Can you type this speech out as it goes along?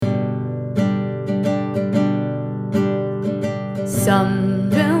Some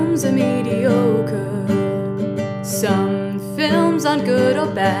films are mediocre, some films aren't good or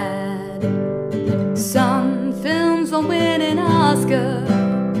bad, some films won't win an Oscar,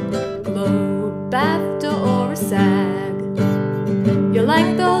 Globe, BAFTA or a SAG. You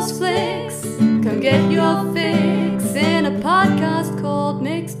like those flicks? Come get your fix in a podcast called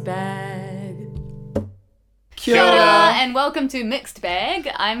Mixed Bag. Kia Kia ora. ora, and welcome to Mixed Bag.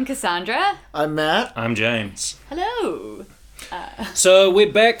 I'm Cassandra. I'm Matt. I'm James. Hello. So we're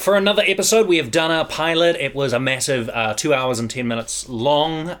back for another episode. We have done our pilot. It was a massive 2 hours and 10 minutes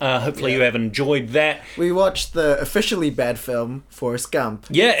long. Hopefully you have enjoyed that. We watched the officially bad film, Forrest Gump.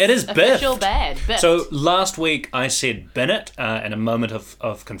 Yeah, it is Official Biff. bad. Biff. So last week I said Bennett in a moment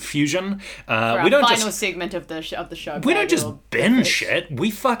of confusion. For our we don't final just segment of the show. we don't Bag, just we'll bin Biff it. shit. We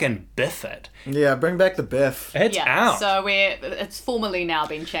fucking biff it. Yeah, bring back the Biff. It's out. So it's formally now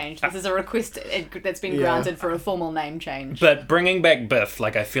been changed. This is a request that's been granted for a formal name change. But bringing back Biff,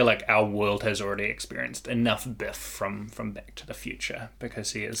 like I feel like our world has already experienced enough Biff from Back to the Future,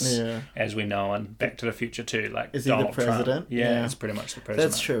 because he is, as we know, in Back to the Future too, like Is he the Donald Trump. president? Yeah, Yeah. it's pretty much the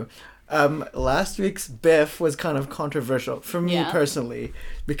president. That's true. Last week's Biff was kind of controversial for me personally,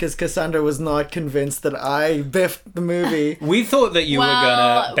 because Cassandra was not convinced that I biffed the movie. We thought that you were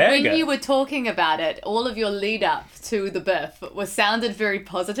gonna bag when it. you were talking about it, all of your lead up to the Biff sounded very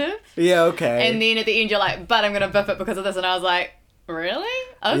positive, Yeah, okay. and then at the end you're like, "But I'm gonna Biff it because of this," and I was like, "Really?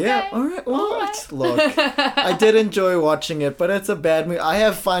 Okay, Yeah, alright, all what? Look, I did enjoy watching it, but it's a bad movie. I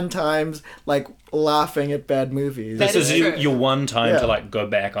have fun times, like, laughing at bad movies. That This is is true. your one time Yeah. to like go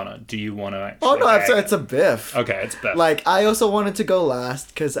back on it. Do you want to actually? Oh no, bag it's a Biff. Okay, it's Biff. Like, I also wanted to go last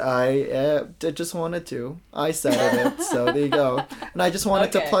because I just wanted to. I said it, so there you go. And I just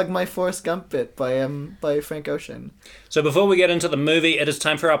wanted to Okay. plug my Forrest Gump bit by Frank Ocean. So before we get into the movie, it is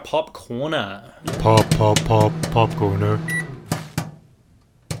time for our pop corner. Popcorner.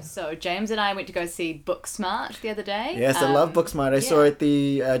 So James and I went to go see Booksmart the other day. Yes, I love Booksmart. I saw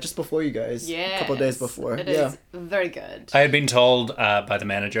yeah. it just before you guys. Yeah, A couple of days before. It yeah. is very good. I had been told by the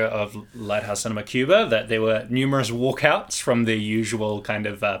manager of Lighthouse Cinema Cuba that there were numerous walkouts from the usual kind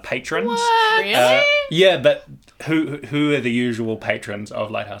of patrons. Really? Yeah, but who are the usual patrons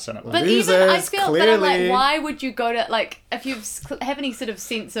of Lighthouse Cinema? But even I Losers, feel that I'm like, clearly. why would you go to, like, if you have any sort of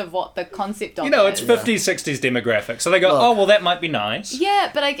sense of what the concept of You know, it it's is. 50s, 60s demographic. So they go, Look. oh, well, that might be nice. Yeah,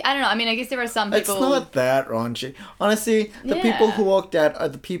 but I don't know. I mean, I guess there are some It's people. not that raunchy. Honestly, the Yeah. people who walked out are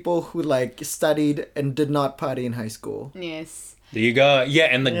the people who, like, studied and did not party in high school. Yes. There you go. Yeah,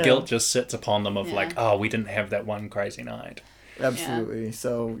 and the Yeah. guilt just sits upon them of Yeah. like, oh, we didn't have that one crazy night. Absolutely.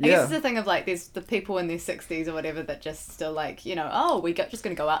 So, I guess yeah. it's the thing of, like, there's the people in their 60s or whatever that just still, like, you know, oh, just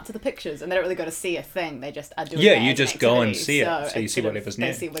going to go out to the pictures, and they don't really go to see a thing. They just are doing Yeah, that you as an just go and activity. see it. So you it's see sort of- whatever's They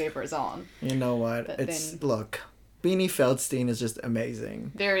new. see whatever is on. You know what? But It's, then- look, Beanie Feldstein is just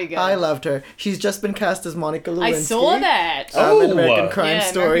amazing. Very good. I loved her. She's just been cast as Monica Lewinsky. I saw that. In American Oh. Crime Yeah,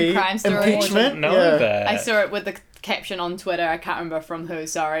 Story. American Crime Story. Impeachment. No, yeah. that. I saw it with the caption on Twitter, I can't remember from who,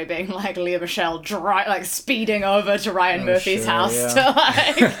 sorry, being like Lea Michele speeding over to Ryan Murphy's sure, house yeah. to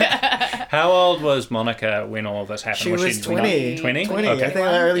like How old was Monica when all this happened? She was 20. 20? 20. Okay. I think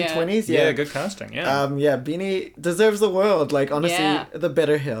early Yeah. 20s. Yeah, Yeah. good casting, yeah. Yeah, Beanie deserves the world. Like, honestly, Yeah. the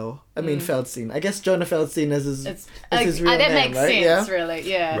better hill. I mean, Feldstein. I guess Jonah Feldstein is his, it's is his real that name, makes right? sense, Yeah. really,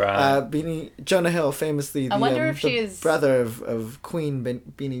 yeah. Right. Jonah Hill, famously the, wonder if the she is- brother of Queen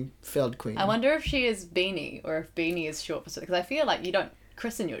Beanie Feldqueen. I wonder if she is Beanie or if Beanie is short for something, because I feel like you don't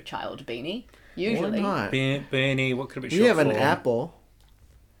christen your child Beanie usually. Why not? Beanie, what could it be short We have an for? apple.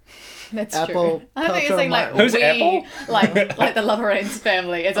 That's Apple true. I don't think you're saying like Who's we, Apple? like the Lovereigns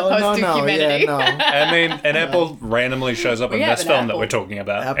family as Oh, opposed to no, humanity. yeah, no. I mean, an apple randomly shows up in We have this an film that apple. we're talking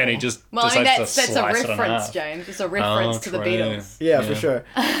about, Apple. and he just Well, I mean, decides that's to a slice it in reference, half. James. It's a reference to the true. Beatles. Yeah, for sure.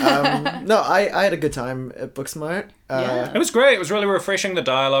 No, I had a good time at Booksmart. Yeah. It was great. It was really refreshing. The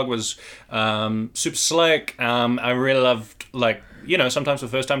dialogue was super slick. I really loved, like, you know, sometimes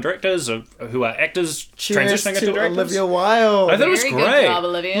with first-time directors who are actors Cheers transitioning to into directors. Olivia Wilde. I thought it was Very good great. job,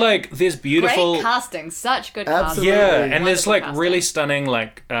 Olivia. Like, there's beautiful... Great casting, such good Absolutely. casting. Yeah, and there's like Wonderful really casting. stunning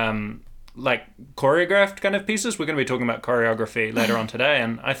like choreographed kind of pieces. We're going to be talking about choreography later on today,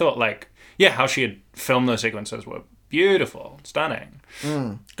 and I thought how she had filmed those sequences were beautiful, stunning.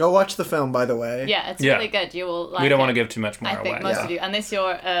 Go watch the film, by the way. Yeah, it's Yeah. really good. You will like We don't it. want to give too much more I think away. most Yeah. of you, unless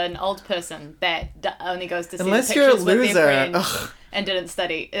you're an old person that only goes to see Unless the you're a pictures with loser. their friends Ugh. and didn't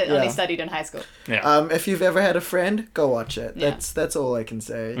study, only studied in high school. Yeah. If you've ever had a friend, go watch it. Yeah. That's all I can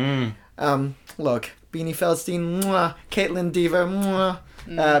say. Look, Beanie Feldstein, mwah. Caitlin Dever, mwah.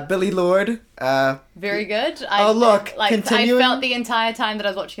 Billy Lord. Very good. Look, continuing. I felt the entire time that I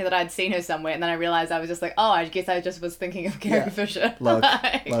was watching it that I'd seen her somewhere, and then I realized I was just like, oh, I guess I just was thinking of Carrie Fisher. Look,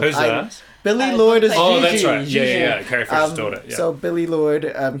 Who's that? Billy Lord is Oh, Gigi. that's right. Gigi. Yeah. Carrie Fisher's daughter. Yeah. So Billy Lord,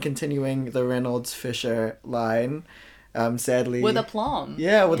 continuing the Reynolds Fisher line, sadly. With aplomb.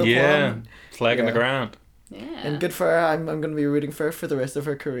 Yeah, with aplomb. Flag in the ground. Yeah. And good for her. I'm going to be rooting for her for the rest of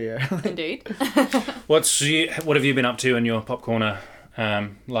her career. Indeed. What have you been up to in your popcorner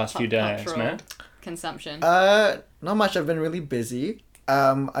last few days, Cultural Matt? consumption. Not much. I've been really busy.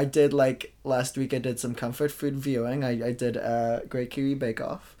 I did, last week I did some comfort food viewing. I did Great Kiwi Bake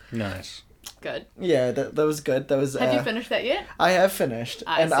Off. Nice. Good. Yeah, that was good. That was. Have you finished that yet? I have finished,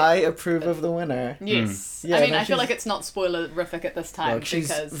 and see. I approve of the winner. Yes. Yeah, I mean, no, I feel she's- like it's not spoilerific at this time Look, she's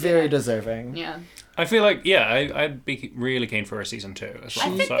because very deserving. Yeah. I feel like, I'd be really keen for a season 2 as well.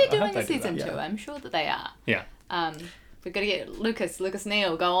 I think So they're hope doing they a do season that. 2. I'm sure that they are. Yeah. We've got to get Lucas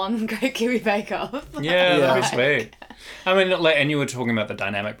Neal, go on Great Kiwi Bake Off. Yeah, that'd be Yeah. sweet. I mean, and you were talking about the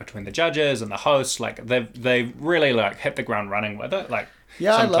dynamic between the judges and the hosts. They really hit the ground running with it.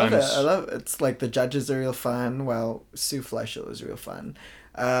 Yeah, I love it. sometimes- I love it. It's the judges are real fun. Well, Sue Fleischel is real fun.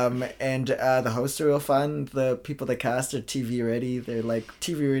 And the hosts are real fun. The people that cast are TV ready. They're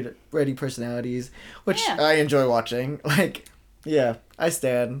TV ready personalities, which Yeah. I enjoy watching. Yeah, I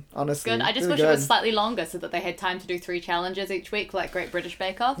stand, honestly. Good. I just Really wish it was good. slightly longer so that they had time to do 3 challenges each week, like Great British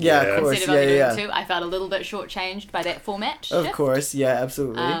Bake Off. Yeah, Yeah. of course. Instead of only Yeah. doing 2, I felt a little bit shortchanged by that format. Of shift. course, yeah,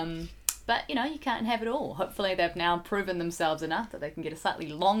 absolutely. But, you can't have it all. Hopefully they've now proven themselves enough that they can get a slightly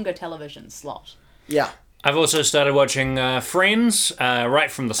longer television slot. Yeah. I've also started watching Friends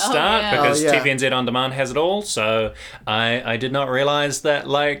right from the start yeah. because Oh, yeah. TVNZ On Demand has it all. So I did not realize that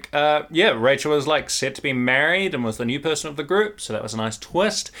Rachel was set to be married and was the new person of the group. So that was a nice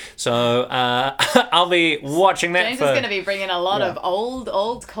twist. So I'll be watching that James for is going to be bringing a lot Yeah. of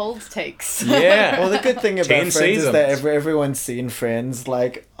old cold takes. yeah. Well, the good thing about 10 Friends is that seasons. everyone's seen Friends.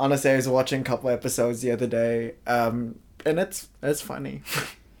 Honestly, I was watching a couple episodes the other day, and it's funny.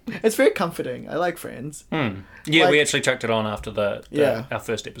 It's very comforting. I like Friends. Yeah, Like- we actually chucked it on after Yeah. our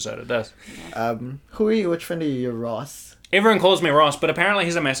first episode of this. Who are you? Which friend are you? You're Ross. Everyone calls me Ross, but apparently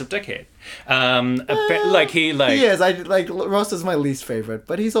he's a massive dickhead. He is. Ross is my least favorite,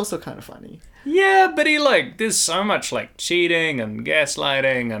 but he's also kind of funny. Yeah, but he there's so much cheating and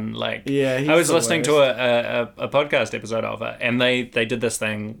gaslighting and Yeah, he's I was the listening to a podcast episode of it, and they did this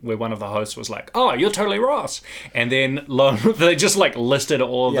thing where one of the hosts was like, "Oh, you're totally Ross," and then they just listed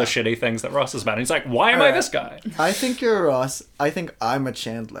all of Yeah. the shitty things that Ross is about. And he's like, "Why am I this guy?" I think you're a Ross. I think I'm a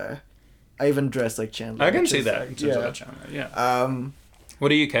Chandler. I even dress like Chandler. I can which see is that. In terms of that channel. Yeah.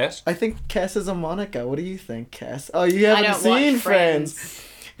 What are you, Cass? I think Cass is a Monica. What do you think, Cass? Oh, you haven't don't seen watch Friends.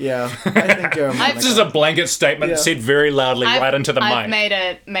 Yeah, I think you're a Monica. This is a blanket statement Yeah. said very loudly right into the I've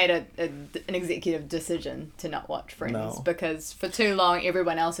mic. made an executive decision to not watch Friends No. because for too long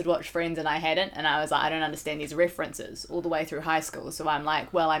everyone else had watched Friends and I hadn't, and I was like, I don't understand these references all the way through high school. So I'm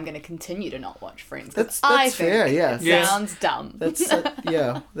like, well, I'm going to continue to not watch Friends. 'cause That's I fair, think yeah. it Yes. sounds dumb.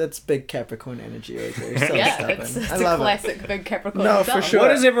 That's big Capricorn energy right there. So yeah, stubborn. it's I a love classic big Capricorn. No, for stuff. sure.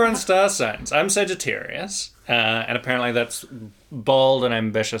 What is everyone's star signs? I'm Sagittarius, and apparently that's bold and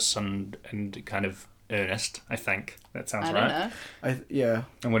ambitious and kind of earnest. I think that sounds I right. don't know. Yeah.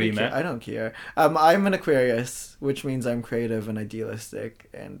 And what do you, Matt? I don't care. I'm an Aquarius, which means I'm creative and idealistic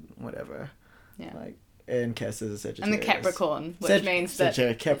and whatever. Yeah. And Cass is a Sagittarius. And the Capricorn, which means that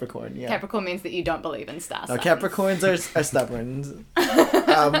Capricorn, yeah. Capricorn means that you don't believe in star No, signs. Capricorns are stubborn.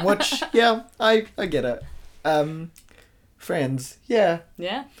 Which, yeah, I get it. Friends, yeah.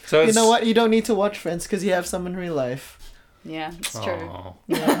 Yeah, So You know what? You don't need to watch Friends because you have some in real life. yeah, it's true. Oh.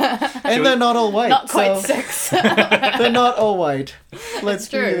 And they're not all white. Not quite so 6. they're not all white. Let's It's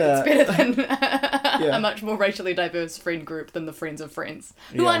true. do that. It's better than Yeah. a much more racially diverse friend group than the friends of friends,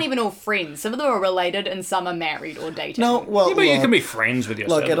 who Yeah. aren't even all friends. Some of them are related, and some are married or dating. No, well, Yeah, but you look, can be friends with your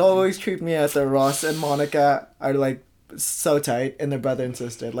look, it sibling. always creeped me out that Ross and Monica are so tight, and they're brother and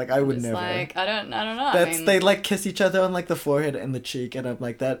sister. I would it's never. like I don't know. That's I mean, they kiss each other on the forehead and the cheek, and I'm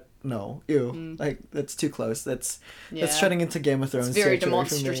like that. No, ew. That's too close. That's Yeah. turning into Game of Thrones. very territory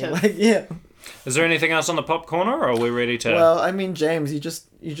for me. demonstrative. Yeah. Is there anything else on the pop corner, or are we ready to? Well, I mean, James, you just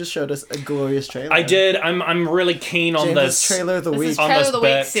showed us a glorious trailer. I did. I'm really keen on James's this. trailer of the This week. is On Trailer this of the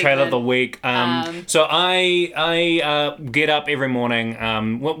week bit, trailer of the segment. week. So I get up every morning.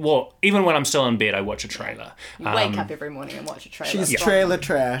 Well, even when I'm still in bed, I watch a trailer. you wake up every morning and watch a trailer. She's It's trailer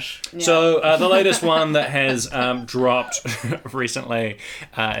trash. Yeah. So the latest one that has dropped recently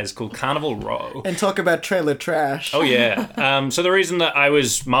is called Carnival Row. And talk about trailer trash. Oh yeah. So the reason that I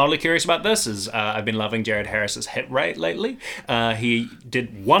was mildly curious about this is I've been loving Jared Harris's hit rate lately. He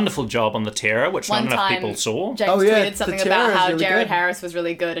did wonderful job on The Terror, which One not enough time, people saw. James Oh, yeah, tweeted something The Terror about is how really Jared good. Harris was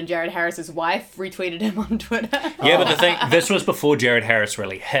really good, and Jared Harris's wife retweeted him on Twitter. Yeah, but the thing, this was before Jared Harris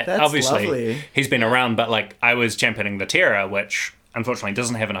really hit. That's Obviously, lovely. he's been around, but like I was championing The Terror, which unfortunately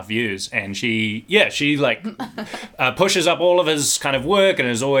doesn't have enough views, and she like pushes up all of his kind of work and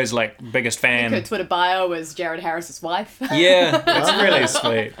is always like biggest fan. Her Twitter bio was Jared Harris's wife. Yeah, it's really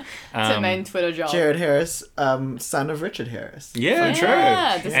sweet. It's her main Twitter job. Jared Harris, son of Richard Harris. Yeah, true.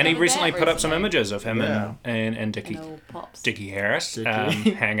 discovered And he that recently put up some recently. images of him Yeah. and Dickie. And old Pops. Dickie Harris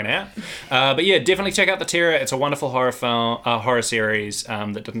Dickie. hanging out. But yeah, definitely check out The Terror. It's a wonderful horror film, horror series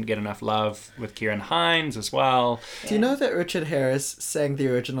that didn't get enough love, with Kieran Hines as well. Do you know that Richard Harris sang the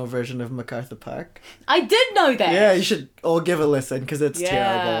original version of MacArthur Park? I did know that. Yeah, you should all give a listen because it's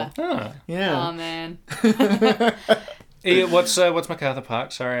Yeah. terrible. Oh. Yeah. Oh man. Yeah, what's MacArthur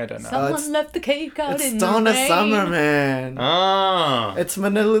Park? Sorry, I don't know. Someone it's- left the cake out It's in Donna the rain. Summer, man. Oh. It's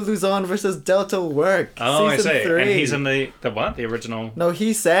Manila Luzon versus Delta Work. Oh, I season see. 3. And he's in the what? The original? No,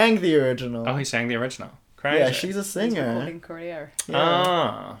 he sang the original. Oh, he sang the original. Crazy. yeah, she's a He's singer. recording career. Yeah.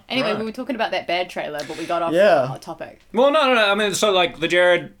 Ah. Anyway, right. we were talking about that bad trailer, but we got off Yeah. our topic. Well, no. I mean, so like the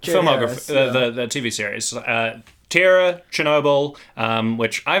Jared filmography, Harris, yeah. the TV series, Terror, Chernobyl,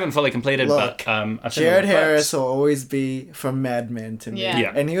 which I haven't fully completed, Look, but I've seen Jared all the clips. Harris will always be from Mad Men to me. Yeah.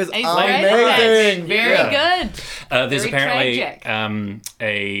 Yeah. And he was And he's great. amazing. Very Yeah. good. There's Very apparently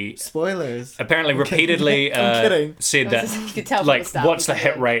tragic. Spoilers. apparently repeatedly I'm kidding. said that You could tell from like the start what's the because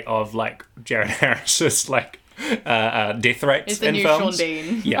hit of it. rate of like Jared Harris's like death rates It's the in new films. Sean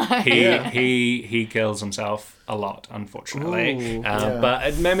Bean. Yeah, Yeah. he kills himself a lot, unfortunately. Ooh, yeah.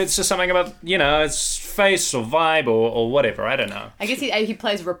 But maybe it's just something about his face or vibe or whatever. I don't know. I guess he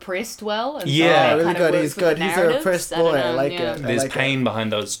plays repressed well. And Yeah. so Oh, it really kind of good. works He's with the good. He's a narratives. repressed I don't boy. I know, like yeah. it. There's like pain behind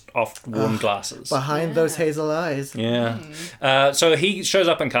those oft-worn glasses. Behind those hazel eyes. Yeah. So he shows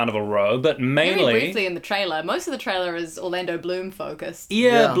up in Carnival Row, but Very mainly. briefly in the trailer. Most of the trailer is Orlando Bloom focused.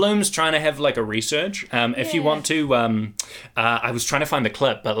 Yeah, Yeah. Bloom's trying to have like a research. If you Yeah. want to, I was trying to find the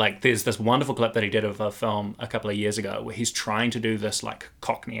clip, but like there's this wonderful clip that he did of a film a couple of years ago where he's trying to do this like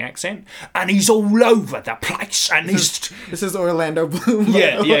Cockney accent, and he's all over the place, and he's This is Orlando Bloom.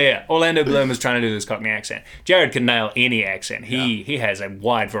 yeah. Orlando Bloom is trying to do this Cockney accent. Jared can nail any accent. He has a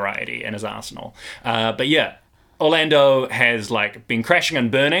wide variety in his arsenal. But yeah. Orlando has like been crashing and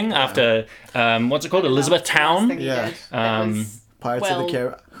burning after what's it called, Elizabeth Town. Yeah. Pirates of the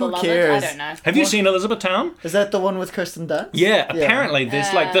Caribbean. Who beloved? cares? I don't know. Have you seen Elizabeth Town? Is that the one with Kirsten Dunst? Yeah, apparently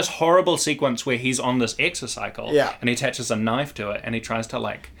there's like Uh, this horrible sequence where he's on this exocycle Yeah. and he attaches a knife to it and he tries to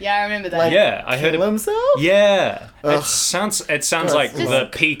like Yeah, I remember that. Like- yeah, I heard Kill it. himself? Yeah. Ugh. It sounds Gross. like Just- the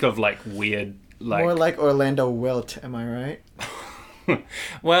peak of like weird like More like Orlando Wilt, am I right?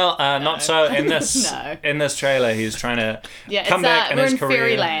 well, not so in this No. in this trailer he's trying to Yeah, come back it's, in we're his in career.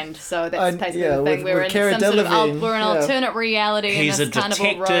 Fairyland, so that's basically yeah, the thing. with We're in Cara some sort of Delevingne, we're an yeah. alternate reality He's in a this Carnival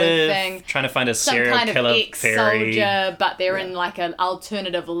Road detective thing. trying to find a Some serial kind of killer fairy. ex-soldier, but they're in like an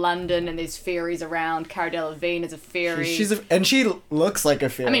alternative London, and there's fairies around. Cara Delevingne is a fairy. And she looks like a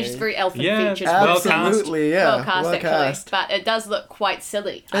fairy. I mean, she's very elfin Yeah, featured. well cast. Absolutely, yeah. Well cast, actually, but it does look quite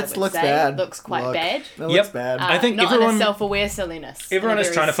silly. I It would looks say. bad. Looks quite Look. bad. It looks Yep. bad. I think not everyone- in a self-aware silliness. Everyone in a is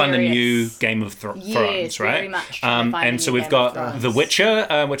very trying to find the new serious- Game of Yes, Thrones, right? very much trying to find and the so new we've Game of got Thrones. The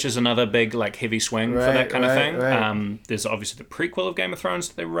Witcher, which is another big like heavy swing for Right, that kind of right, thing. right. There's obviously the prequel of Game of Thrones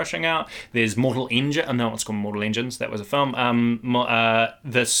that they were rushing out. There's Mortal Engine. No, it's called Mortal Engines. That was a film.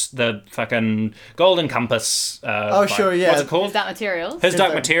 The fucking Golden Compass. Oh, sure, yeah. What's it called? Is that materials? His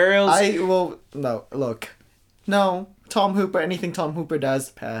Dark Materials. No, look. No, Tom Hooper, anything Tom Hooper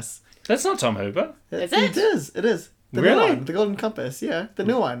does, pass. That's not Tom Hooper. Is It it? is, it is. The Really? new one, the Golden Compass, yeah, the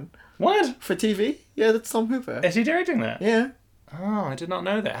new one. What? For TV? Yeah, that's Tom Hooper. Is he directing that? Yeah, Oh, I did not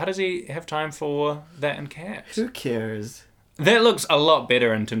know that. How does he have time for that and Cats? who cares? That looks a lot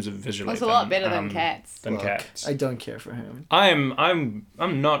better in terms of visually. Looks a lot better than Cats. Than Look, Cats. I don't care for him. I'm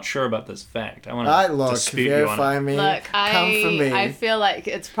not sure about this fact. I want I to look, dispute you on verify it. me. Look, Come for me. I feel like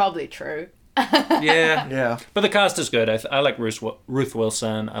it's probably true. Yeah. yeah. But the cast is good. I like Ruth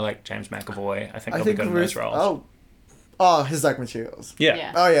Wilson. I like James McAvoy. I think they'll be good in those roles. His Dark Materials. Yeah.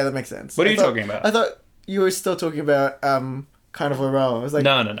 Yeah. Oh yeah, that makes sense. What are I you thought- talking about? I thought you were still talking about Carnival Row. I was like,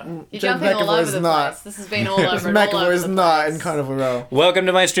 No. You're James jumping all McAvoy over is the not. place. This has been all over and all over McAvoy is the not place. in Carnival Row. Welcome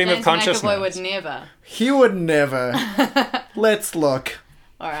to my stream James of consciousness. McAvoy would never. He would never. Let's look.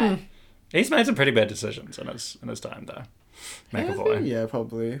 All right. He's made some pretty bad decisions in his time, though. McAvoy. Yeah,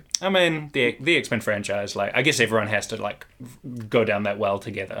 probably. I mean, the X-Men franchise. Like, I guess everyone has to like go down that well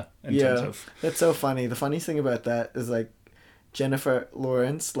together in terms Yeah, of. that's so funny. The funniest thing about that is like, Jennifer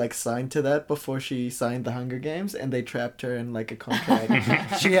Lawrence like signed to that before she signed the Hunger Games, and they trapped her in like a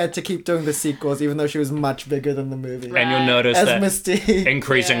contract. She had to keep doing the sequels even though she was much bigger than the movie. And you'll notice As that Mystique.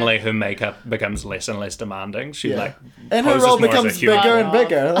 increasingly her makeup becomes less and less demanding. She like and her poses role more as a becomes human. bigger and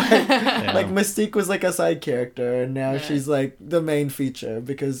bigger. Yeah. Like Mystique was like a side character, and now she's like the main feature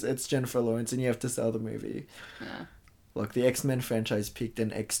because it's Jennifer Lawrence, and you have to sell the movie. Yeah. Look, the X-Men franchise peaked in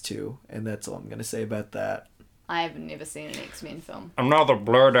X2, and that's all I'm gonna say about that. I've never seen an X-Men film. Another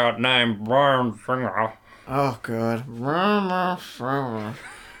blurred out name, Brian Singer. Oh god.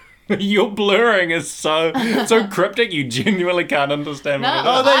 Your blurring is so cryptic. You genuinely can't understand No,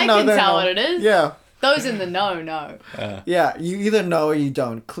 what it is. I can they tell know. what it is. Yeah. Those in the know. Yeah, you either know or you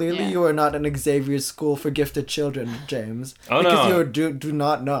don't. Clearly, Yeah. you are not an Xavier School for Gifted Children, James. Oh, because no. you do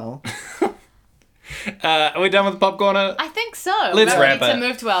not know. Are we done with the popcorner? I think so. Let's We're wrap ready it. to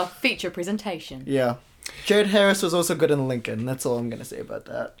move to our feature presentation. Yeah. Jared Harris was also good in Lincoln. That's all I'm going to say about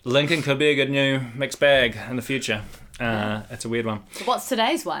that. Lincoln could be a good new mixed bag in the future. It's a weird one. So what's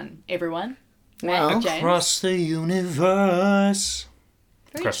today's one, everyone? Matt, Well, James. Across the universe.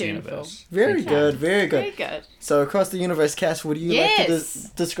 Very Across the tuneful. universe. Very good, very Very good. good. So, Across the Universe, Cass, would you like to Yes.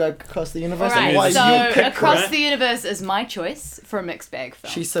 describe Across the All Universe right, and why so you picked Across it? the Universe is my choice for a mixed bag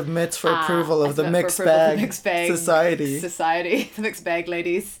film. She submits for approval I of the submit for Mixed approval of Bag, the Mixed Bag Society. Society, the Mixed Bag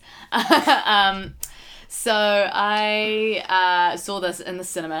ladies. So I saw this in the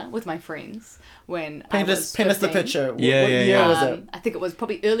cinema with my friends when Paint I us was the 15. picture. Yeah, what yeah, year yeah. was it? I think it was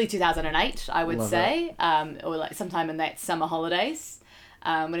probably early 2008, I would Love say, or like sometime in that summer holidays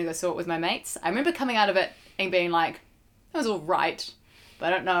when I saw it with my mates. I remember coming out of it and being like, it was all right, but I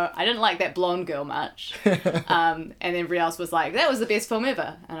don't know, I didn't like that blonde girl much. And then everybody else was like, that was the best film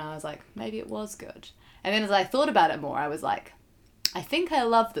ever. And I was like, maybe it was good. And then as I thought about it more, I was like, I think I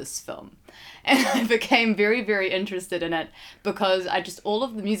love this film. And I became very, very interested in it because all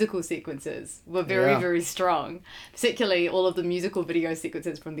of the musical sequences were very, Yeah. very strong. Particularly all of the musical video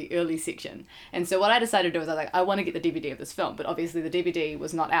sequences from the early section. And so what I decided to do was I was like, I want to get the DVD of this film. But obviously the DVD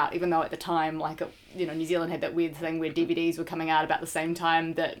was not out, even though at the time, New Zealand had that weird thing where DVDs were coming out about the same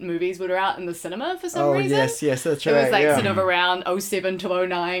time that movies were out in the cinema for some Oh, reason. yes, that's It right. was like yeah. sort of around 07 to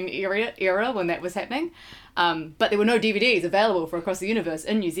 09 era when that was happening. But there were no DVDs available for Across the Universe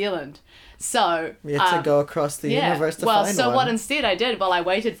in New Zealand. So We had to go across the universe to find one. what instead I did while I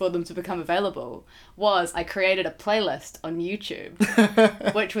waited for them to become available was I created a playlist on YouTube,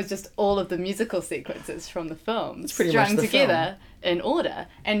 which was just all of the musical sequences from the film pretty much strung the together in order.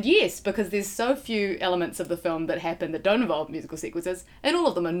 And yes, because there's so few elements of the film that happen that don't involve musical sequences, and all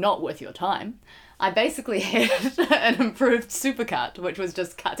of them are not worth your time, I basically had an improved supercut, which was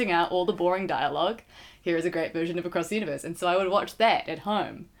just cutting out all the boring dialogue. Here is a great version of Across the Universe. And so I would watch that at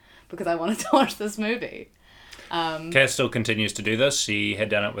home because I wanted to watch this movie. Cass still continues to do this. She had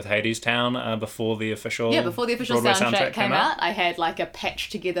done it with Hadestown before the official Broadway soundtrack came out, I had like a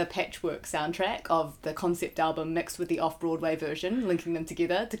patchwork soundtrack of the concept album mixed with the off-Broadway version, linking them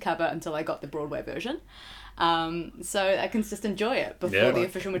together to cover until I got the Broadway version. So I can just enjoy it before the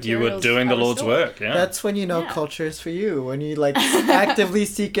official You materials were doing the are Lord's restored. work, yeah. That's when you know Yeah. culture is for you. When you like actively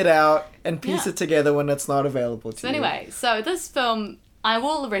seek it out and piece Yeah. it together when it's not available to So you. anyway, so this film, I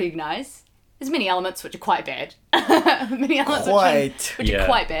will recognise, there's many elements which are quite bad. Many elements which Yeah. are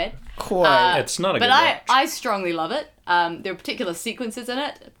quite bad. Quite. It's not a But good I watch. strongly love it. There are particular sequences in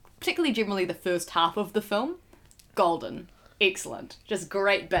it, particularly generally the first half of the film. Golden. Excellent. Just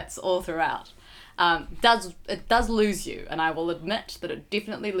great bits all throughout. It does lose you, and I will admit that it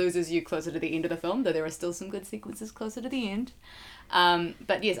definitely loses you closer to the end of the film, though there are still some good sequences closer to the end.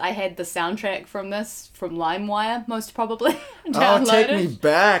 But yes, I had the soundtrack from LimeWire, most probably. Oh, take me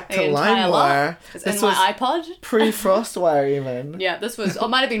back to The entire lot. LimeWire. It's This in was my iPod. pre-FrostWire even. Yeah, this was. It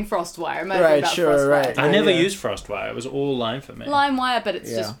might have been FrostWire. It might have Right, been about sure, FrostWire. right. I never Yeah. used Frostwire. It was all Lime for me. LimeWire, but it's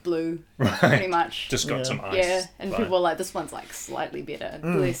Yeah. just blue, pretty much. Just got Yeah. some ice. Yeah, and Fine. people were like, this one's like slightly better,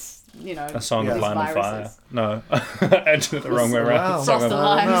 less, A song of Yeah. Lime and Fire. viruses. No, I did it the wrong way around. Wow. Song Frost of and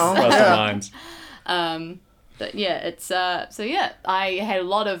Limes. Frost and Yeah. Limes. But yeah, it's so yeah, I had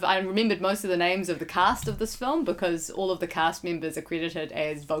I remembered most of the names of the cast of this film because all of the cast members are credited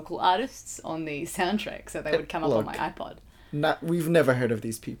as vocal artists on the soundtrack, so they would come up on Look. my iPod. We've never heard of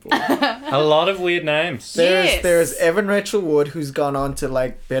these people. A lot of weird names. Yes. There's Evan Rachel Wood, who's gone on to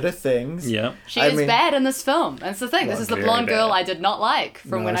like better things. Yeah. She I is mean- bad in this film. That's the thing. This is the Very blonde girl bad. I did not like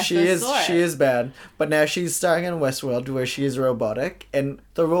from when I she first is saw it. she is bad, but now she's starring in Westworld, where she is robotic, and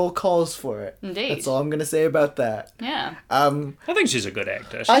the role calls for it. Indeed. That's all I'm gonna say about that. Yeah. I think she's a good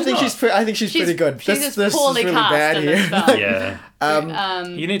actor. I think not- she's pretty good. She's This just poorly is really cast bad in here. this film. Yeah.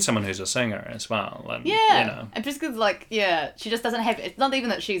 Um, You need someone who's a singer as well. And, yeah. You know. And just because, like, yeah, she just doesn't have. It's not even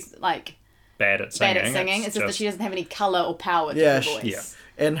that she's like Bad at singing. It's just that she doesn't have any color or power to Yeah, her she- voice. Yeah.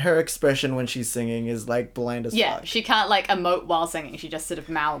 And her expression when she's singing is like blind as Yeah, fuck. she can't like emote while singing. She just sort of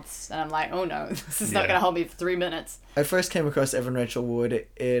mouths, and I'm like, oh no, this is not Yeah. gonna hold me for 3 minutes. I first came across Evan Rachel Wood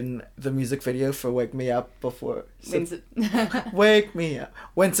in the music video for "Wake Me Up" before. Means it- Wake me up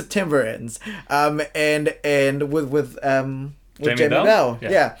when September ends. And with Jamie Bell? Bell. Yeah.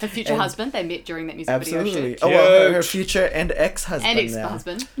 Yeah. Her future And- husband, they met during that music video Absolutely. shoot. Oh well, her Cute. future and ex-husband And now.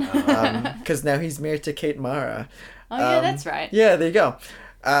 ex-husband. Because now he's married to Kate Mara. Oh yeah, that's right. Yeah, there you go.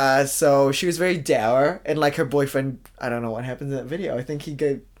 So she was very dour, and like her boyfriend, I don't know what happens in that video. I think he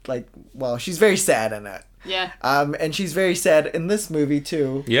gave she's very sad in it. Yeah. And she's very sad in this movie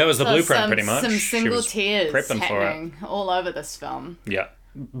too. Yeah, it was the So blueprint, some, pretty much. Some She single was tears prepping for it. happening all over this film. Yeah.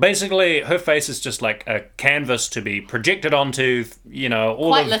 Basically, her face is just like a canvas to be projected onto, all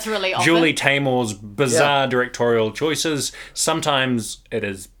Quite of literally often. Julie Taymor's bizarre Yeah. directorial choices. Sometimes it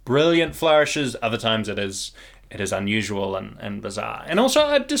is brilliant flourishes, other times it is unusual and bizarre. And also,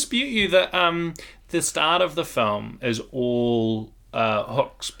 I dispute you that the start of the film is all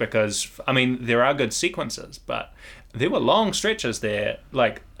hooks because, I mean, there are good sequences, but there were long stretches there.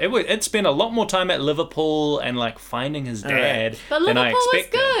 Like, it spent a lot more time at Liverpool and, like, finding his dad But than I Liverpool was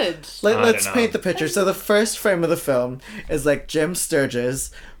expected. good. I Let's don't know. paint the picture. So the first frame of the film is like Jim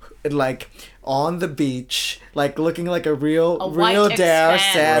Sturgis, like on the beach, like looking like a real white dour,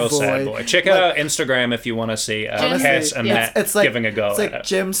 ex-fan. sad Real boy. sad boy. Check out our Instagram if you want to see Jim- Cass and yeah. Matt It's like giving a go It's at like it.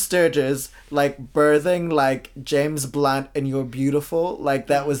 Jim Sturgis, like birthing like James Blunt and You're Beautiful. Like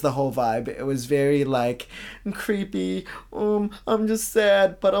that was the whole vibe. It was very like creepy. I'm just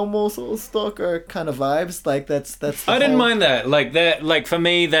sad, but I'm also a stalker kind of vibes. Like that's. The I didn't whole- mind that. Like that. Like for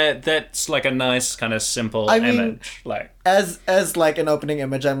me, that's like a nice kind of simple I mean- image. Like As like an opening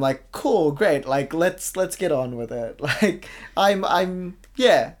image, I'm like, cool, great. Like let's get on with it. Like I'm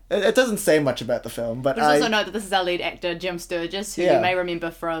yeah. It doesn't say much about the film, but Let's also note that this is our lead actor, Jim Sturgis, who Yeah. you may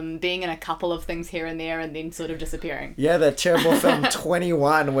remember from being in a couple of things here and there and then sort of disappearing. yeah, that terrible film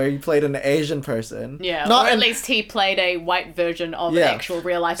 21 where he played an Asian person. Yeah, Not or at an- least he played a white version of Yeah. an actual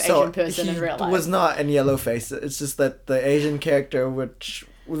real-life So Asian person in he real life. was not in Yellowface. It's just that the Asian character, which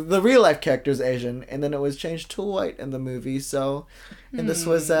the real life character is Asian, and then it was changed to white in the movie. So, and this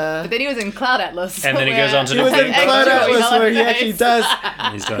was But then he was in Cloud Atlas. And then he goes on to he do was in Actually, Cloud Atlas where he Yellowface. actually does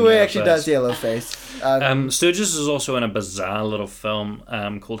he's done who actually does Yellowface. Yellowface. Sturgis is also in a bizarre little film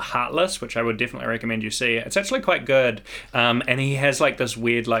called Heartless, which I would definitely recommend you see. It's actually quite good, and he has like this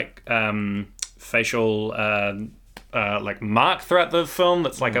weird like facial like mark throughout the film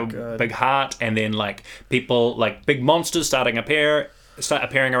that's like a God. big heart, and then like people like big monsters start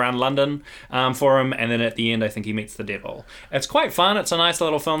appearing around London for him, and then at the end I think he meets the devil. It's quite fun. It's a nice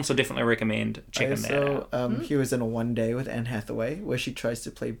little film, so definitely recommend checking that Also, out. he was in One Day with Anne Hathaway, where she tries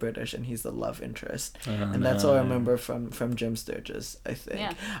to play British, and he's the love interest, and that's all I remember from Jim Sturgis. I think.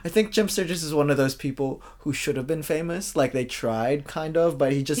 Yeah. I think Jim Sturgis is one of those people who should have been famous. Like they tried, kind of,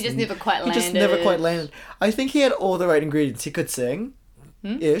 but he just never quite He just never quite landed. landed. I think he had all the right ingredients. He could sing,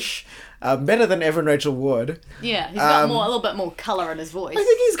 ish, better than Evan Rachel Wood. Yeah, he's got a little bit more colour in his voice. I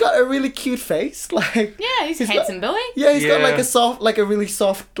think he's got a really cute face. Like Yeah, he's got- handsome Billy. Yeah, he's got Yeah. like a really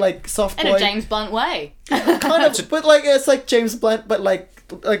soft In boy. a James Blunt way. Kind of, but like it's like James Blunt, but like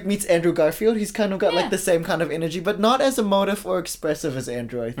meets Andrew Garfield. He's kind of got Yeah. like the same kind of energy, but not as emotive or expressive as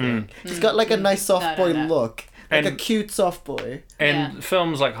Andrew. I think he's got like a nice soft No, boy no. look, like a And- cute soft boy. And Yeah.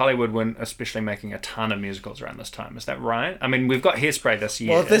 films like Hollywood were especially making a ton of musicals around this time. Is that right? I mean, we've got Hairspray this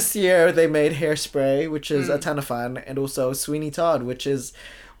year. Well, this year they made Hairspray, which is a ton of fun, and also Sweeney Todd, which is,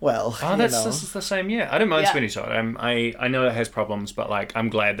 well, Oh, you this know. is the same year. I don't mind Yeah. Sweeney Todd. I know it has problems, but like I'm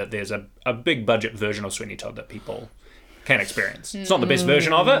glad that there's a big budget version of Sweeney Todd that people can experience. It's not the best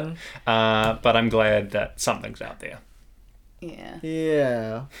version of it, but I'm glad that something's out there. Yeah.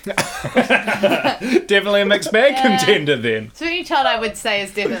 Yeah. Definitely a mixed bag contender then. Sweeney Todd, I would say,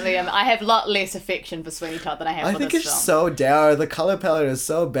 is definitely. I have a lot less affection for Sweeney Todd than I have I for think this it's film. so dour. The color palette is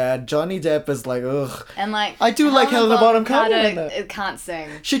so bad. Johnny Depp is like, ugh. And like, I do like Helena Bonham Carter in Carter it. can't sing.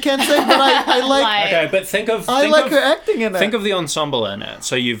 She can't sing, but I like. Like- Okay, but think of her acting in it. Think of the ensemble in it.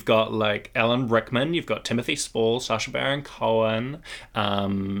 So you've got like Alan Rickman, you've got Timothy Spall, Sacha Baron Cohen.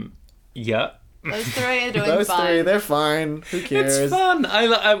 Yeah. Those three are doing Those fine. three, they're fine. Who cares? It's fun.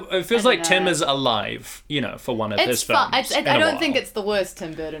 It feels I like don't Tim know. is alive, for one of It's his fun. films. I in a don't while. think it's the worst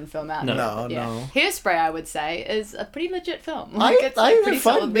Tim Burton film out there. No, Yeah. no. Hairspray, I would say, is a pretty legit film. I- It's I pretty had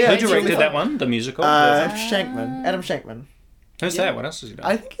fun. solidly Yeah, Who it's really directed fun. that one? The musical? Shankman. Adam Shankman. Who's that? What else has he done?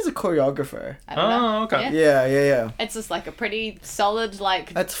 I think he's a choreographer. I don't know. Oh, okay. Yeah. It's just like a pretty solid,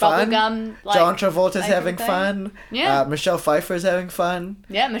 like, That's fun. bubblegum. Like, John Travolta's type having of thing. fun. Yeah. Michelle Pfeiffer's having fun.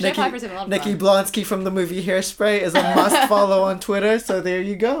 Yeah, Michelle Pfeiffer's having a lot of Nikki fun. Blonsky from the movie Hairspray is a must follow on Twitter, so there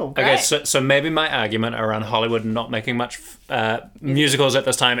you go. Okay, Great. so maybe my argument around Hollywood not making much musicals at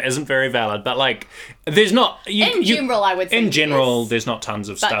this time isn't very valid, but like, there's not. In general, I would say In general, yes. there's not tons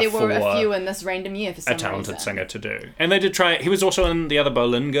of But stuff there were for a few in this random year for some a talented reason. singer to do. And they did try. He was also in The Other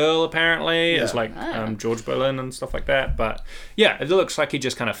Berlin Girl, apparently, as like George Berlin and stuff like that. But yeah, it looks like he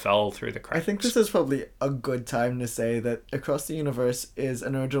just kind of fell through the cracks. I think this is probably a good time to say that Across the Universe is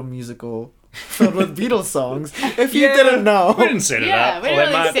an original musical filled with Beatles songs. If you didn't know. We didn't set it Yeah, up we all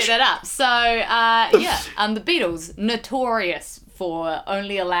really that much. set that up. So, the Beatles, notorious for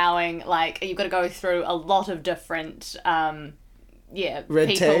only allowing, like, you've got to go through a lot of different, Red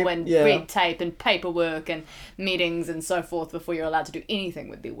people tape, and yeah. red tape and paperwork and meetings and so forth before you're allowed to do anything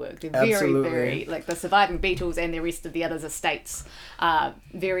with their work. They're very, Absolutely. very, like, the surviving Beatles and the rest of the others' estates are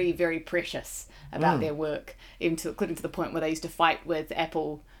very, very precious about their work, including to the point where they used to fight with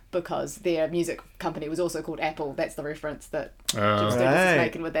Apple because their music company was also called Apple. That's the reference that Jim Sturgis Right. is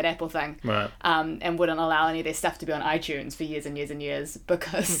making with that Apple thing. Right. And wouldn't allow any of their stuff to be on iTunes for years and years and years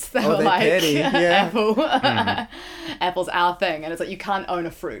because they Oh, were they like, petty, yeah. Apple, Apple's our thing. And it's like, you can't own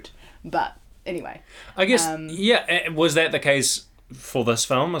a fruit. But anyway. I guess, was that the case for this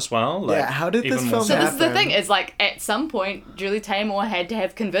film as well? Like, Yeah, how did this even more film So this is the happen? thing, is like, at some point, Julie Taymor had to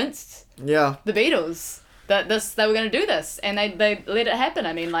have convinced Yeah. the Beatles that they were going to do this, and they let it happen.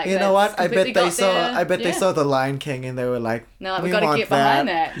 I mean, like, You know what? that's I bet completely they got saw. their- I bet they yeah. saw The Lion King, and they were like, No, like, we we've got to want get behind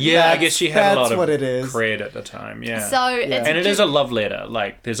that. Yeah, I That's- guess she had a that's lot of what it is. cred at the time, yeah. So it's and it is a love letter.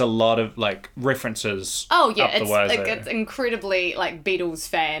 Like, there's a lot of, like, references Oh yeah, up the it's wazoo. it's incredibly like Beatles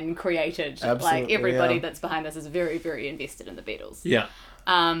fan created. Like Absolutely, everybody yeah. that's behind this is very very invested in the Beatles. Yeah.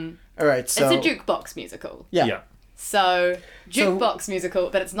 All right, so It's a jukebox musical. Yeah. Yeah. So jukebox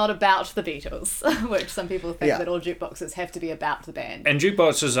musical, but it's not about the Beatles, which some people think Yeah. that all jukeboxes have to be about the band. And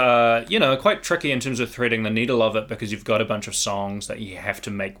jukeboxes are, quite tricky in terms of threading the needle of it because you've got a bunch of songs that you have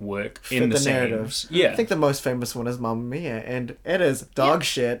to make work in fit the narrative. scenes. Yeah. I think the most famous one is Mamma Mia, and it is dog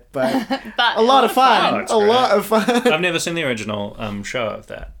shit, but But a lot of Oh, fun. it's A great. lot of fun. I've never seen the original show of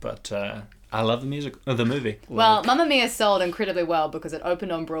that, but I love the movie. Well, Mamma Mia sold incredibly well because it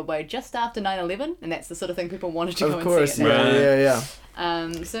opened on Broadway just after 9/11, and that's the sort of thing people wanted to go Of course, and see. yeah,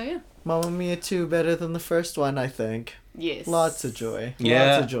 Right. yeah. So yeah, Mamma Mia 2 better than the first one, I think. yes. Lots of joy.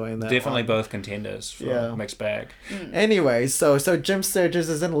 Yeah, Lots of joy in that definitely one. both contenders for Yeah. mixed bag. Anyway, so Jim Sturgis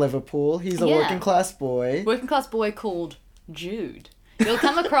is in Liverpool. He's a Yeah. working class boy. Working class boy called Jude. You'll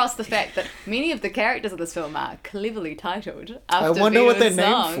come across the fact that many of the characters of this film are cleverly titled after I wonder what they're Beatles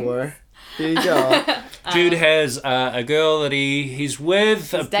named songs. for. There you go. Jude has a girl that he's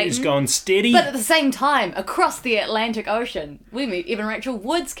with. He's dating. going steady. But at the same time, across the Atlantic Ocean, we meet Evan Rachel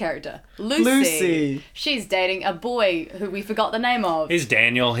Wood's character, Lucy. Lucy. She's dating a boy who we forgot the name of. He's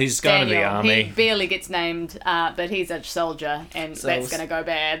Daniel. He's going to the Daniel. army. He barely gets named, but he's a soldier, and that's going to go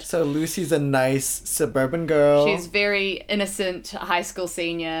bad. So Lucy's a nice suburban girl. She's very innocent, high school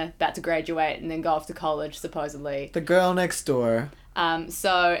senior, about to graduate and then go off to college, supposedly. the girl next door.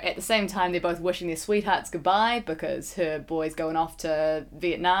 So at the same time, they're both wishing their sweethearts goodbye because her boy's going off to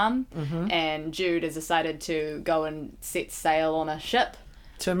Vietnam, and Jude has decided to go and set sail on a ship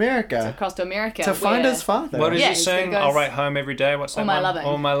To America. across to America To find where- his father. What does Yeah, he he's sing? gonna go I'll write home every day. What's that All My one? Loving.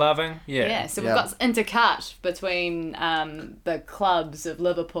 All My Loving? Yeah. Yeah, so we've Yeah. got intercut between the clubs of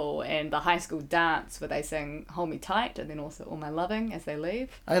Liverpool and the high school dance where they sing Hold Me Tight and then also All My Loving as they leave.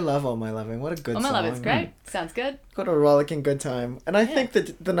 I love All My Loving. What a good All song. My Loving's great. Sounds good. What a rollicking good time. And I think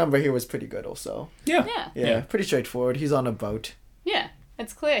that the number here was pretty good also. Yeah. Yeah. Yeah, pretty straightforward. He's on a boat. Yeah,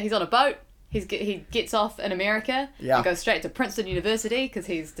 it's clear. He's on a boat. He gets off in America Yeah. and goes straight to Princeton University because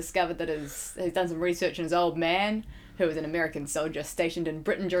he's discovered that he's done some research on his old man, who was an American soldier stationed in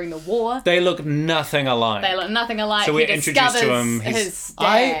Britain during the war. They look nothing alike. They look nothing alike. So we're he introduced to discovers him, his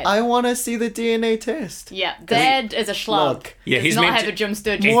dad. I want to see the DNA test. Yeah, Dad is a schlub. Look. Yeah, Does he's not meant have to- a Jim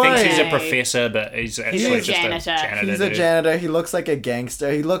Sturgis. He thinks he's a DNA. professor, but he's actually He's a just janitor. a janitor. He's a dude. janitor. He looks like a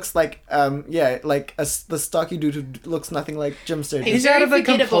gangster. He looks like the stocky dude who looks nothing like Jim Sturgis. He's Very out of a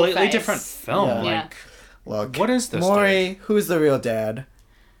forgettable completely face. different film. Yeah. Yeah. Like, Look, what is this Maury, who's the real dad?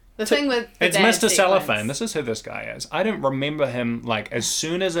 The thing with the it's dad Mr. sequence- Cellophane. This is who this guy is. I don't remember him, like, as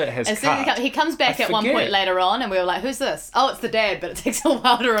soon as it has As soon as cut. he comes back I at one forget. point later on, and we were like, "Who's this?" Oh, it's the dad, but it takes a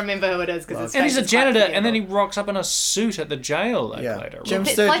while to remember who it is because And he's a janitor, and then he rocks up in a suit at the jail like, Yeah. later. Jim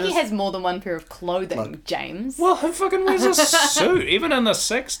It's like he Sturgis- has more than one pair of clothing, James. Well, who fucking wears a suit, even in the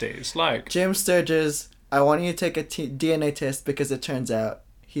 60s? Like, Jim Sturgis I want you to take a DNA test because it turns out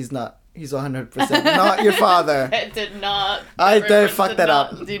he's 100% not your father. It did not. I reference fucked did that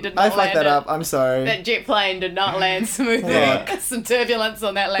not- up. You did I not fucked that land up. it. I'm sorry. That jet plane did not land smoothly. Look. Some turbulence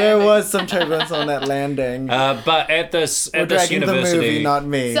on that landing. There was some turbulence on that landing. But at this We're dragging university, the movie, not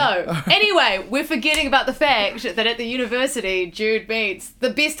me. So, anyway, we're forgetting about the fact that at the university, Jude meets the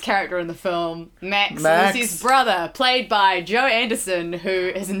best character in the film, Max. Max. Lucy's brother, played by Joe Anderson,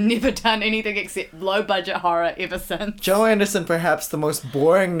 who has never done anything except low-budget horror ever since. Joe Anderson, perhaps the most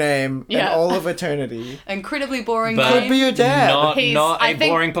boring name in Yeah. all of eternity. Incredibly boring but Could name. be your dad. not He's, not I a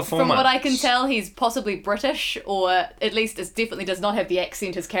think, boring performance. From what I can tell, he's possibly British, or at least it definitely does not have the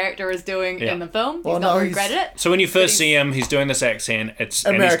accent his character is doing Yeah. in the film. Well, He's not no, very he's- great at it. So when you But first he's- see him, he's doing this accent. It's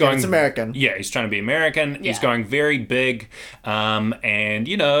and he's American, going, it's American. Yeah, he's trying to be American. He's Yeah. going very big, and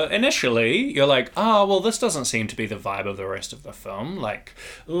initially you're like, oh well, this doesn't seem to be the vibe of the rest of the film. Like,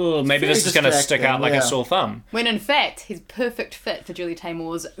 oh, maybe very this is going to stick out distracting, like yeah. a sore thumb. When in fact, he's perfect fit for Julie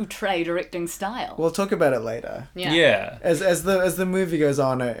Taymor's outre directing style. We'll talk about it later. Yeah. As the movie goes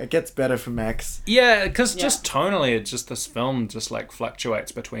on, it gets better for Max. Yeah, because just tonally, it's just this film just like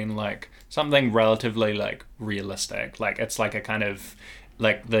fluctuates between like something relatively like realistic, like it's like a kind of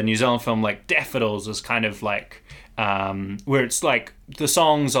like the New Zealand film like Daffodils is kind of like where it's like the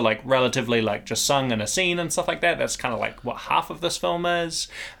songs are like relatively like just sung in a scene and stuff like that. That's kind of like what half of this film is,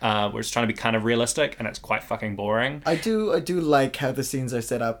 where it's trying to be kind of realistic and it's quite fucking boring. I do like how the scenes are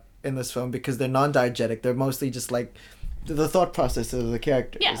set up in this film because they're non-diegetic. They're mostly just like the thought process of the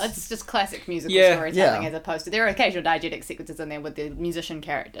characters. Yeah, it's just classic musical Yeah. storytelling Yeah. as opposed to... There are occasional diegetic sequences in there with the musician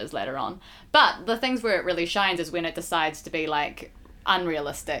characters later on. But the things where it really shines is when it decides to be, like,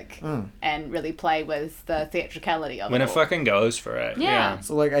 unrealistic and really play with the theatricality of When it it all. fucking goes for it. Yeah.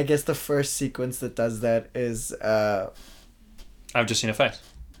 So like I guess the first sequence that does that is I've just seen a face.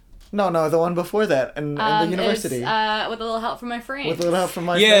 no, the one before that in the university. It's, with a little help from my friend. With a little help from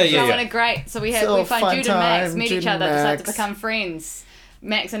my Yeah, friend. yeah, Showing a great... So we So we find fun Jude and Max time, meet Jude each and other, decide to Max. become friends.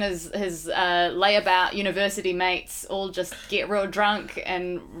 Max and his layabout university mates all just get real drunk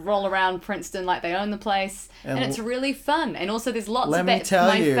and roll around Princeton like they own the place, and And it's really fun. And also, there's lots let of me that. tell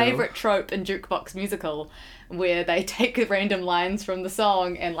My you- favorite trope in jukebox musical, where they take random lines from the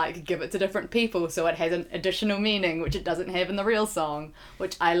song and like give it to different people, so it has an additional meaning which it doesn't have in the real song,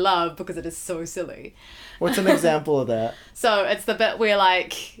 which I love because it is so silly. What's an example of that? So it's the bit where,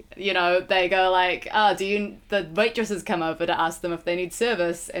 like, they go like, the waitresses come over to ask them if they need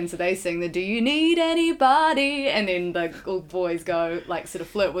service, and so they sing the "Do you need anybody?" and then the old boys go like sort of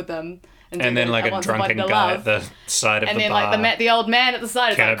flirt with them, do And then the, like "I a want somebody drunken to guy love." at the side of And the then bar. like the old man at the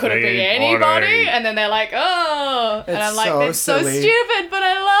side is Can like, it "Could it be be anybody?" anybody? And then they're like, "Oh," and It's I'm like, so "That's so silly. stupid, but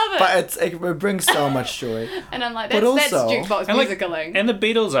I love it." But it brings so much joy. and I'm like, but "That's also- jukebox And, like, musicaling." and the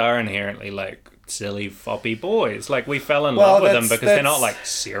Beatles are inherently like silly foppy boys. Like we fell in Well, love with them that's- because they're not that's- like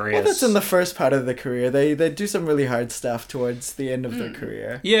serious. Well, that's in the first part of the career. They do some really hard stuff towards the end of their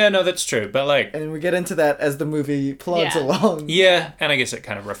career. Yeah, no, that's true. But like, And we get into that as the movie plods Yeah. along. yeah, and I guess it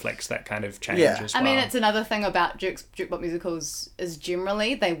kind of reflects that kind of change Yeah. as I well. mean, it's another thing about jukebox musicals is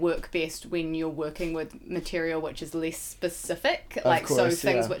generally they work best when you're working with material which is less specific. Like, so course,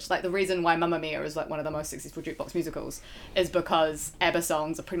 things yeah. which, like, the reason why Mamma Mia is like one of the most successful jukebox musicals is because ABBA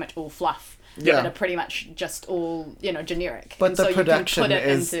songs are pretty much all fluff. Yeah. That are pretty much just all, generic. But And the so you can production put it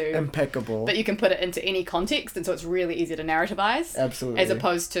is into, impeccable. but you can put it into any context, and so it's really easy to narrativize. Absolutely. As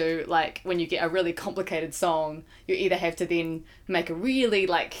opposed to, like, when you get a really complicated song, you either have to then make a really,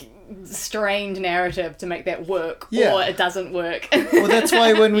 like, strained narrative to make that work, Yeah. or it doesn't work. Well, that's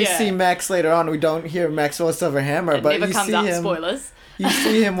why when we Yeah. see Max later on, we don't hear Maxwell Silver Hammer, It but never you comes see up, him. spoilers. You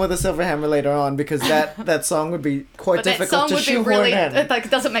see him with a silver hammer later on because that song would be quite But that difficult song to would be shoehorn really, in. it, like,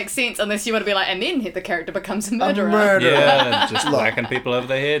 doesn't make sense unless you want to be like, and then the character becomes a murderer. murderer. yeah, just whacking people over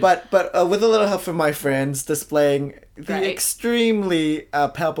the head. But with a little help from my friends, displaying the Great. extremely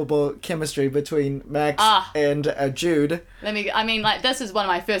palpable chemistry between Max and Jude. This is one of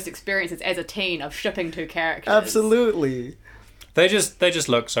my first experiences as a teen of shipping two characters. Absolutely. they just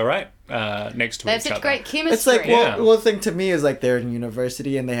look so right next to They have each such other. great chemistry. It's like, Yeah. well, the thing to me is like they're in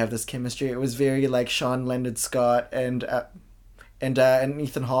university and they have this chemistry. It was very like Sean Leonard Scott and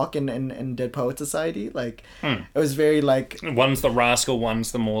Ethan Hawke in Dead Poet Society. Like, it was very like, One's the rascal,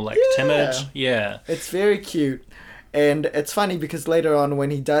 one's the more like Yeah. timid. Yeah. it's very cute. And it's funny because later on when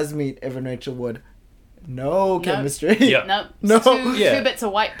he does meet Evan Rachel Wood, no chemistry. Yeah. No, No. two bits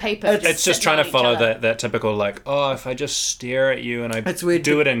of white paper. It's just trying to sitting on follow each other. that typical like, oh, if I just stare at you and I It's weird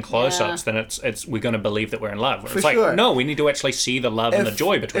do to- it in close-ups, then it's we're going to believe that we're in love. Where For it's like, sure. no, we need to actually see the love and the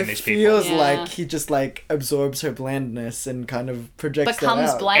joy between these people. It feels Yeah. like he just like absorbs her blandness and kind of projects Becomes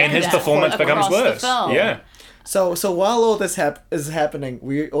that out. bland. And his Yeah. performance becomes Across the worse. film. Yeah. So while all this is happening,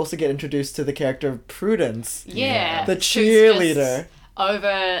 we also get introduced to the character of Prudence, Yeah. the Who's cheerleader. just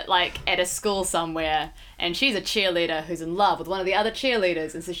over like at a school somewhere, and she's a cheerleader who's in love with one of the other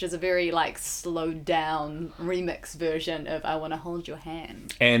cheerleaders, and so she has a very like slowed down remix version of "I Want to Hold Your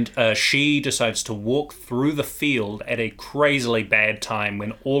Hand." And she decides to walk through the field at a crazily bad time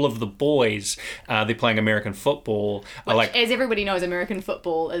when all of the boys, they're playing American football, are like, As everybody knows, American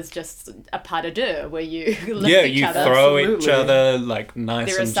football is just a pas de deux where you lift yeah, each you other. throw each Absolutely. other like nice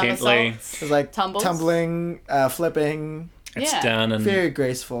There are and gently. somersaults. It's like Tumbles. tumbling, flipping, It's Yeah. done in very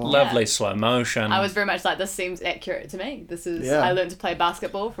graceful. lovely slow motion. I was very much like, this seems accurate to me. This is Yeah. I learned to play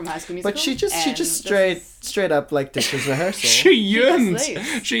basketball from High School Musical. But she just and straight this is- straight up like ditches rehearsal. She yearns.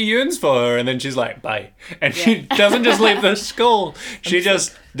 leaves. She yearns for her, and then she's like, "Bye," and she doesn't just leave the school. She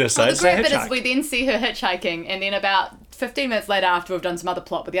just Well, the decides to great bit is hitchhike. we then see her hitchhiking, and then about 15 minutes later, after we've done some other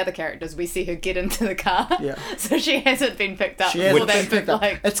plot with the other characters, we see her get into the car. Yeah. So she hasn't been picked up. She before hasn't they've been picked up.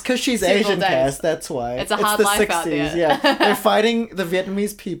 like, It's because she's several Asian days. cast. That's why. It's a hard the life out there. Yeah, they're fighting the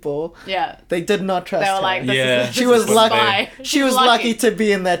Vietnamese people. yeah. They did not trust They were her. like, this Yeah. is, this She is was a lucky. spy. She was lucky to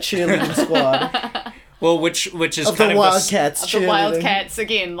be in that cheerleading squad Well, which is of kind the of Wildcats Of cheerleading. the Wildcats,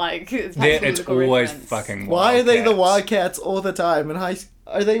 again, like, it's High School It's Musical always reference. fucking. Why are they the Wildcats. Wildcats all the time in high?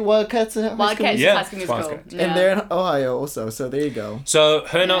 Are they Wildcats in high Wildcats school? is Yeah, High School it's Musical. Wildcats. Yeah. And they're in Ohio also, so there you go. So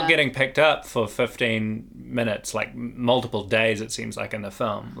her not Yeah. getting picked up for 15 minutes, like multiple days, it seems like in the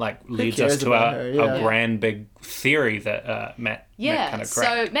film, like leads us cares to about our, her, yeah. our grand big theory that Matt kind of so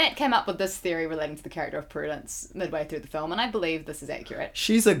cracked. Matt came up with this theory relating to the character of Prudence midway through the film, and I believe this is accurate.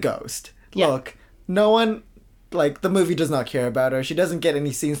 She's a ghost. Yeah. Look, no one, like, the movie does not care about her. She doesn't get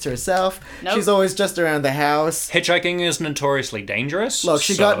any scenes to herself. Nope. She's always just around the house. Hitchhiking is notoriously dangerous. Look,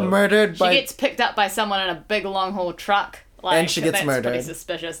 she so- got murdered She by... gets picked up by someone in a big long haul truck. Like, And she gets that's murdered. pretty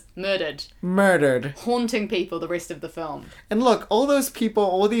suspicious. Murdered. Murdered. Haunting people the rest of the film. And look, all those people,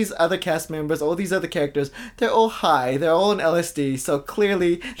 all these other cast members, all these other characters, they're all high. They're all on LSD, so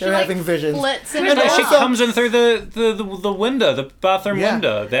clearly they're She, like, having visions. flits in And the She dark. comes in through the window, the bathroom Yeah.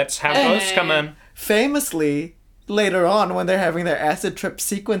 window. That's how And- ghosts come in. Famously, later on, when they're having their acid trip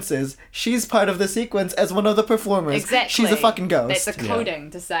sequences, she's part of the sequence as one of the performers. Exactly. She's a fucking ghost. That's a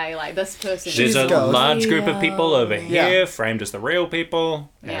coding to say, like, this person There's She's a ghost. large group of people over Yeah. here, framed as the real people,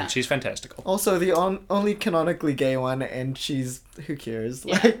 and Yeah. she's fantastical. Also, the only canonically gay one, and she's... Who cares?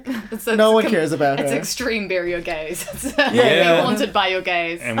 Yeah. Like, It's no one cares about It's her. extreme, bury your gaze. It's Yeah. You're haunted by your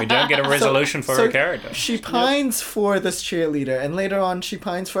gaze. And we don't get a resolution for So her character. She pines for this cheerleader, and later on, she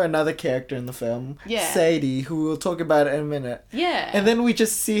pines for another character in the film, Yeah. Sadie, who we'll talk about in a minute. Yeah. And then we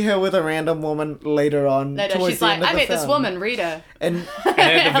just see her with a random woman later on. Later, towards she's the like, end of I the met this film. woman, Rita. And And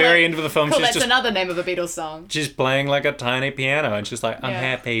at the very end of the film, Cool, she's that's just another name of a Beatles song. she's playing like a tiny piano, and she's like, "I'm Yeah.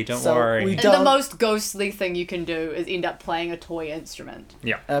 happy, don't So worry." we And don't- the most ghostly thing you can do is end up playing a toy instrument.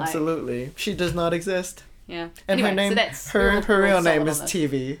 Yeah. absolutely, she does not exist. Yeah. And Anyway, her name, so that's her we're real all name solid is on this.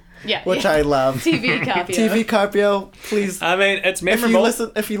 TV, Yeah. which yeah. I love. TV Carpio. TV Carpio, please. I mean, it's If memorable.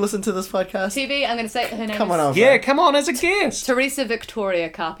 you listen to this podcast, TV, I'm going to say her name come is on over. Yeah, come on as a guest. Teresa Victoria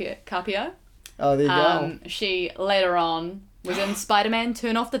Carpio. Oh, there you go. She later on was in Spider-Man: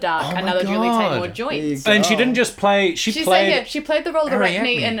 Turn Off the Dark, Oh my another Julie God. Taymor There you joint. go. And she didn't just play; she She played. sang it. She played the role of Arachne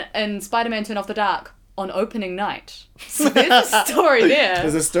Ariadne. in Spider-Man: Turn Off the Dark on opening night. So there's a story there.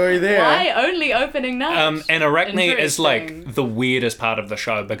 There's a story there. Why only opening night? And Arachne is like Interesting. the weirdest part of the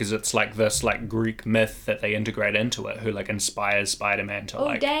show because it's like this like Greek myth that they integrate into it, who like inspires Spider-Man to Oh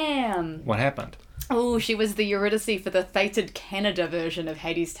like damn! what happened. Oh, she was the Eurydice for the fated Canada version of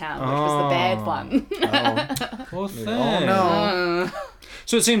Hadestown, which was the bad one. Poor thing. Oh no.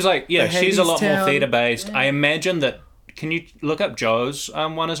 So it seems like The she's a lot more Hadestown. theatre based. I imagine that. Can you look up Joe's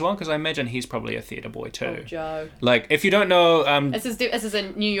one as well? Because I imagine he's probably a theatre boy too. Joe. Like if you don't know, This is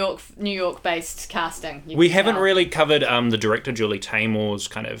a New York based casting. You we can haven't tell. really covered the director Julie Taymor's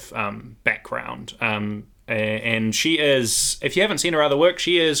kind of background. And she is, if you haven't seen her other work,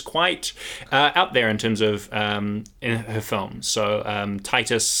 she is quite out there in terms of in her films. So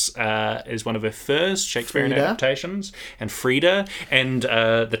Titus is one of her first Shakespearean Frida. adaptations, and Frida, and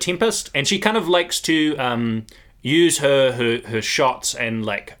The Tempest. And she kind of likes to use her shots and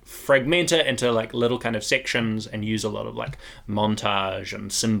like fragment it into like little kind of sections and use a lot of like montage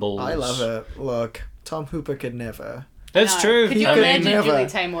and symbols. I love it. Look, Tom Hooper could never. That's No. true. Could you I imagine mean, never. Julie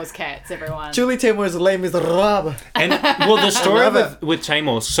Taymor's cats, everyone? Julie Taymor's lame as Rob. and well, the story love with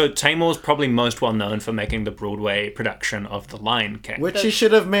Taymor. So Taymor's probably most well known for making the Broadway production of The Lion King. Which she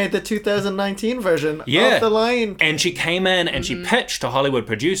should have made the 2019 version Yeah. of The Lion King. And she came in and she pitched to Hollywood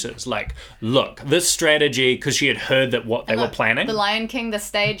producers, like, look, this strategy, because she had heard that what they were Look, planning. The Lion King, the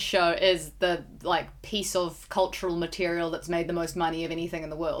stage show, is the piece of cultural material that's made the most money of anything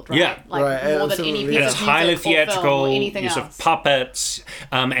in the world, right? Yeah. Like Right, more than any absolutely. piece It's of highly music or film or theatrical, anything use else. of puppets,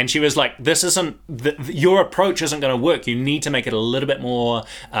 and she was like, "This isn't your approach isn't going to work. You need to make it a little bit more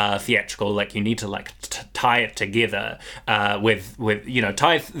theatrical. Like you need to tie it together with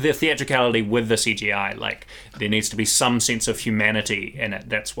tie the theatricality with the CGI. Like there needs to be some sense of humanity in it.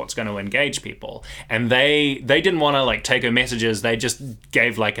 That's what's going to engage people. And they didn't want to take her messages. They just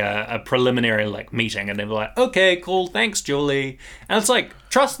gave a preliminary meeting, and they were like, "Okay, cool, thanks, Julie." And it's like,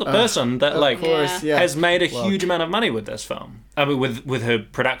 trust the person that Of course, yeah. has made a huge amount of money with this film. I mean, with her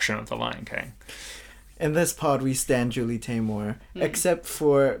production of The Lion King. In this pod, we stand Julie Taymor, Hmm. except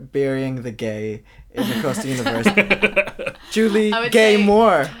for burying the gay across the universe. Julie I would Gay say-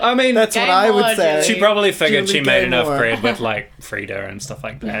 Moore. I mean, That's what Gay I would Moore, say. she probably figured Julie she made Gay enough Moore. bread with Frida and stuff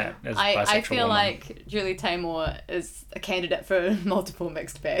like that. As a I bisexual feel woman. like Julie Taymor is a candidate for multiple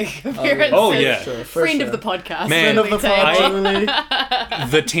mixed bag yeah. appearances. Oh, yeah. Sure, for Friend sure. of the podcast. Man. Friend of the Julie pod, Taymor. Julie.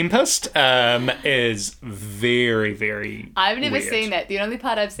 The Tempest is very, very. I've never weird. seen that. The only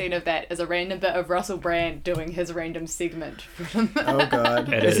part I've seen of that is a random bit of Russell Brand doing his random segment from. Oh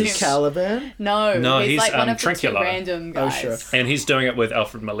God, It is he is. Caliban? No, he's, like one of the two Trinculo. random Oh, guys. sure. And he's doing it with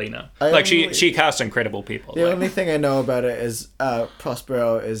Alfred Molina. I She only- casts incredible people. The only thing I know about it is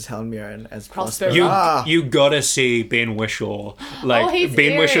Prospero is Helen Mirren as Prospero. Prospero. You gotta see Ben Whishaw. Oh, he's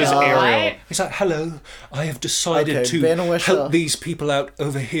Ben Wishaw's Ariel, Ariel. right? He's like, hello, I have decided Okay, to Ben Whishaw. help these people out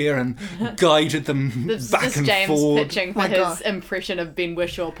over here and guided them This is back just and James forward. pitching for My his God. impression of Ben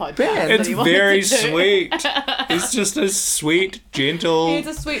Whishaw podcast. Ben. that It's he wanted very to do. sweet. He's just a sweet, gentle He's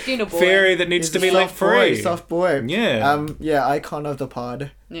a sweet, gentle boy. fairy that needs He's to a be let soft boy, free. soft boy. Yeah. Yeah, icon of the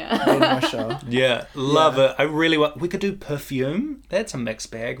pod. Yeah. Ben Whishaw. Yeah, love it. I really want. We could do perfume. That's a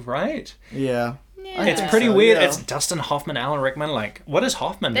mixed bag, right? Yeah. Yeah. It's think pretty so, weird. yeah. It's Dustin Hoffman, Alan Rickman. What is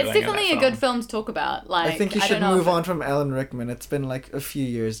Hoffman That's doing? in definitely that a good film? film to talk about. I think you should don't know move if- on from Alan Rickman. It's been a few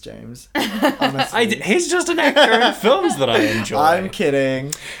years, James. Honestly. He's just an actor in films that I enjoy. I'm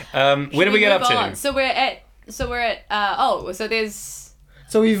kidding. Where do we get up Move to? on. So we're at. So there's.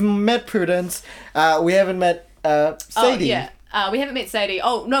 So we've met Prudence. We haven't met Sadie. Oh, yeah. We haven't met Sadie.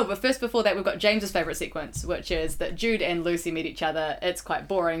 Oh, no, but first before that, we've got James's favourite sequence, which is that Jude and Lucy meet each other. It's quite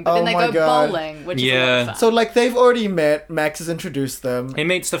boring, but Oh then they my go God. bowling, which is a Yeah. lot of fun. So they've already met. Max has introduced them. He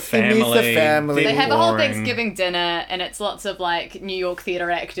meets the meets family. the family. They have a whole Boring. Thanksgiving dinner, and it's lots of New York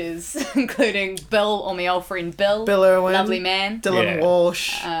theatre actors, including Bill, or my old friend Bill. Bill Irwin. Lovely man. Dylan Yeah.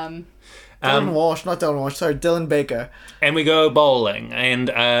 Walsh. Dylan Walsh, not Dylan Walsh. Sorry, Dylan Baker. And we go bowling, and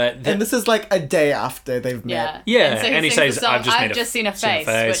And this is a day after they've Yeah. met. Yeah, so and he sings says, the song, "I've just seen a seen a face,"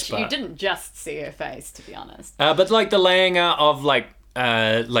 face, which you but- didn't just see her face, to be honest. but the laying out of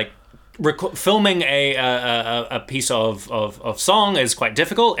filming a piece of song is quite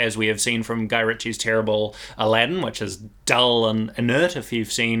difficult, as we have seen from Guy Ritchie's terrible Aladdin, which is dull and inert. If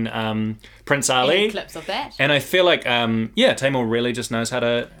you've seen Prince Ali, Any clips of that? and I feel Taymor really just knows how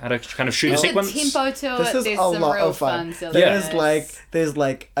to kind of shoot a There's a sequence. tempo to This it. is There's a some lot real of fun. silliness. There's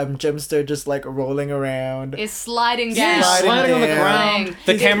Jimster just rolling around. Is sliding Yeah, down. sliding on the down. ground.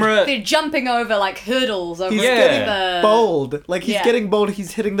 The He's- camera. They're jumping over hurdles over He's Yeah. getting the bold. He's Yeah. getting bold.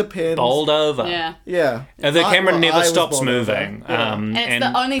 He's hitting the pins. Bowled over. Yeah. Yeah. And the camera I never was stops bowled over. moving. Yeah. And it's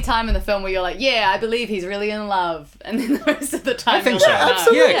the only time in the film where you're like, yeah, I believe he's really in love. And then the rest of the time I think you're so. like, no.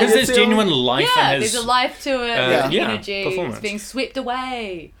 absolutely. Yeah, because It's there's the genuine life Yeah, in his. there's a life to it. There's yeah, energy. performance. It's being swept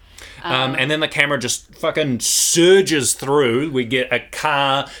away. And then the camera just fucking surges through. We get a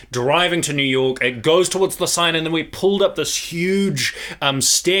car driving to New York. It goes towards the sign, and then we pulled up this huge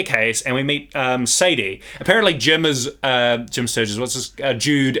staircase, and we meet Sadie. Apparently, Jim Sturgis,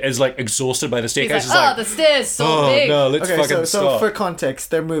 Jude is exhausted by the He's staircase. like, the stairs so oh big. no, let's Okay, fucking so stop. for context,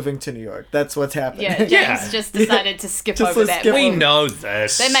 they're moving to New York. That's what's happening. Yeah, James Yeah. just decided to skip Just over to that. skip we over- know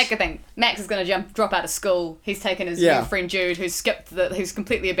this. They make a thing. Max is going to drop out of school. He's taken his Yeah. new friend Jude, who's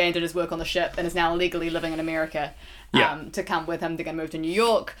completely abandoned his work on the ship and is now illegally living in America. Yeah. To come with him. They're going to move to New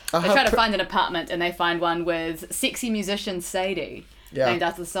York. They try to find an apartment, and they find one with sexy musician Sadie. Yeah. Named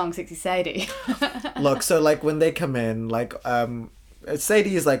after the song Sexy Sadie. Look, so when they come in,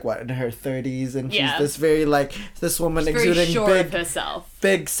 Sadie is in her 30s, and she's Yeah. this very this woman Very exuding sure big of herself.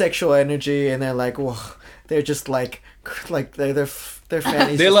 big sexual energy, and they're whoa, they're just they're Their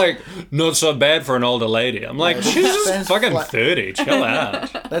fannies. They're just- like, not so bad for an older lady. I'm like, she's just Fans fucking fly- 30. Chill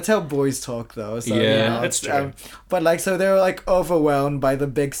out. That's how boys talk, though. So, Yeah, it's true. But like, so they're like overwhelmed by the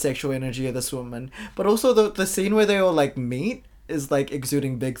big sexual energy of this woman. But also the scene where they all like meet is like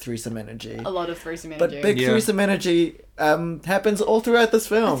exuding big threesome energy. A lot of threesome But energy. big Yeah. threesome energy happens all throughout this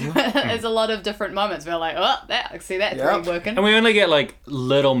film. There's a lot of different moments where like, oh, I see that Yep. three working. And we only get like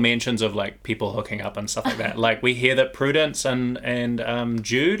little mentions of like people hooking up and stuff like that. Like we hear that Prudence and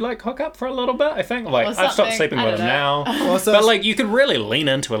Jude like hook up for a little bit. I think like Or I've stopped something. sleeping I with don't him know. now. Also, But like you could really lean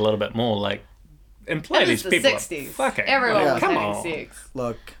into it a little bit more. Like imply It these was the people 60s. are fucking. Everyone Yeah. was Come having on. sex.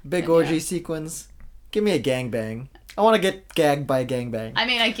 look, big Yeah. orgy sequence. Give me a gangbang. I want to get gagged by a gangbang. I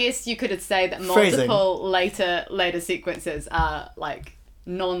mean, I guess you could say that Phrasing. multiple later sequences are like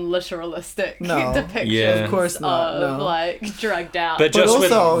non-literalistic No. depictions Yeah. Of course not, of no. like drugged out. But just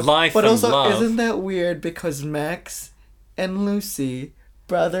with life but and also, love. isn't that weird? Because Max and Lucy,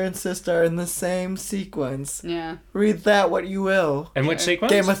 brother and sister, are in the same sequence. yeah, Read that what you will. In which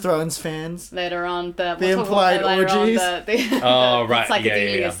sequence? Game of Thrones fans. later on the implied orgies? Oh, right. It's like Yeah, a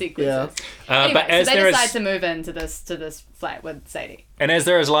yeah, yeah. sequences. Yeah. Anyway, but as so they there decide is, to move into this flat with Sadie. and as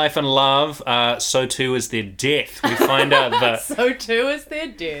there is life and love, so too is there death. We find out that So too is their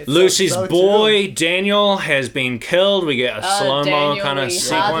death. Lucy's so boy Daniel has been killed. We get a slow mo Daniel, kind of we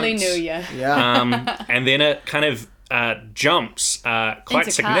sequence. hardly knew you. Yeah. And then it kind of jumps quite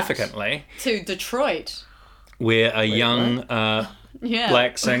Intercut. significantly, To Detroit. where a young Yeah.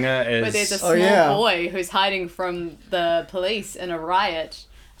 black singer Where there's a is. small yeah. boy who's hiding from the police in a riot,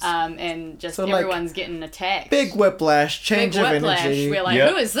 and just So, like, everyone's getting attacked. Big whiplash, change Big of whiplash. energy. We're like, Yep.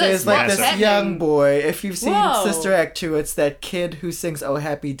 who is this? There's like What's this happening? young boy. If you've seen Whoa. Sister Act 2, it's that kid who sings Oh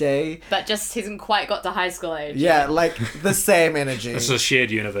Happy Day. But just hasn't quite got to high school age. Yeah, like the same energy. It's a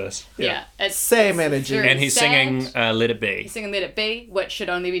shared universe. Yeah. It's Same it's energy. very And he's sad. singing Let It Be. He's singing Let It Be, which should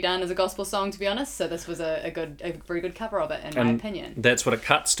only be done as a gospel song, to be honest. So this was a very good cover of it, in my And opinion. that's what it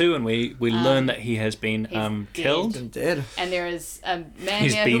cuts to, and we learn that he has been dead. killed. And dead. And there is a man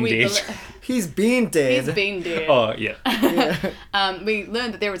He's there been who we dead. He's been dead. he's been dead. Oh, yeah. We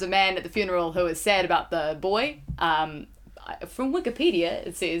learned that there was a man at the funeral who was sad about the boy. From Wikipedia,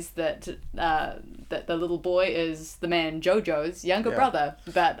 it says that that the little boy is the man Jojo's younger Yeah. brother,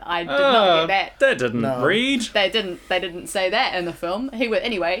 but I did not get that. That didn't No. read. They didn't say that in the film.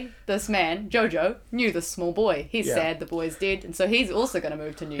 Anyway, this man Jojo knew this small boy. He's Yeah. sad the boy's dead, and so he's also going to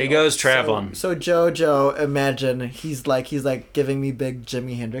move to New York. He goes traveling. So Jojo, imagine he's like giving me big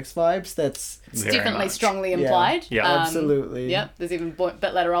Jimi Hendrix vibes. That's It's Very definitely much. strongly Yeah. implied. Yeah. Absolutely. Yep. There's even a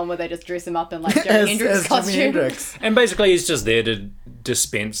bit later on where they just dress him up in like Jimi as, Hendrix as Jimi costume. Hendrix. And basically, he's just there to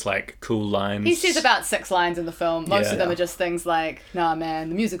dispense like cool lines. He says about 6 lines in the film. Most Yeah. of them are just things like, "Nah, man,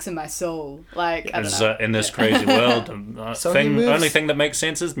 the music's in my soul." Like, I don't Is, know. in this crazy world, So he moves- only thing that makes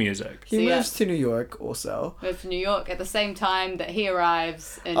sense is music. He So, yeah. moves to New York also. Moved to New York at the same time that he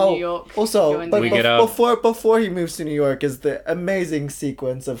arrives in Oh, New York. also, joins but We the- get out- before he moves to New York is the amazing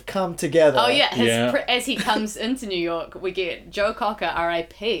sequence of "Come Together." Oh yeah, Yeah. As he comes into New York, we get Joe Cocker,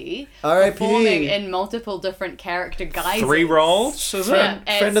 R.I.P. R.I.P. performing in multiple different character guises. 3 roles, is Friend-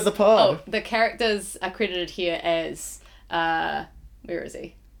 it? friend of the pod. Oh, the characters are credited here as where is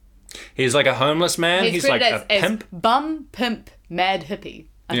he? He's like a homeless man. He's like credited a as pimp. bum, pimp, mad hippie.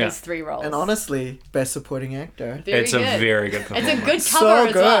 Are Yeah. his 3 roles. And honestly, best supporting actor. Very It's good. a very good performance. It's a good So cover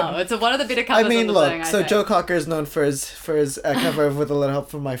as good. well. It's one of the better covers. I mean, on the look. thing, I So think. Joe Cocker is known for his cover of "With a Little Help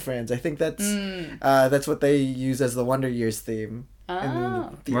from My Friends." I think that's what they use as the Wonder Years theme. Oh.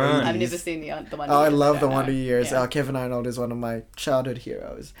 In the Right. 80s. I've never seen the one. Oh, I love I the don't Wonder know. Years. Yeah. Kevin Arnold is one of my childhood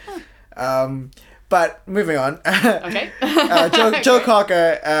heroes. But moving on. Okay. Joe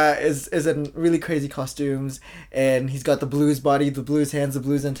Cocker is in really crazy costumes, and he's got the blues body, the blues hands, the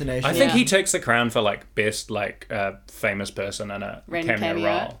blues intonation. I think Yeah. he takes the crown for like best like famous person in a Random cameo cameo.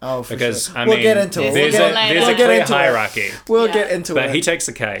 role. Oh, for because sure. I We'll mean, get into it. There's We'll a get- there's we'll a get clear into it. hierarchy, We'll Yeah. get into but it. he takes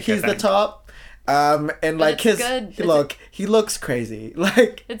the cake. He's I the think. top, and like it's his good. he looks crazy.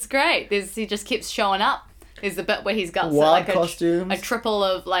 Like It's great. He just keeps showing up. There's the bit where he's got Wild like costumes. a triple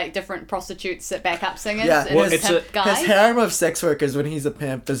of like different prostitutes that back up singers. Yeah, and well, his it's pimp a- guy. his harem of sex workers when he's a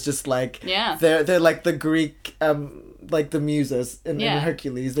pimp is just like Yeah. they're like the Greek like the muses in Yeah.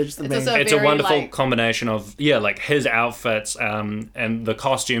 Hercules. They're just the It's main. also It's a very, wonderful like- combination of like his outfits and the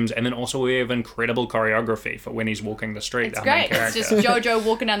costumes, and then also we have incredible choreography for when he's walking the street. It's our main great. It's character. just JoJo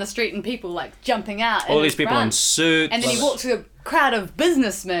walking down the street and people like jumping out. all in these people in front. suits. And then he walks through crowd of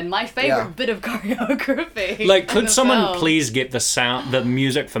businessmen. My favorite Yeah. bit of choreography. Like, in could the someone film. please get the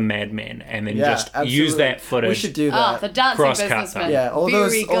music for Mad Men and then Yeah, just absolutely. use that footage? We should do Oh, that. the dancing Cross-cut businessmen. them. yeah, all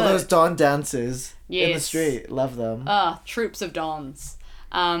Very those good. Dawn dances in the Yes. street. Love them. Troops of Dons.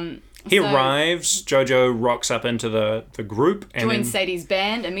 He So- arrives, Jojo rocks up into the group, and Joins then, Sadie's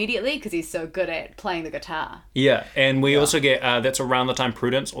band immediately because he's so good at playing the guitar. yeah, and we also get that's around the time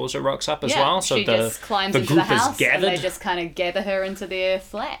Prudence also rocks up as well. So she the just climbs the into group the house is gathered. and they just kind of gather her into their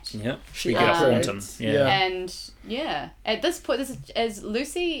flat. Yeah, She we get a operates. Haunton. Yeah. Yeah. And yeah, at this point, as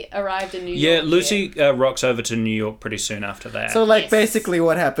Lucy arrived in New Yeah, York. Lucy rocks over to New York pretty soon after that. So like Yes. basically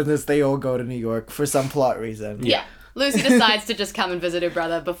what happens is they all go to New York for some plot reason. Yeah. Lucy decides to just come and visit her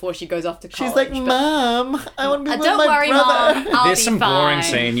brother before she goes off to college. She's like, but- Mom, I want to be with Don't my worry, brother. Mom. I'll There's be some fine. boring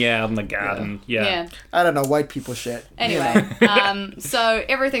scene, out in the garden. Yeah. I don't know, white people shit. Anyway, so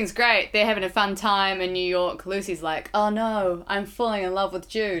everything's great. They're having a fun time in New York. Lucy's like, oh no, I'm falling in love with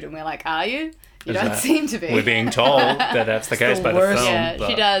Jude. And we're like, are you? You Is don't that- seem to be. We're being told that that's the case the by the worst. film. Yeah, but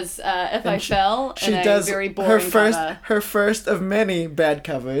she does. If I Fell She in does a very boring her first cover. her first of many bad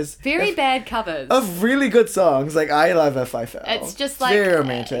covers. Very bad covers. Of really good songs. Like I love If I Fell. It's just like very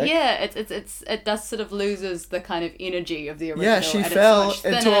romantic. yeah, it does sort of loses the kind of energy of the original. Yeah, she and it's fell much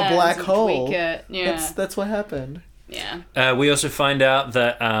into a thinner and black some hole. tweak it. Yeah, That's what happened. yeah. we also find out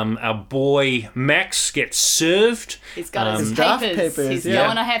that our boy Max gets served. He's got his His draft papers. papers, He's yeah.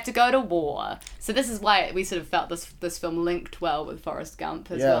 going to have to go to war. So this is why we sort of felt this film linked well with Forrest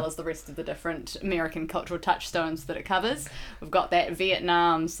Gump as Yeah. well as the rest of the different American cultural touchstones that it covers. We've got that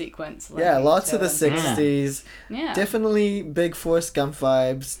Vietnam sequence. Yeah, linking lots to of the it. 60s. Yeah. Definitely big Forrest Gump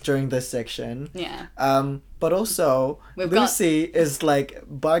vibes during this section. Yeah. But also, We've got- Lucy is like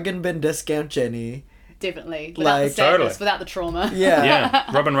bargain bin discount Jenny. Definitely. Without Like- the sadness, Totally. without the trauma. Yeah.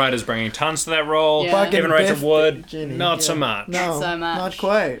 Yeah, Robin Wright bringing tons to that role. Yeah. Bargain Kevin Rachel Biff Wood, Jenny, not yeah. so much. No, Not so much. Not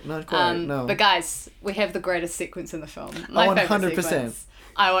quite. Not quite. no. But guys, we have the greatest sequence in the film. My Oh, favorite 100%. sequence.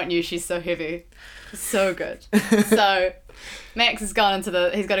 I Want You, She's So Heavy. So good. So Max has gone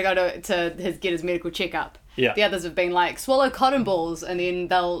into he's got to go to get his medical checkup. Yeah. The others have been like, swallow cotton balls, and then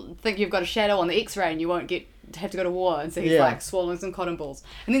they'll think you've got a shadow on the x-ray and you won't have to go to war. And so he's Yeah. like swallowing some cotton balls.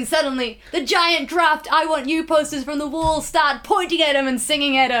 And then suddenly the giant draft I Want You posters from the wall start pointing at him and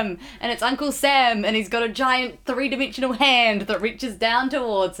singing at him. And it's Uncle Sam, and he's got a giant three-dimensional hand that reaches down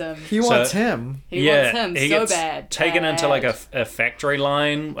towards him. he wants him. He wants him he so gets bad. taken into like Bad. a factory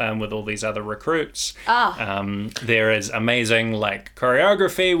line with all these other recruits. Ah. There is amazing like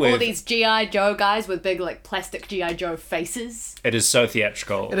choreography All with these G.I. Joe guys with big, like, plastic G.I. Joe faces. it is so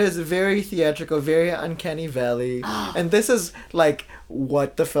theatrical. It is very theatrical, very uncanny valley, and this is like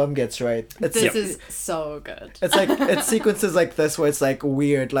what the film gets right. It's This is so good. It's like it's sequences like this where it's like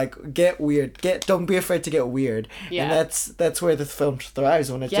weird, like get weird, don't be afraid to get weird, Yeah. and that's where the film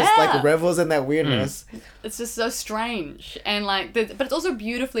thrives when it just like Yeah. revels in that weirdness. It's just so strange. And, like, but it's also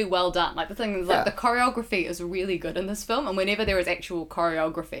beautifully well done. Like, the thing is, like, Yeah. the choreography is really good in this film, and whenever there is actual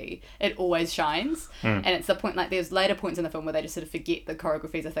choreography, it always shines. And it's the point, like, there's later points in the film where they just sort of forget the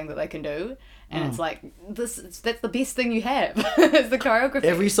choreography is a thing that they can do. And it's like, that's the best thing you have, is the choreography.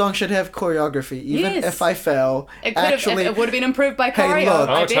 Every song should have choreography, even Yes. If I Fell. It could Actually, have, it would have been improved by Hey, choreo. look.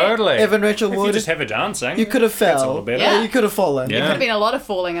 I Oh, bet. totally. Evan Rachel If you Wood, just have her dancing, you could have that's a fell. little better. Yeah. You could have fallen. Yeah. Could have been a lot of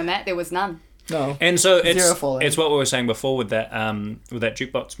falling in that. There was none. No. And so Zero falling. it's what we were saying before with that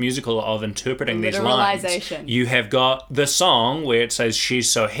jukebox musical of interpreting these lines. Literalization. You have got the song where it says she's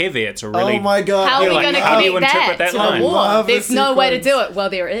so heavy. It's a really Oh my god. How are You're we like, going to how do you connect interpret that to line? the war? Love the There's no way to sequence. do it. Well,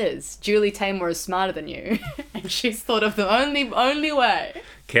 there is. Julie Taymor is smarter than you, and she's thought of the only way.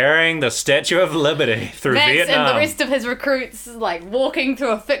 carrying the Statue of Liberty through Max Vietnam. and the rest of his recruits like walking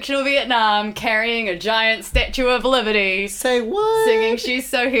through a fictional Vietnam, carrying a giant Statue of Liberty, Say what? singing "She's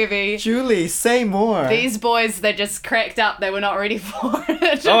So Heavy." Julie, say more. These boys, they just cracked up. They were not ready for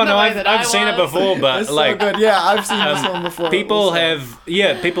it. Oh the no, way that I've I seen it was. before, but It's like so good. Yeah, I've seen this one before. people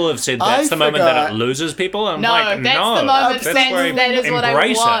have said that's the moment that forgot. it loses people. I'm No, like, that's no, the moment. that's where you That is what I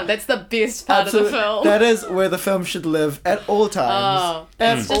embrace want. it. That's the best part of the film. That is where the film should live at all times. Oh,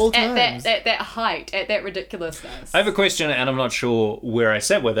 at it's all just times. at that height, at that ridiculousness. I have a question, and I'm not sure where I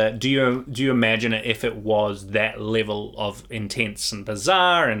sat with it. Do you imagine it if it was that level of intense and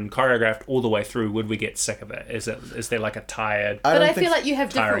bizarre and choreographed all the way through? Would we get sick of it? Is there like a tired? But don't I think feel like you have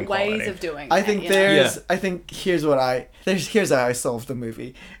tiring different ways quality. of doing I that, think you know? there's. Yeah. I think here's how I solve the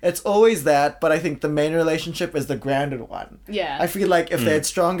movie. It's always that, but I think the main relationship is the grounded one. Yeah. I feel like if they had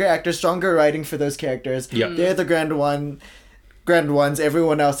stronger actors, stronger writing for those characters, Yeah. they're the grounded one. grand ones.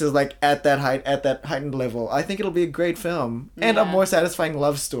 Everyone else is like at that heightened level. I think it'll be a great film and a Yeah. more satisfying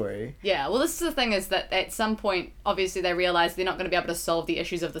love story. Yeah, well, this is the thing is that at some point, obviously, they realize they're not going to be able to solve the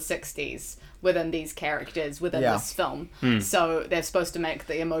issues of the 60s within these characters, within Yeah. this film. So they're supposed to make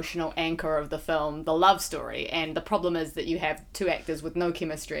the emotional anchor of the film the love story. And the problem is that you have two actors with no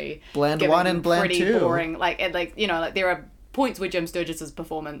chemistry. Bland giving one and bland pretty two. boring, there are points where Jim Sturgis'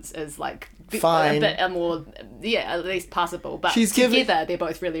 performance is Fine. a bit more, at least passable. But He's together, giving- they're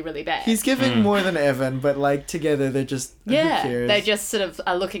both really, really bad. He's giving more than Evan, but like together they're just who cares? they just sort of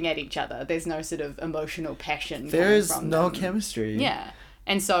are looking at each other. There's no sort of emotional passion. There's coming from no them. chemistry. Yeah.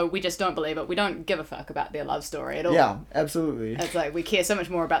 And so we just don't believe it. We don't give a fuck about their love story at all. Yeah, absolutely. It's like we care so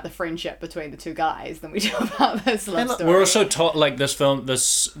much more about the friendship between the two guys than we do about this love And story. We're also taught like this film,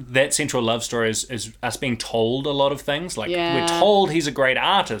 that central love story is us being told a lot of things. Like Yeah. we're told he's a great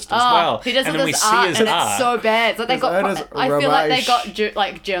artist as well, He does and all then we this see art, his and art. it's so bad. It's like they His art got. is I feel like they rubbish.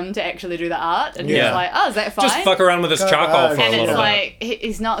 got Jim to actually do the art, and Yeah. he's like, "Oh, is that fine?" Just fuck around with his charcoal for and a it's little like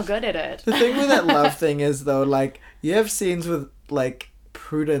he's not good at it. The thing with that love thing is though, like you have scenes with like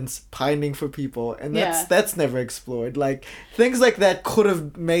Prudence pining for people, and Yeah. that's never explored. Like things like that could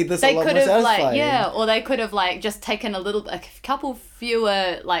have made this They a lot could more have satisfying. or they could have just taken a couple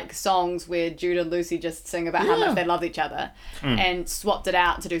fewer songs where Jude and Lucy just sing about how Yeah. much they love each other, and swapped it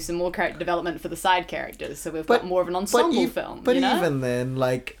out to do some more character development for the side characters. So we've got more of an ensemble film. But you know? even then,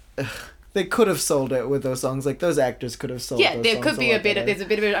 like. They could have sold it with those songs. Like those actors could have sold. Yeah, those there songs could be a lot better. better. There's a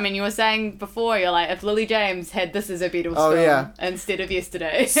bit of. I mean, you were saying before, you're like, if Lily James had this as a Beatles Oh, film yeah. instead of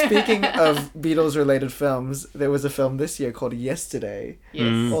Yesterday. Speaking of Beatles-related films, there was a film this year called Yesterday.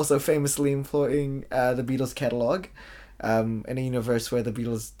 Yes. Also famously employing the Beatles catalog in a universe where the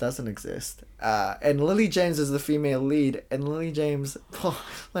Beatles doesn't exist. And Lily James is the female lead, and Lily James,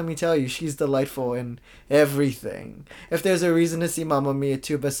 let me tell you, she's delightful in everything. If there's a reason to see Mamma Mia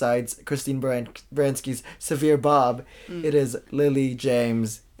 2 besides Christine Baranski's Severe Bob, it is Lily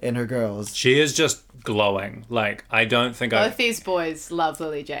James and her girls. She is just glowing. Like I don't think Both these boys love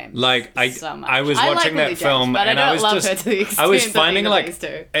Lily James. I so much. I was like watching Lily that James, film but and I I don't was love just her to the I was extent of finding either of like these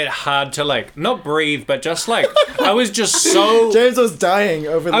two. it hard to not breathe, but just I was just so James was dying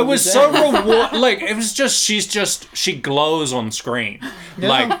over Lily I was James. so it was just she glows on screen.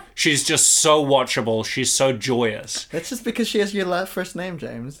 Like she's just so watchable. She's so joyous. That's just because she has your first name,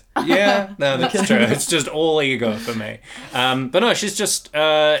 James. Yeah, no, that's true. It's just all ego for me. But no, she's just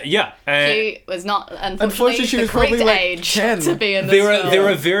and She was not, Unfortunately, she the was probably, correct like, age 10. to be in this there film.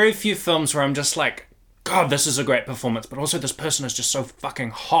 are very few films where I'm just like, God, this is a great performance, but also this person is just so fucking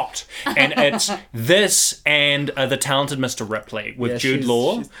hot. And it's this and The Talented Mr. Ripley with Yeah, Jude she's-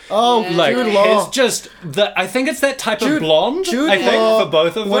 Law. she's- Oh, Like, Jude Law. it's just, I think it's that type of blonde, Jude I think, Law, for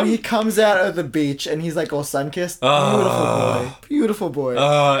both of them. when he comes out of the beach and he's like all sun-kissed. Beautiful boy.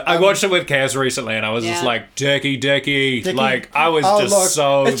 I watched it with Kaz recently, and I was just Yeah. like, Dicky. Dicky. Like, I was Oh, just look,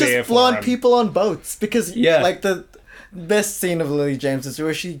 so it's there just for blonde him. people on boats because Yeah. like the best scene of Lily James is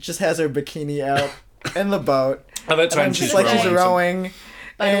where she just has her bikini out in the boat. Oh, that's And when I'm she's just like she's rowing. rowing.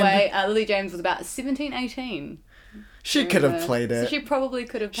 By the and way, Lily James was about 17, 18. she could have played So it. she probably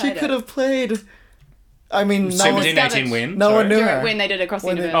could have played She could have played. I mean, no one, 17, 18 when? no one Sorry. knew During- her. when they did Across the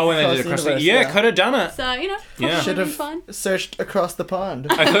When they- Universe. Oh, when they did Across across the the... universe, Yeah, yeah. could have done it. So, Yeah. probably Should been have fun. searched across the pond.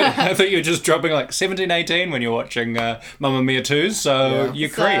 I thought you were just dropping like 17, 18 when you're watching Mamma Mia 2, so Yeah. you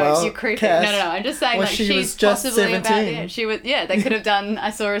So, creep. Well, you creepy. Cass, No. I'm just saying well, that she she's was just possibly about 17. she was. Yeah, they could have done. I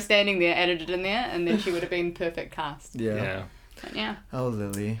saw her standing there, edited in there, and then she would have been perfect cast. Yeah. But yeah. Oh,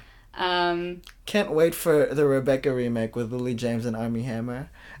 Lily. Um, Can't wait for the Rebecca remake with Lily James and Armie Hammer.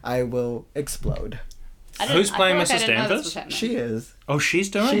 I will explode. Who's playing I feel Mrs. like I didn't know this Danvers? was happening. She is. Oh, she's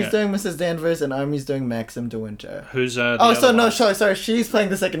doing She's it? doing Mrs. Danvers and Armie's doing Maxim De Winter. Who's the Oh, other so no, one? sorry. She's playing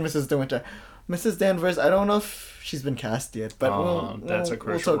the second Mrs. De Winter. Mrs. Danvers, I don't know if she's been cast yet, but That's a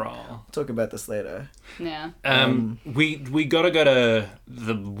crucial we'll role. talk about this later. Yeah. We gotta go to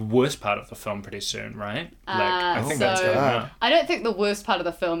the worst part of the film pretty soon, right? I think so that's going out. I don't think the worst part of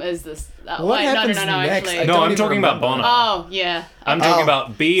the film is this. What wait, happens no, next? actually. I No, don't I'm even talking about remember. Bono. Oh yeah. I'm talking Oh. about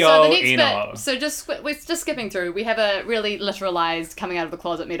So the B.O. next Eno. bit, so we're just skipping through. We have a really literalized coming out of the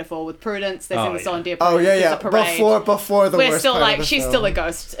closet metaphor with Prudence. They sing Oh, the song yeah. Dear Oh Prudence. yeah, there's yeah. a parade. Before the We're worst still part of like the she's film. still a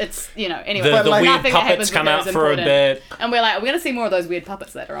ghost. It's anyway. The like, weird nothing that puppets happens come with her out is for a important. bit. And we're like, we're gonna see more of those weird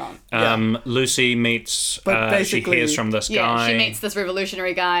puppets later on. Lucy meets. But she basically- hears from this Yeah, guy. she meets this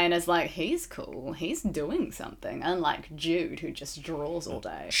revolutionary guy and is like, he's cool. He's doing something. Unlike Jude, who just draws all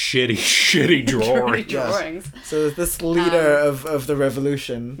day. shitty drawing. Drawings. So this leader of the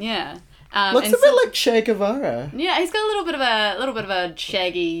revolution. Yeah. Looks a and bit so- like Che Guevara. Yeah, he's got a little bit of a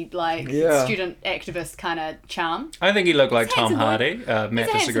shaggy, like Yeah. student activist kind of charm. I think he looked like He's a Tom handsome Hardy. Matt a handsome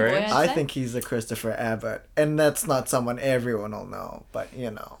boy. disagrees. I say. think he's a Christopher Abbott, and that's not someone everyone will know, but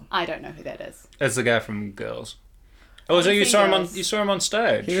you know. I don't know who that is. It's the guy from Girls. Oh, so I you think saw him on Girls. you saw him on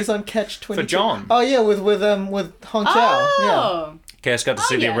stage. He was on Catch 22. For John. Oh yeah, with Hong Chow. Oh, Cass got to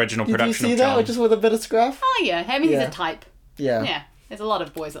see yeah. the original Yeah. Did you production see of that? John. Just with a bit of scruff? oh yeah. I mean, he's Yeah. a type. Yeah. Yeah, there's a lot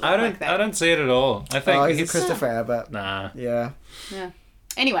of boys that look I like that. don't see it at all. I think Oh, he's a Christopher Abbott. Nah. Yeah. Yeah.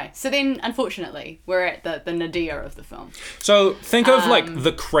 Anyway, so then unfortunately we're at the nadir of the film. So think of like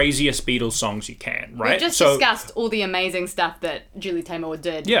the craziest Beatles songs you can, right? We've just so discussed all the amazing stuff that Julie Taymor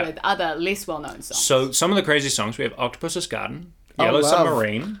did Yeah. with other less well-known songs. so some of the crazy songs we have Octopus's Garden, Oh, Yellow love.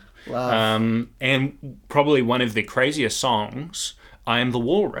 Submarine, Love. and probably one of the craziest songs, I Am the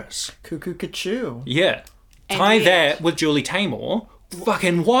Walrus. Cuckoo Cachoo. Yeah. And Tie yet- that with Julie Taymor.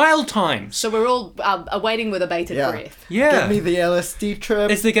 Fucking wild times. So we're all awaiting with a bated Yeah. breath. Yeah. Give me the LSD trip.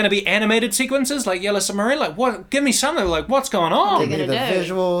 Is there going to be animated sequences like Yellow Submarine? Like, what? Give me something. Like, what's going on? Give me the gonna do?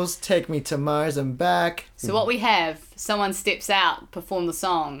 visuals. Take me to Mars and back. So what we have, someone steps out, perform the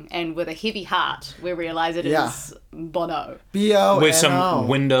song, and with a heavy heart, we realise it is Yeah. Bono. B-O-N-O. With some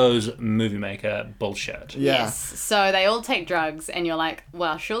Windows Movie Maker bullshit. Yeah. Yes. So they all take drugs, and you're like,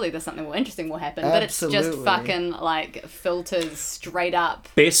 well, surely there's something more interesting will happen. But it's just Absolutely. fucking like filters straight up.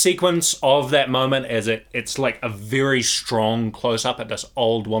 Best sequence of that moment is it's like a very strong close up at this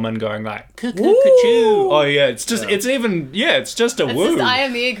old woman going like cuckoo cuckoo. Oh yeah, it's just it's just a It's woo. just I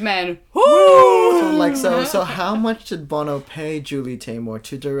am the Eggman. Woo! So how much did Bono pay Julie Taymor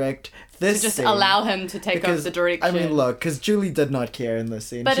to direct this Just scene? allow him to take over the direction. I mean, look, because Julie did not care in this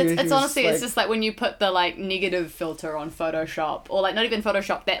scene. But She- it's he was honestly, like, it's just like when you put the like negative filter on Photoshop, or like not even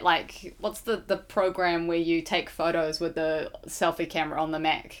Photoshop, that like, what's the program where you take photos with the selfie camera on the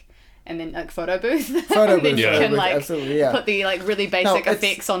Mac? And then like photo booth. Photo And then booth, you photo can booth, like absolutely, yeah. put the like really basic No, it's-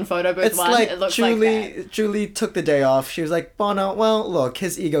 effects on photo booth It's one. like It looks Julie. like that. Julie took the day off. She was like, Bono. Well, look,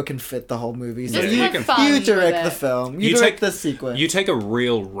 his ego can fit the whole movie. So Just you have can- fun you with direct it. the film. You, You direct take- the sequence. You take a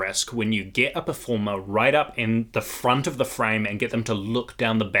real risk when you get a performer right up in the front of the frame and get them to look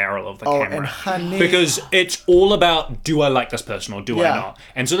down the barrel of the Oh, camera. and honey. Because it's all about, do I like this person or do I Yeah. not?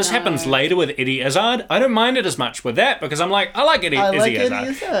 And so this happens later with Eddie Izzard. I don't mind it as much with that because I'm like, I like Eddie, I like Izzy Eddie Izzard.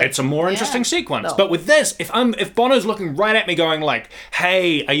 Izzard. It's a more interesting sequence. No. But with this, if Bono's looking right at me going like,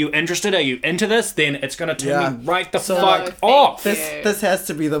 hey, are you interested? Are you into this? Then it's going to turn Yeah. me right the So- fuck Thank off. you. This has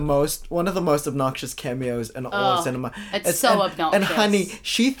to be one of the most obnoxious cameos in all of cinema. it's so and obnoxious. honey,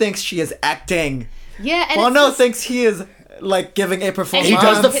 she thinks she is acting. Yeah, and Bono it's just, thinks he is like giving a performance. He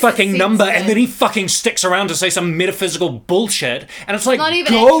does the It's fucking number sensitive. and then he fucking sticks around to say some metaphysical bullshit. And it's like, not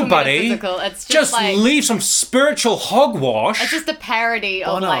even go, actual buddy. metaphysical, it's just like- leave some spiritual hogwash. it's just a parody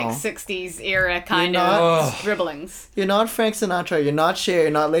of Bono. like 60s era kind You're of dribblings. You're not Frank Sinatra. You're not Cher.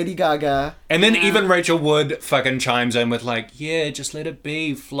 You're not Lady Gaga. And then even Rachel Wood fucking chimes in with like, yeah, just let it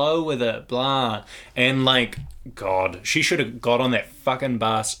be, flow with it, blah. And like, God, she should have got on that fucking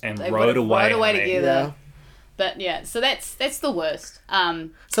bus and They rode would've away. rode away honey. together. Yeah. But yeah, so that's the worst. So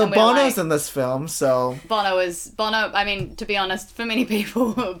and we're Bono's like- in this film. So Bono. I mean, to be honest, for many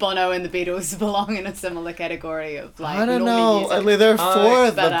people, Bono and the Beatles belong in a similar category of like. I don't normie know. music. I mean, there are four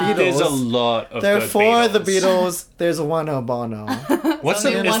of the but, Beatles. There's a lot of There are good four of the Beatles. Beatles. There's one of Bono. What's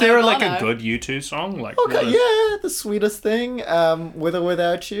only the, is one there of like a Bono. good U2 song? Like, Okay, what is- yeah, the sweetest thing. With or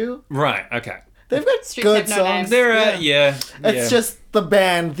without you. Right, okay. They've got Streets good Have No songs. Names. There, Yeah. It's just the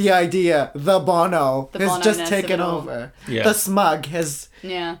band, the idea, the Bono The has Bono-ness just of taken it all. over. Yeah. The smug has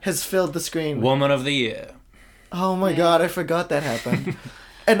Yeah. filled the screen. Woman of the Year. Oh my god, I forgot that happened.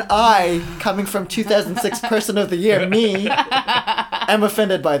 And I, coming from 2006 Person of the Year, me, am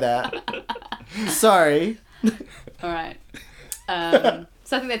offended by that. Sorry. All right.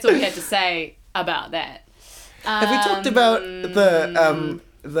 So I think that's all we had to say about that. Have we talked about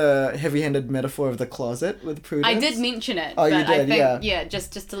the heavy-handed metaphor of the closet with Prudence? I did mention it. Oh, but you I did, think, yeah.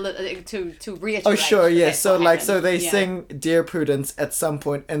 just to reiterate. Oh sure, that yeah. that's So what like, so happened. they Yeah. sing "Dear Prudence" at some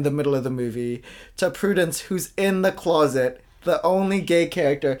point in the middle of the movie to Prudence, who's in the closet, the only gay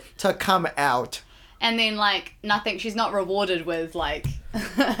character to come out. And then, like, nothing. She's not rewarded with like a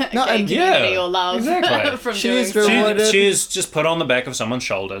No, gay and- community yeah, or love exactly. from She's doing so. rewarded. She's just put on the back of someone's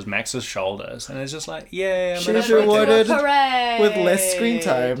shoulders, Max's shoulders, and it's just like, yeah, I'm She's gonna rewarded Hooray! with less screen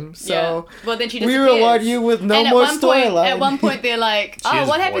time. So Yeah. Well, then she we disappears. reward you with no And at more one point, storyline. At one point, they're like, "Oh, is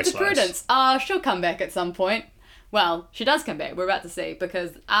what happened to voiceless. Prudence? She'll come back at some point." Well, she does come back. We're about to see,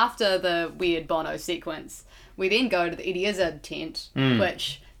 because after the weird Bono sequence, we then go to the Eddie Izzard tent,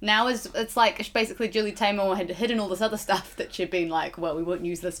 which Now it's like basically Julie Taymor had hidden all this other stuff that she'd been like, well, we won't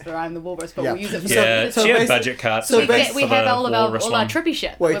use this for I'm the Walrus, but Yeah. we'll use it for Yeah, So she had basi- budget cuts. so I think, we for have the all our walrus one. trippy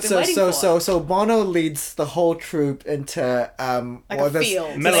shit. Wait, we've been waiting for. so Bono leads the whole troop into like a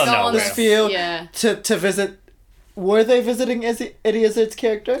field. Middle So of they go on nowhere. this field Yeah. to visit. Were they visiting Eddie Izzard's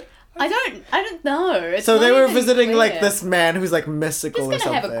character? I don't know. It's So not they were even visiting clear. like this man who's like mystical or Just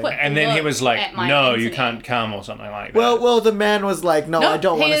gonna something. have a quick And then he look was like, at my no, you internet. can't come, or something like that. Well, the man was like, no, I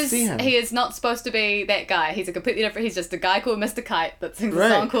don't want to see him. He is not supposed to be that guy. He's a completely different. He's just a guy called Mr. Kite that sings Right.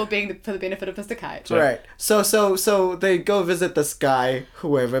 a song called For the Benefit of Mr. Kite. Right. So they go visit this guy,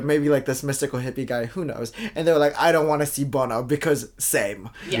 whoever, maybe like this mystical hippie guy, who knows? And they were like, I don't want to see Bono because same.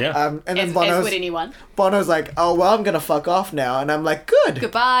 Yeah. And then As would anyone. Bono's like, oh well, I'm gonna fuck off now, and I'm like, good.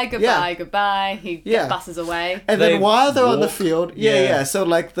 Goodbye. Yeah. Goodbye. He Yeah. buses away. And They then while they're on the walk- field, yeah. so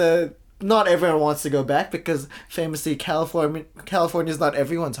like not everyone wants to go back because famously California's not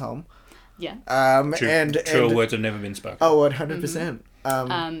everyone's home. Yeah. True, and words have never been spoken. oh, 100%.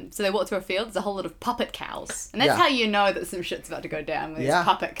 So they walk through a field. There's a whole lot of puppet cows, and that's Yeah. how you know that some shit's about to go down with Yeah. these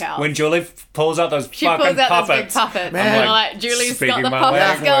puppet cows. When Julie pulls out those she fucking pulls out puppets, this big puppet, Man. and I'm they're like, like, Julie's got speaking the my puppets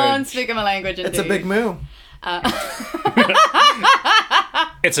language. going. Speaking my language, It's a indeed. big move.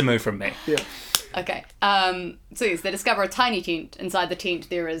 it's a move from me. Yeah. Okay. So yes, they discover a tiny tent. Inside the tent,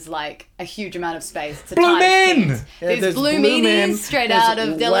 there is like a huge amount of space. It's a Blue tiny men! tent. Yeah, There's blue men. meanies straight There's out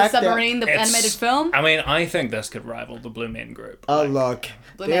of Yellow whacked out- Submarine, the It's- animated film. I mean, I think this could rival the Blue Men group. Oh, look.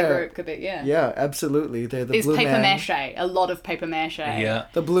 Blue Man They're- Group could be, yeah. Yeah, absolutely. They're the There's Blue paper Man. mache, a lot of paper mache. Yeah.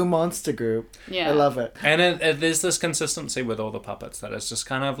 The Blue Monster Group. Yeah. I love it. And there's this consistency with all the puppets that is just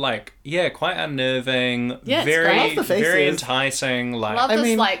kind of like, quite unnerving, Yeah, it's very, great. I love the faces. very enticing. Like, Love I this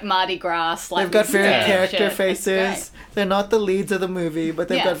mean, like Mardi Gras. Like, They've got very Yeah. character shit. It's faces. great. They're not the leads of the movie, but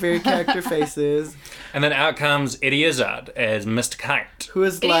they've Yeah. got very character faces. and then out comes Eddie Izzard as Mr. Kite. Who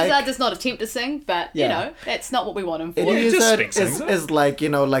is Eddie like... Izzard does not attempt to sing, but Yeah. you know, that's not what we want him for. Eddie Yeah, just Izzard speak is, some. is like,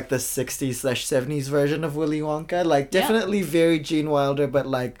 like the 60s/70s version of Willy Wonka. Like, definitely very Gene Wilder, but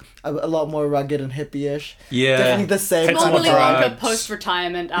like a lot more rugged and hippie-ish. Yeah. Definitely the same Takes kind More of more Willy vibe. Wonka drugs.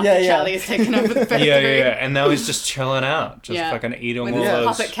 post-retirement after Yeah, yeah. Charlie has taken over the factory. Yeah, and now he's just chilling out, just Yeah. fucking eating With all his those.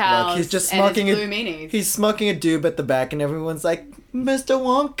 puppet cows Like, he's just and his smoking blue meanies. He's smoking a doob at the back, and everyone's like, Mr.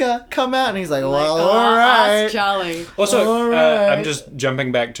 Wonka, come out. And he's like, Like, well, oh, all right. ask Charlie. Also, Alright. I'm just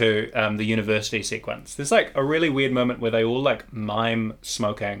jumping back to the university sequence. There's like a really weird moment where they all like mime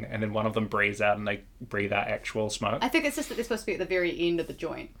smoking, and then one of them breathes out, and they breathe out actual smoke. I think it's just that they're supposed to be at the very end of the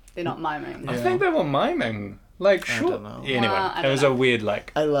joint. They're not miming. I think they were miming. Like, sure. don't know. Anyway, I it don't was know. a weird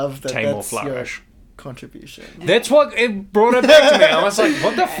like. I love that Tamil that's your flourish. contribution. That's what it brought it back to me. I was like,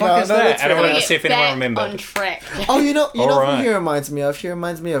 what the fuck No, is no, that? that's And I fair. wanted to Get see if anyone back remembered. on track. Oh, you know who Alright. he reminds me of? He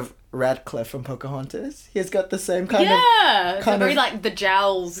reminds me of Radcliffe from Pocahontas. He's got the same kind of... Yeah, it's kind very of- like the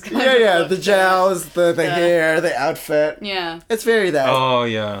jowls. Kind Yeah, of the look. jowls, the hair, the outfit. Yeah, It's very that. Oh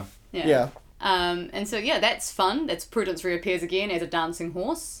yeah. yeah. Yeah. And so yeah, that's fun. That's Prudence reappears again as a dancing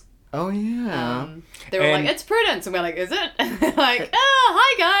horse. Oh, yeah. They were And- like, "It's Prudence," and we're like, "Is it?" And they're like, "Oh,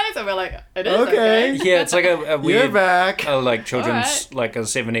 hi guys," and we're like, "It is Okay. okay." Yeah, it's like a You're weird, back. like children's, Alright. like a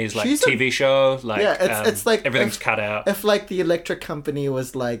 70s like She's a- TV show. Like, Yeah, it's like everything's if- cut out. If, like, the electric company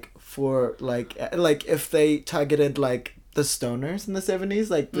was, like, for, like if they targeted, like, the stoners in the 70s,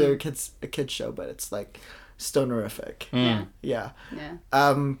 like, they're a kid's show, but it's, like, stonerific. Yeah, Yeah.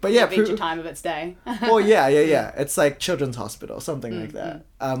 yeah. But yeah, Adventure Time of its day. well, yeah. It's like Children's Hospital, something like that.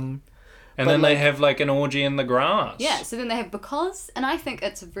 And but then they like- have like an orgy in the grass. Yeah, so then they have Because, and I think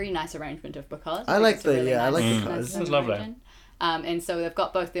it's a very nice arrangement of Because. I think like it's a I like Mm. Because. It's lovely. arrangement. And so they've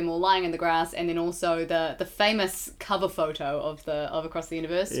got both them all lying in the grass, and then also the famous cover photo of Across the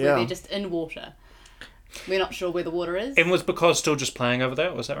Universe, Yeah. where they're just in water. We're not sure where the water is. And was because still just playing over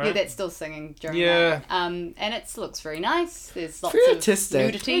there? Was that right? Yeah, that's still singing during Yeah. that. And it looks very nice. There's lots Very of artistic.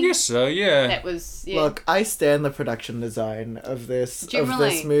 nudity. I guess so. Yeah. That was yeah. Look, I stand the production design of this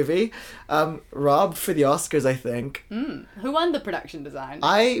Generally. movie. Robbed for the Oscars, I think. Who won the production design?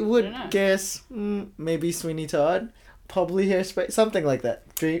 I would know. guess maybe Sweeney Todd, probably Hairspray, something like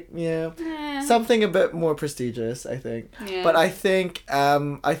that. Dream, yeah, Eh, something a bit more prestigious, I think. Yeah. But I think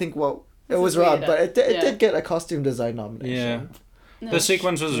well, it This was is robbed, weird, but it yeah. did get a costume design Yeah. nomination. no, The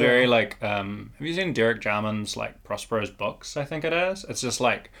sequence was very like, have you seen Derek Jarman's like Prospero's books? I think it is. It's just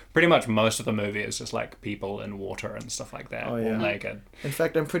like pretty much most of the movie is just like people in water and stuff like that, Oh, yeah. all naked. In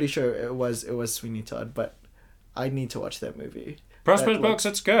fact, I'm pretty sure it was Sweeney Todd, but I need to watch that movie. Prospero's That books,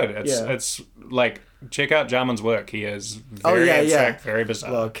 it's good. Yeah. It's like check out Jarman's work. He is very yeah, abstract, very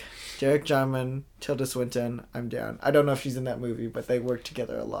bizarre. Look, Derek Jarman, Tilda Swinton, I'm down. I don't know if she's in that movie, but they work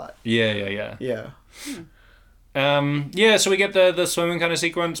together a lot. Yeah. Yeah. So we get the swimming kind of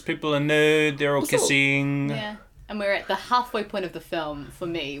sequence. People are nude. They're all kissing. Yeah. And we're at the halfway point of the film for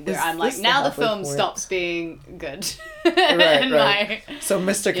me, where Is I'm like, this the now the halfway film point? stops being good. Right. So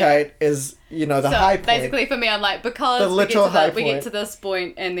Mr. Kite is, the high point. Basically, for me, I'm like, because The literal high we get point. to this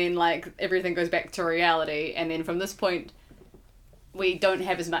point, and then like everything goes back to reality, and then from this point, we don't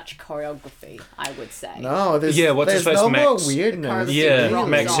have as much choreography, I would say. No, there's, what's his there's face, no more Max? weirdness. The Yeah, Drops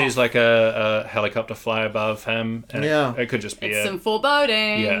Max off. sees like a helicopter fly above him. And Yeah. it could just be It's some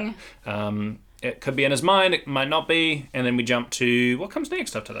foreboding. Yeah. It could be in his mind, it might not be. And then we jump to what comes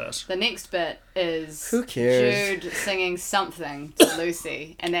next after this. The next bit is Who cares? Jude singing something to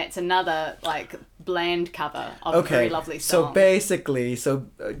Lucy, and that's another like bland cover of a very lovely song. So basically,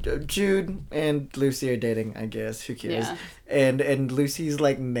 Jude and Lucy are dating, I guess. Who cares? Yeah. And Lucy's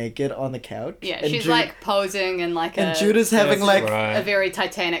like naked on the couch. Yeah, and she's Jude, like posing in like and Jude is having That's like right. a very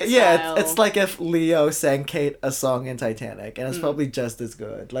Titanic yeah, style. it's like if Leo sang Kate a song in Titanic, and it's Hmm. probably just as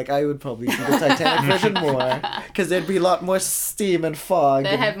good. Like I would probably see the Titanic version more because there'd be a lot more steam and fog.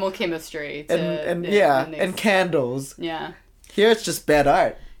 they and, have more chemistry. and than and these. candles. Yeah. Here it's just bad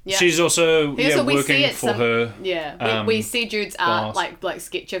art. Yeah. She's also Here's what we see working at for some- her. Yeah, we see Jude's art, boss. like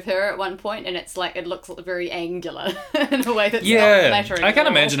sketch of her at one point, and it's like it looks very angular in a way that's not Yeah, flattering. I at can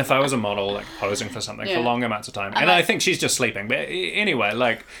all. imagine if I was a model, like posing for something Yeah. for long amounts of time, and like- I think she's just sleeping. But anyway,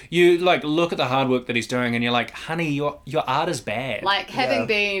 like you like look at the hard work that he's doing, and you're like, honey, your art is bad. Like having Yeah.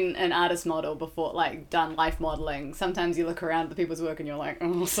 been an artist model before, like done life modeling, sometimes you look around at the people's work and you're like,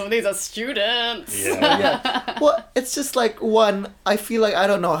 oh, some of these are students. Yeah. Yeah. Well, it's just like one. I feel like I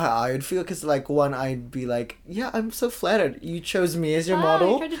don't know how I would feel because like one, I'd be like, yeah, I'm so flattered. You chose me as your Ah,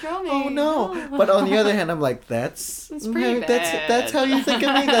 model. you tried to draw me. Oh no! But on the other hand, I'm like, that's pretty that's how you think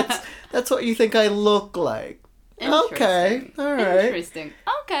of me. That's what you think I look like. Okay, Interesting. all right. Interesting.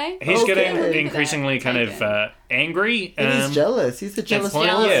 Okay. He's Okay. getting increasingly kind of Taken. angry. And he's jealous. He's a jealous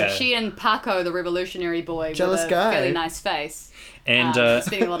point, boy. yeah. She and Paco, the revolutionary boy, Jealous with a guy. fairly nice face. and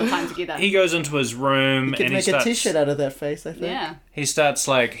Spending a lot of time together. he goes into his room You could and make he a starts. T-shirt out of that face. I think. Yeah. He starts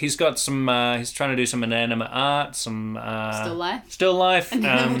like he's got some. He's trying to do some inanimate art, some Still life. Still life.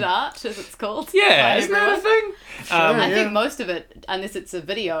 Enameled art, as it's called. Yeah, by isn't that a everyone. thing? I Yeah. think most of it, unless it's a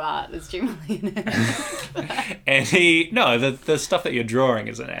video art, is generally And the stuff that you're drawing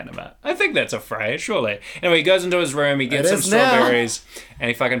is inanimate. I think that's a phrase, surely. Anyway, he goes into his room, he gets It some is now. strawberries, and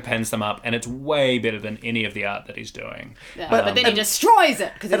he fucking pins them up, and it's way better than any of the art that he's doing. Yeah, but then he destroys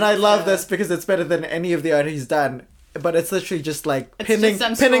it. And I love this because it's better than any of the art he's done. But it's literally just like It's pinning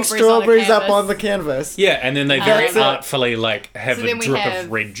just some strawberries up canvas. on the canvas. Yeah, and then they very That's it. artfully like have So a then we drip have-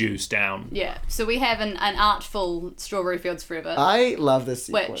 of red juice down. Yeah, so we have an artful Strawberry Fields Forever. I love this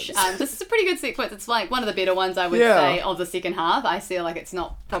sequence. Which this is a pretty good sequence. It's like one of the better ones I would Yeah. say of the second half. I feel like it's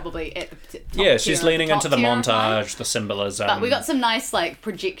not probably at the top Yeah, she's tier, leaning top into the tier of mine. montage, the symbolism. But we got some nice like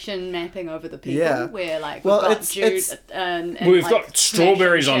projection mapping over the people Yeah. where like Well, we've got it's- Jude it's- and We've like, got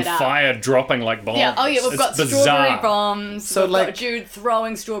strawberries on smashing shit up. fire dropping like bombs. Yeah, oh yeah, we've It's got bizarre. strawberry bombs. So, We've like- got Jude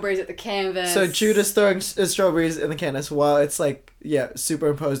throwing strawberries at the canvas. So Jude is throwing strawberries in the canvas while it's like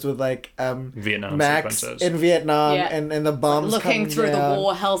superimposed with like Vietnam Max sequences. in Vietnam Yeah. and the bombs looking coming through down. the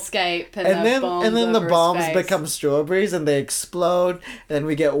war hellscape and, And then bombs the over his bombs face. become strawberries and they explode. And then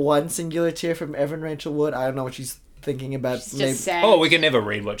we get one singular tear from Evan Rachel Wood. I don't know what she's thinking about. It's just sad. Oh, we can never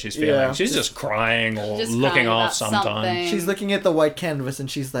read what she's feeling. Yeah. She's just crying or Just looking crying off about sometimes. something. She's looking at the white canvas and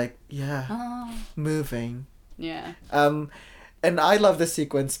she's like, yeah, Oh, moving. yeah. And I love this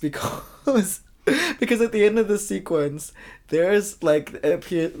sequence because at the end of the sequence, there's like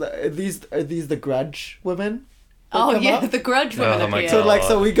these are these the Grudge women. that Oh come yeah, up? the Grudge women Oh my appear. So God.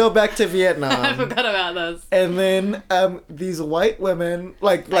 so we go back to I Vietnam. forgot about this. And then these white women,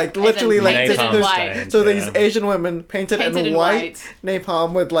 like Like, literally as in like painted this, in this- white. stains, so yeah. these Asian women painted Painted in in white, white.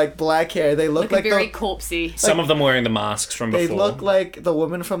 napalm with like black hair. They look Looking like very the, corpsey. Some of them wearing the masks from they before. look like the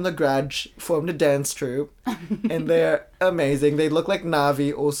women from the Grudge formed a dance troupe, and they're amazing. They look like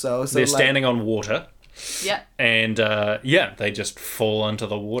Navi also. So They're like, standing on water, Yep. and they just fall into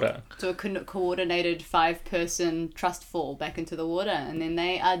the water. So a coordinated 5-person trust fall back into the water, and then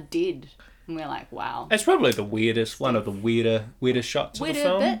they are dead. And we're like, wow. It's probably the weirdest, one of the weirdest shots of the Weirder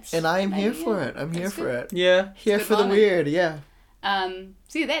film. bits. And I'm here Maybe, for yeah. it. I'm here That's for good. it. Yeah. Here Good for the moment. weird. Yeah.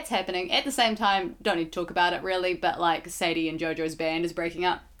 So yeah, that's happening. At the same time, don't need to talk about it really, but like Sadie and JoJo's band is breaking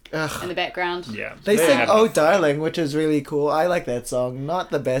up in Ugh. the background. Yeah. They They're sing having "Oh fun. Darling," which is really cool. I like that song. Not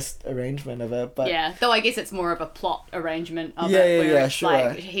the best arrangement of it, but Yeah, though I guess it's more of a plot arrangement of Yeah, it, yeah, where yeah, it's sure.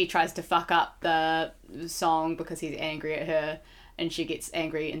 like he tries to fuck up the song because he's angry at her, and she gets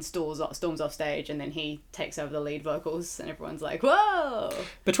angry and storms off stage, and then he takes over the lead vocals, and everyone's like, whoa.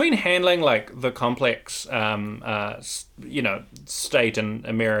 Between handling like the complex, state in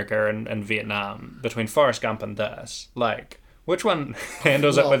America and Vietnam, between Forrest Gump and this, like, which one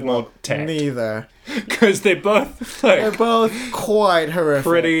handles it with more tact? Neither. Because they're both like, They're both quite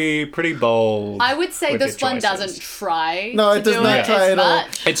horrific. pretty bold. I would say with this their one choices. doesn't try. No, it to does do not it try as at all.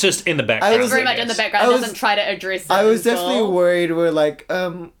 much. It's just in the background. It's very much in the background. It doesn't try to address it. I was at definitely all. worried we're like,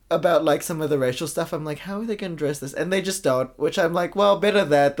 about like some of the racial stuff. I'm like, how are they gonna address this? And they just don't, which I'm like, well, better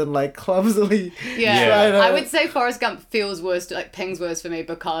that than like clumsily Yeah, try to... I would say Forrest Gump feels worse, like pings worse for me,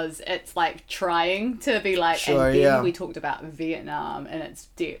 because it's like trying to be like, Sure, and then yeah. we talked about Vietnam and its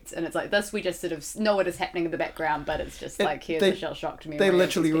depths, and it's like this, we just sort of know what is happening in the background, but it's just like, here's they- a shell-shocked memory. They of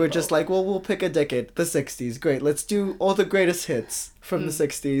literally these were people. just like, well, we'll pick a decade, the 60s. Great, let's do all the greatest hits from the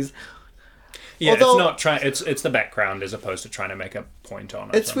 60s. Yeah, Although- it's not trying. It's the background as opposed to trying to make a point on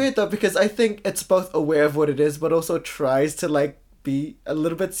it. It's weird though, because I think it's both aware of what it is, but also tries to like be a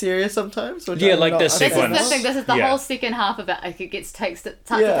little bit serious sometimes. Which Yeah, I'm like not this a fan This is sequence. the of. thing. This is the Yeah. whole second half of it. Like, it starts to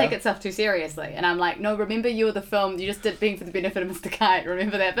Yeah. take itself too seriously, and I'm like, no. Remember, you were the film. You just did being for the benefit of Mr. Kite.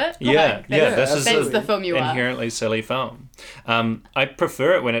 Remember that bit? Yeah, Like, yeah. that's- This is that's a the film you are. inherently silly film. I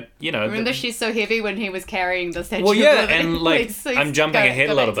prefer it when it, Remember, she's so heavy when he was carrying the statue. Well, of yeah, Liberty? and like Please I'm jumping go ahead a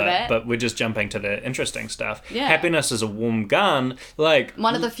back little to bit, that. but we're just jumping to the interesting stuff. Yeah. Happiness is a warm gun. Like,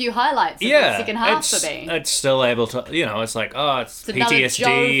 one of the few highlights of yeah, the second half it's for me. it's still able to, it's like, oh, it's another PTSD Joe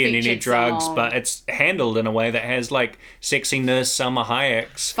and you need featured drugs, song. but it's handled in a way that has like sexy nurse Selma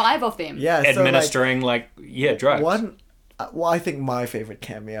Hayek's 5 of them. Yeah, so administering drugs. one. Well, I think my favorite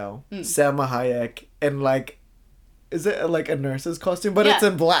cameo, Hmm. Salma Hayek, and like, is it like a nurse's costume? But Yeah. it's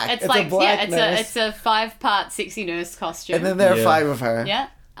in black. It's a like, black nurse. it's a 5-part sexy nurse costume. And then there are Yeah. 5 of her. yeah.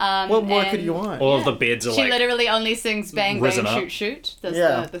 What more and could you want? All of the beds are She like, literally only sings bang, bang, risen up. shoot, shoot. That's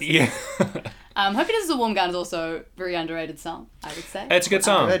Yeah. the yeah. Happiness is a Warm Gun is also a very underrated song, I would say. It's a good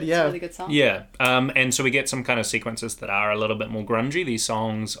song. Good, It's yeah. a really good song. Yeah, and so we get some kind of sequences that are a little bit more grungy, these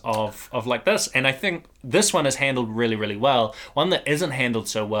songs of like this, and I think this one is handled really, really well. One that isn't handled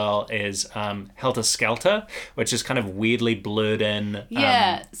so well is Helter Skelter, which is kind of weirdly blurred in.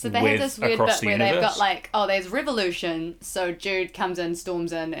 Yeah, so they have with this weird Across bit the where they've Universe. got like, there's Revolution, so Jude comes in,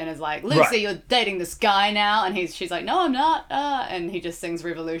 storms in, and is like, Lucy, Right. you're dating this guy now, and she's like, no, I'm not, and he just sings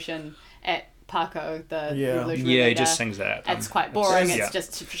Revolution at Paco, the Yeah. Revolution Yeah, he leader. just sings that. It's quite boring. Yeah. It's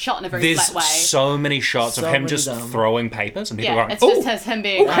just shot in a very There's flat way. so many shots of So him many just dumb. throwing papers and people Yeah, going, it's "Oh, just him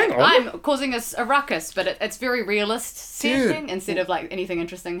being like, hang on." I'm causing a ruckus, but it's very realist Dude. setting instead of like anything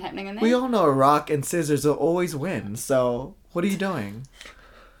interesting happening in there. We all know a rock and scissors will always win. So what are you doing?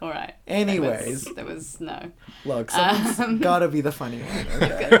 All right. Anyways. That was no. Look, someone's gotta be the funny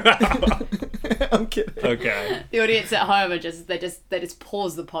one. Okay. I'm kidding. okay." The audience at home are they just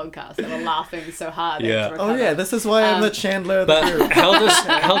pause the podcast. They were laughing so hard. they had Yeah. to Oh recover. yeah, this is why I'm the Chandler of the But group.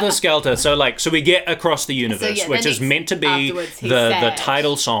 Helter Skelter, so we get Across the Universe, yeah, which then is meant to be afterwards he's the sad.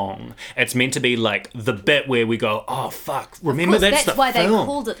 title song. It's meant to be like the bit where we go, oh fuck, remember Of course, that's the why film. they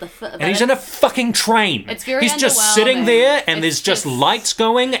called it the film. And he's in a fucking train. It's very He's just sitting underwhelming. there, and It's there's just just- lights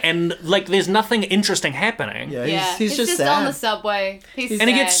going, and like there's nothing interesting happening. Yeah, Yeah, he's just sad. on the subway. He's And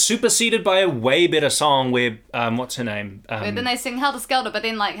he sad. gets superseded by a way better song where, what's her name? And then they sing Helter Skelter, but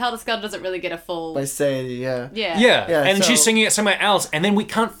then like Helter Skelter doesn't really get a full. By Sadie, yeah. Yeah. yeah, and so- she's singing it somewhere else, and then we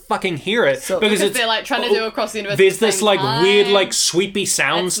can't fucking hear it So- because Because it's they're like trying to do Across the Universe. there's at the this same like time. weird like sweepy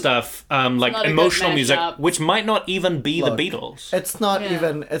sound It's- stuff, like not a good emotional music, mashup. which might not even be Look, the Beatles. It's not Yeah.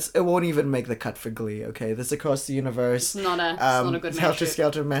 even. It won't even make the cut for Glee. Okay, this Across the Universe. It's not a good Helter mashup.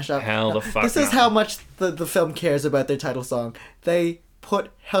 Skelter mashup. Hell the fuck This is no. how much the film cares about their title song. They put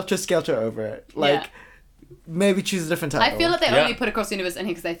Helter Skelter over it. Like, Yeah. maybe choose a different title. I feel like they Yeah. only put Across the Universe in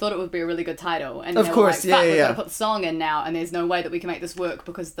here because they thought it would be a really good title. And Of they were course, like, yeah, fuck, yeah, we've yeah. got to put the song in now, and there's no way that we can make this work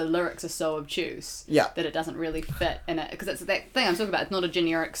because the lyrics are so obtuse. Yeah. That it doesn't really fit in it. Because it's that thing I'm talking about. It's not a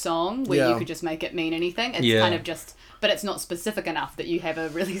generic song where Yeah. you could just make it mean anything. It's Yeah. kind of just, but it's not specific enough that you have a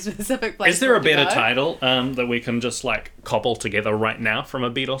really specific place. Is there for a it to better go. title that we can just like cobble together right now from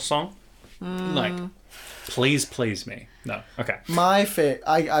a Beatles song? Like, please, please me. No, okay. My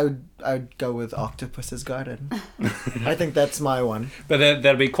I would go with Octopus's Garden. I think that's my one. But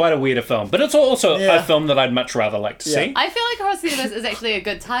that'd be quite a weirder film. But it's also Yeah. a film that I'd much rather like to Yeah. see. I feel like Across the Universe is actually a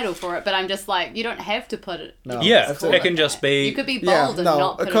good title for it, but I'm just like, you don't have to put it. No, Yeah, absolutely. it can just be. You could be bold Yeah, and no.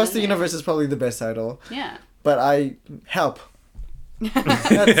 not put Across it the in there. Universe is probably the best title. Yeah. But I help.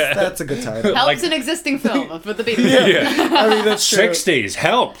 That's a good title. Helps an existing film for the Beatles. I mean, that's true. 60s,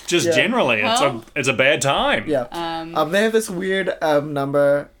 help. Just Yeah. generally, Help. it's a bad time. Yeah. They have this weird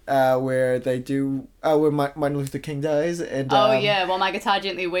number where they do where Martin Luther King dies, and Oh yeah, while my guitar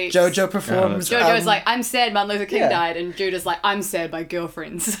gently weeps. JoJo performs. JoJo's like, I'm sad Martin Luther King yeah. died, and Jude is like, I'm sad my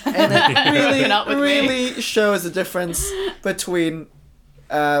girlfriend's and it broken up with me. really shows the difference between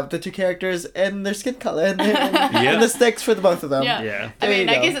the two characters and their skin color and the stakes for the both of them. Yeah. Yeah. I There mean,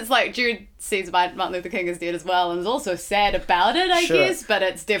 you I go. guess it's like Jude sees Martin Luther King is dead as well, and is also sad about it, I Sure. guess, but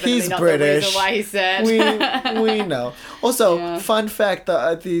it's definitely He's not the British. reason why he's sad. We know. Also, Yeah. fun fact: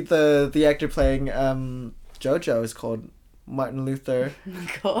 the actor playing JoJo is called Martin Luther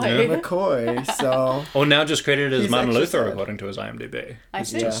Boy. McCoy. So Or now just credited as He's Martin actually Luther, sad. according to his IMDb. I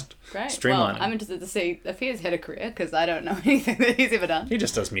It's see. just Great. streamlining. Well, I'm interested to see if he has had a career, because I don't know anything that he's ever done. He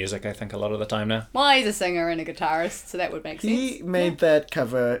just does music, I think, a lot of the time now. Well, he's a singer and a guitarist, so that would make sense. he made that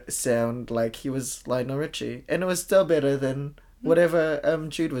cover sound like he was Lionel Richie, and it was still better than whatever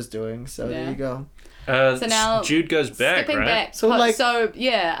Jude was doing. So Yeah. there you go. So now, Jude goes back, Skipping right? back. So, like,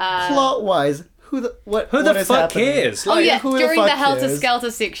 yeah. Plot wise, who the Who what the is fuck happening? cares? Oh Like, yeah, who the during the fuck Helter cares? Skelter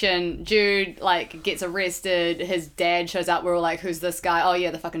section, Jude like gets arrested. His dad shows up. We're all like, "Who's this guy?" Oh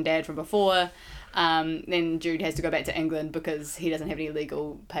yeah, the fucking dad from before. Then Jude has to go back to England because he doesn't have any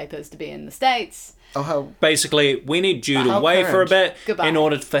legal papers to be in the States. Oh, how Basically, we need Jude How away for a current. bit Goodbye. in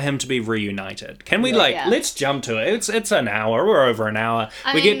order for him to be reunited. Can we, Yeah. let's jump to it. It's an hour. We're over an hour.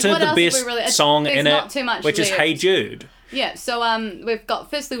 I we mean, get to what the else have we best really- song there's in not it, too much which is left. Hey Jude. Yeah, so we've got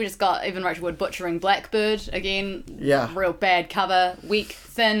firstly we just got Evan Rachel Wood butchering Blackbird again. Yeah. Real bad cover, weak,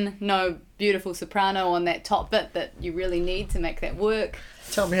 thin, no beautiful soprano on that top bit that you really need to make that work.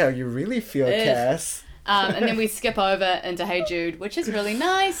 tell me how you really feel, Ugh. Cass. And then we skip over into Hey Jude, which is really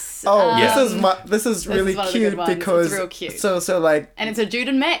nice. Oh, Yeah. this is really is one of the good cute ones. It's because real cute. so like And it's a Jude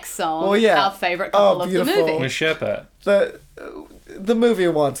and Max song. Oh, yeah. Our favourite couple Oh, of the beautiful. movie. We ship it. the movie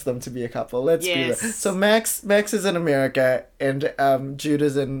wants them to be a couple. Let's be real. Yes. So Max is in America and Jude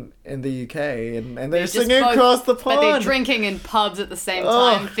is in the UK and they're Just singing both- across the But they're pond. drinking in pubs at the same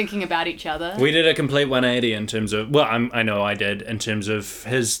Oh. time, thinking about each other. We did a complete 180 in terms of, I know I did, in terms of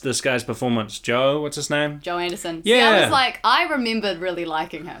this guy's performance. Joe, what's his name? Joe Anderson. See, I Yeah. was like, I remembered really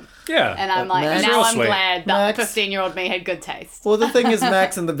liking him. Yeah. And I'm like, Max- now Real I'm sweet. glad that Max- 15-year-old me had good taste. Well, the thing is,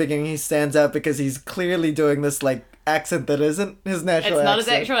 Max in the beginning he stands out because he's clearly doing this like accent that isn't his natural It's not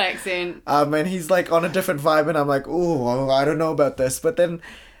accent. his actual accent. And he's like on a different vibe, and I'm like, ooh, I don't know about this. But then,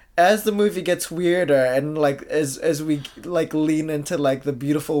 as the movie gets weirder, and like as we like lean into like the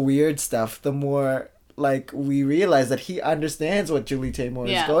beautiful weird stuff, the more like we realize that he understands what Julie Taymor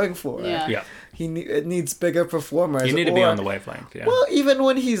Yeah. is going for. Yeah. Yeah. It needs bigger performers. You need to be or- on the wavelength, yeah. Well, even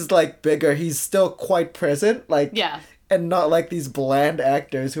when he's like bigger, he's still quite present. Like Yeah. and not like these bland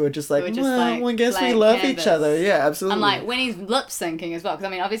actors who are just like, Who are just, well, like, I guess we blank love canvas. each other. Yeah, absolutely. And like when he's lip syncing as well, because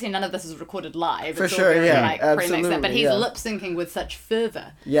I mean, obviously none of this is recorded live. For It's all sure, very, yeah, like, pre-mixed absolutely, up, but he's yeah. lip syncing with such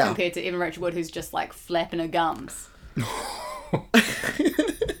fervor Yeah. compared to Evan Rachel Wood, who's just like flapping her gums.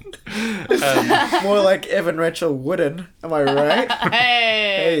 More like Evan Rachel Wooden. Am I right?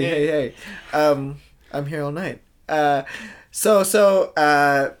 Hey, hey. I'm here all night.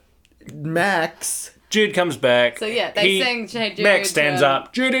 Max. Jude comes back. So yeah, they sing Hey Jude. Max stands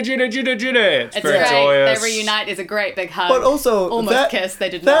up. Jude, Jude, Jude, Jude. It's It's very great. joyous. They reunite. There's a great big hug. But also, almost that, kiss. They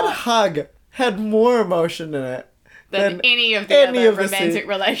did that not. hug had more emotion in it than any of the any other of the romantic scene-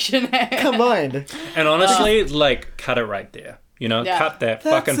 relation. combined. And honestly, like, cut it right there. You know, Yeah. cut that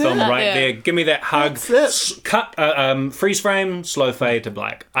That's fucking film it. right Yeah. there. Give me that hug. That's it. Cut, freeze frame, slow fade to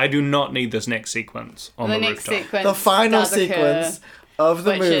black. I do not need this next sequence on the the next rooftop. sequence. The final does occur, sequence of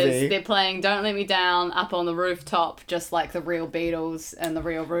the which movie. is they're playing "Don't Let Me Down" up on the rooftop, just like the real Beatles and the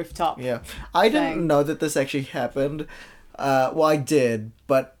real rooftop. Yeah, I didn't thing. know that this actually happened. Well, I did,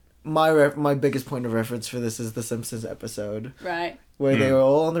 but my biggest point of reference for this is the Simpsons episode Right. where Hmm. they were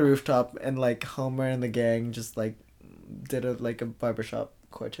all on the rooftop and like Homer and the gang just like did a barbershop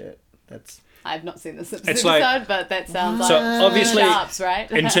quartet. That's I've not seen the Simpsons It's episode, like- but that sounds So, like obviously, Sharps, right?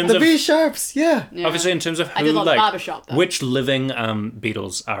 in terms the of B Sharps. Yeah. Yeah. obviously in terms of I who did love like Barbershop, though. which living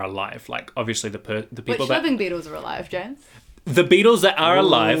Beatles are alive. Like obviously the Which people that living Beatles are alive, James? the Beatles that are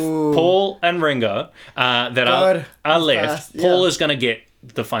alive, Ooh. Paul and Ringo, that Good. are left. Fast, yeah. Paul is going to get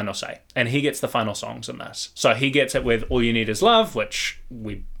the final say, and he gets the final songs in this. So he gets it with "All You Need Is Love," which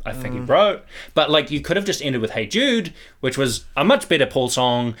I think he wrote. But like you could have just ended with "Hey Jude," which was a much better Paul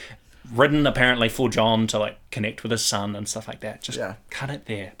song, written apparently for John to like connect with his son and stuff like that. Just Yeah. cut it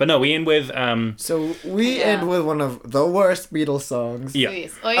there. But no, we end with So we Yeah. end with one of the worst Beatles songs. yeah. So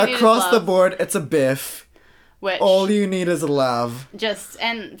yes, All You Need Is Across the Love. board, it's a biff. which All You Need Is Love.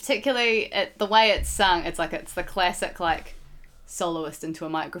 and particularly the way it's sung, it's the classic like soloist into a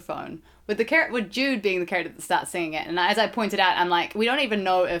microphone with Jude being the character that starts singing it. And as I pointed out, I'm like, we don't even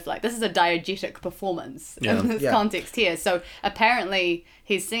know if like this is a diegetic performance in this context here. So apparently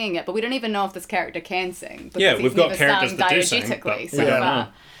he's singing it, but we don't even know if this character can sing. Because we've got characters that do sing, diegetically but so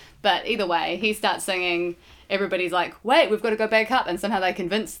far. But either way, he starts singing. Everybody's like, wait, we've got to go back up. And somehow they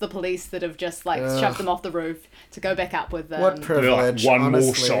convince the police that have just like shoved them off the roof to go back up with them. What privilege, One honestly.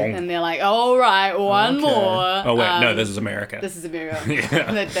 more song. And they're like, all right, one more. Oh, wait, no, this is America. This is America.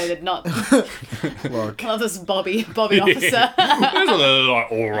 Yeah. They did not. Look. I love this Bobby officer. It's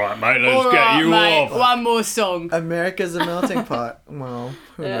like, all right, mate, let's All get right, you mate, off. one more song. America's a melting pot. Well,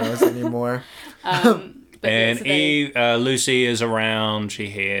 who knows anymore? But And so they- Lucy is around. She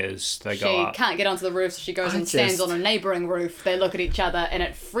hears they go she up. can't get onto the roof, so she goes and stands just- on a neighbouring roof. They look at each other, and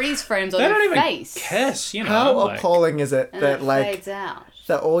it freeze frames on They their don't even face. kiss, you know. How like- appalling is it And that it like fades out.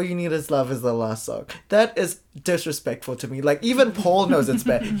 that All You Need Is Love is the last song? That is disrespectful to me. Like even Paul knows it's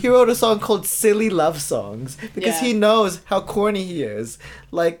bad. He wrote a song called Silly Love Songs because Yeah. he knows how corny he is.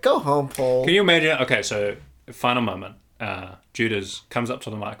 Like go home, Paul. Can you imagine? Okay, so final moment. Judas comes up to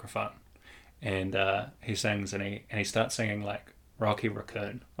the microphone, and he sings, and he starts singing like Rocky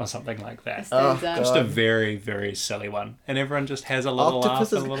Raccoon or something like that. Stands Oh, up. Just a God. very, very silly one, and everyone just has a little Octopus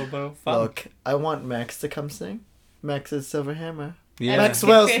laugh is- and a little bit of fun. Look, I want Max to come sing. Max is Silver Hammer. Yeah.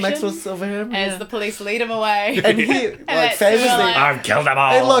 Maxwell's Confession Silver Hammer. As yeah. the police lead him away. And he like that's famously. similar. I've killed them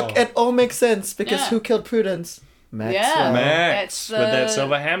all. Hey, look, it all makes sense because Yeah. who killed Prudence? Maxwell. Yeah. Max That's with that the-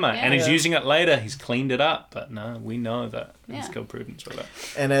 silver hammer, and he's Yeah. using it later. He's cleaned it up, but no, we know that he's Yeah. killed Prudence with it.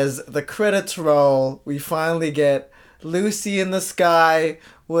 And as the credits roll, we finally get Lucy in the sky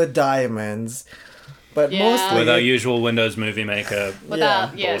with diamonds. But Yeah. mostly With our usual Windows Movie Maker.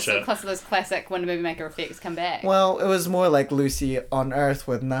 Without, Yeah. so Bullshit. plus those classic Window Movie Maker effects come back. well, it was more like Lucy on Earth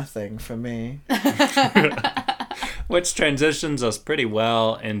with nothing for me. Which transitions us pretty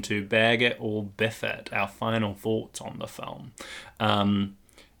well into Bag It or Biff It, our final thoughts on the film.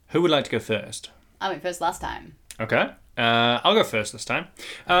 Who would like to go first? I went first last time. Okay. I'll go first this time.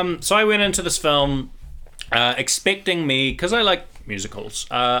 So I went into this film expecting because I like musicals.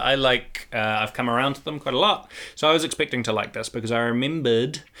 I've come around to them quite a lot. So I was expecting to like this because I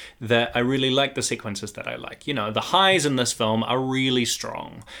remembered that I really like the sequences that I like. You know, the highs in this film are really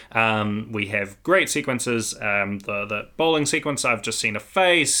strong. We have great sequences. The bowling sequence, I've just seen a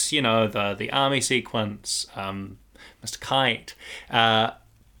face. You know, the army sequence, Mr. Kite.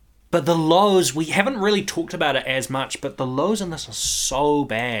 But the lows, we haven't really talked about it as much, but the lows in this are so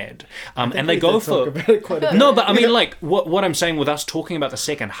bad. And they go for... No, but I mean, like, what I'm saying with us talking about the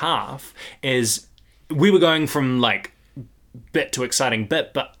second half is we were going from, like, bit to exciting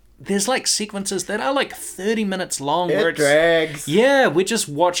bit, but there's, like, sequences that are, like, 30 minutes long. where It drags. Yeah, we're just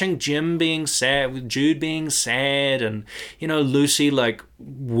watching Jim being sad, with Jude being sad, and, you know, Lucy, like,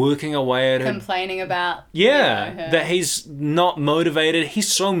 working away at her... Complaining about Yeah, you know, her- that he's not motivated. He's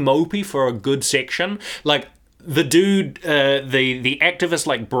so mopey for a good section. Like, the dude, the activist,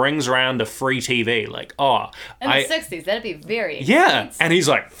 like, brings around a free TV. Like, in the 60s, that'd be very yeah. expensive. And he's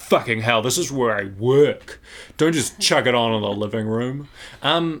like, fucking hell, this is where I work. Don't just chuck it on in the living room.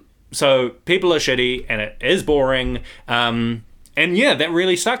 So people are shitty, and it is boring. And yeah, that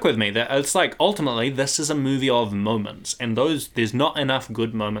really stuck with me. That it's like, ultimately, this is a movie of moments, and there's not enough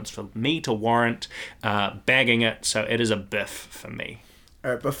good moments for me to warrant bagging it. So it is a biff for me.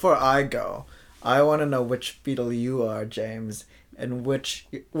 All right, before I go, I want to know which Beatle you are, James, and which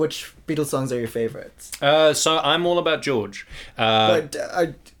Beatles songs are your favorites. So I'm all about George. But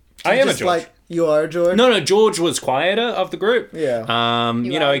I am a just George. like you are George. No, George was quieter of the group. Yeah.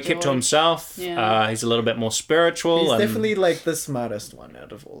 You know, are he kept to George. himself. Yeah. He's a little bit more spiritual. He's and, definitely like the smartest one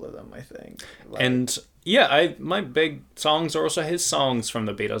out of all of them, I think. Like, And yeah, my big songs are also his songs from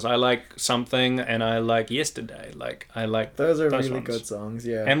the Beatles. I like Something and I like Yesterday. Like I like those are really ones. good songs.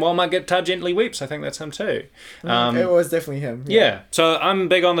 Yeah. And While My Guitar Gently Weeps, I think that's him too. It was definitely him. Yeah, so I'm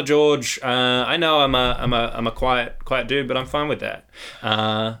big on the George. I know I'm a quiet dude, but I'm fine with that.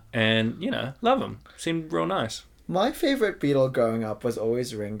 And you know, love him. Seemed real nice. My favorite Beatle growing up was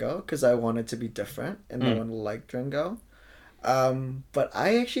always Ringo because I wanted to be different and no one liked Ringo. But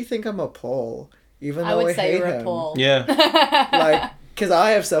I actually think I'm a Paul, even I though would I say hate you're him. a Paul. Yeah, Like, because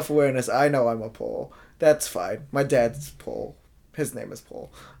I have self-awareness. I know I'm a Paul. That's fine. My dad's Paul. His name is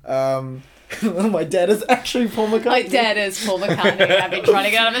Paul. My dad is actually Paul McCartney. My dad is Paul McCartney. I've been trying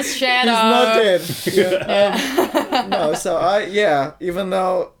to get out of his shadow. He's not dead. Yeah. No, so even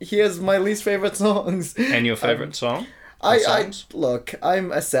though he has my least favorite songs. and your favorite song? I songs? look,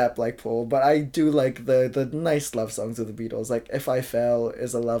 I'm a sap like Paul, but I do like the nice love songs of the Beatles. Like If I Fell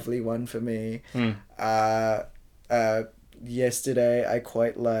is a lovely one for me. Yesterday I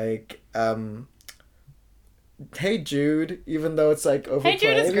quite like Hey Jude, even though it's like overplayed.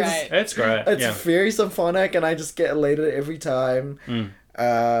 Hey Jude is great. It's great. It's yeah. very symphonic, and I just get elated every time.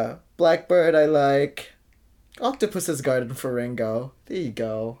 Blackbird I like. Octopus's Garden for Ringo. There you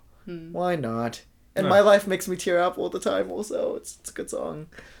go. Why not? And My Life Makes Me Tear Up all the time also. It's a good song.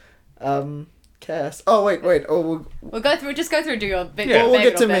 Cass. Oh, wait. Oh, We'll go through. Just go through. Do your big. Well, we'll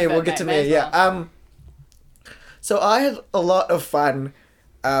big get or to bad me. bit, We'll get to mate, me. may as well. Yeah. So I had a lot of fun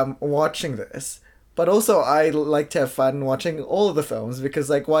watching this, but also I like to have fun watching all of the films because,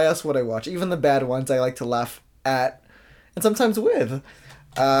 like, why else would I watch? Even the bad ones, I like to laugh at, and sometimes with.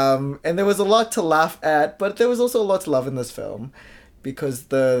 And there was a lot to laugh at, but there was also a lot to love in this film, because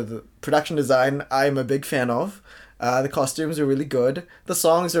the production design I'm a big fan of. The costumes are really good. The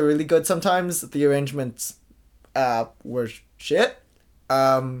songs are really good. Sometimes the arrangements were shit.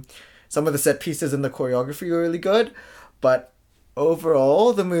 Some of the set pieces and the choreography were really good, but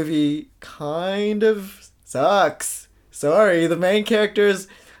overall the movie kind of sucks. Sorry, the main characters,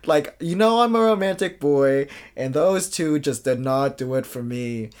 like, I'm a romantic boy, and those two just did not do it for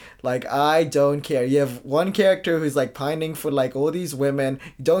me. Like, I don't care. You have one character who's, like, pining for, like, all these women.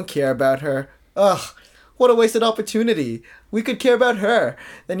 You don't care about her. Ugh. What a wasted opportunity. We could care about her.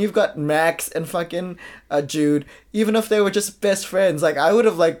 Then you've got Max and fucking Jude. Even if they were just best friends, like, I would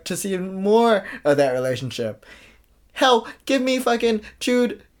have liked to see more of that relationship. Hell, give me fucking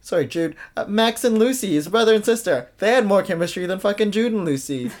Max and Lucy, his brother and sister. They had more chemistry than fucking Jude and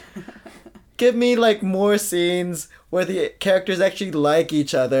Lucy. Give me, like, more scenes where the characters actually like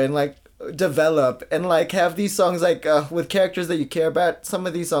each other and, like, develop and, like, have these songs, like, with characters that you care about. Some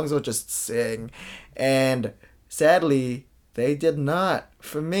of these songs will just sing. And sadly, they did not.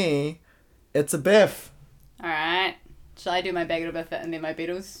 For me, it's a biff. Alright. Shall I do my bag of Biff and then my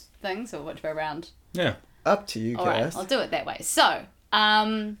Beatles things, or which way around? Yeah. Up to you, Alright, Cass. I'll do it that way. So,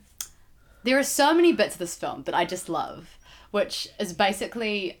 there are so many bits of this film that I just love, which is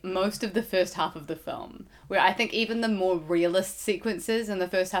basically most of the first half of the film, where I think even the more realist sequences in the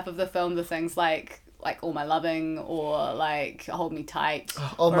first half of the film, the things like All My Loving, or like Hold Me Tight.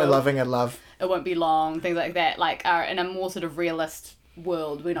 All My or Loving and Love. It Won't Be Long, things like that, like, are in a more sort of realist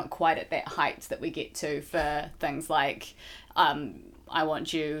world. We're not quite at that height that we get to for things like I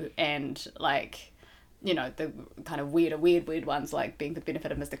Want You, and, like, the kind of weird ones, like Being the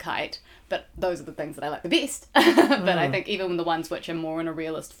Benefit of Mr. Kite. But those are the things that I like the best. But I think even the ones which are more in a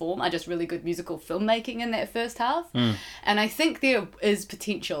realist form are just really good musical filmmaking in that first half. And I think there is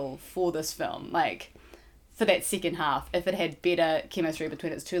potential for this film, like, for that second half, if it had better chemistry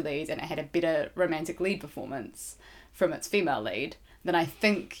between its two leads and it had a better romantic lead performance from its female lead, then I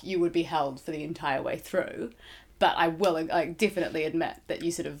think you would be held for the entire way through. But I will, like, definitely admit that you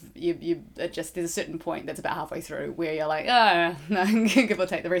sort of, you just, there's a certain point that's about halfway through where you're like, oh, no, give or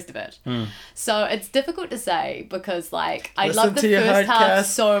take the rest of it. So it's difficult to say because, like, I love the first half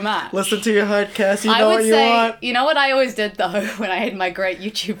so much. Listen to your heart, Cass. You I know would what you say, want. you know what I always did, though, when I had my great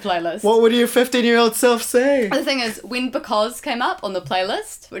YouTube playlist? What would your 15-year-old self say? The thing is, when Because came up on the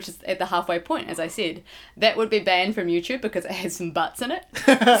playlist, which is at the halfway point, as I said, that would be banned from YouTube because it has some butts in it.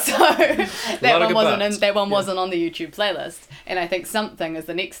 So that one wasn't on the YouTube playlist. And I think Something is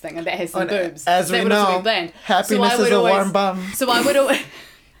the next thing, and that has some boobs. As that we would also know, be banned. happiness is a warm bum. So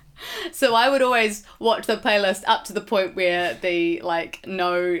I would always watch the playlist up to the point where the, like,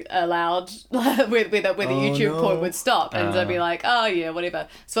 no allowed, where the YouTube point would stop, and I'd be like, oh yeah, whatever.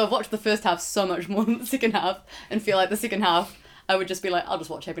 So I've watched the first half so much more than the second half, and feel like the second half I would just be like, I'll just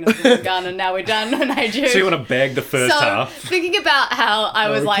watch Happiness is a Gun, and now we're done. And I do. So you want to bag the first half? Thinking about how I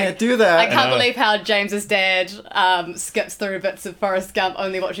was like, can't do that. I can't believe how James's dad skips through bits of Forrest Gump,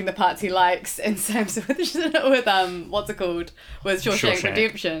 only watching the parts he likes, and same with what's it called, with Shawshank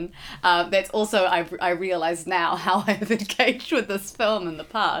Redemption. That's also, I realise now how I've engaged with this film in the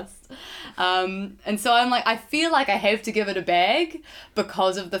past. And so I'm like, I feel like I have to give it a bag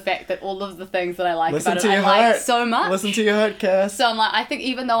because of the fact that all of the things that I like about it, I like so much. Listen to your heart, Cass. So I'm like, I think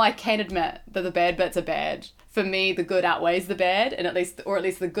even though I can admit that the bad bits are bad, for me the good outweighs the bad, and at least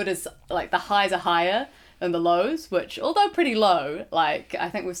the good is, like, the highs are higher than the lows, which, although pretty low, like, I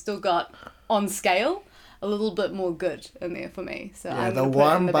think we've still got, on scale, a little bit more good in there for me. So Yeah, I'm the gonna put it in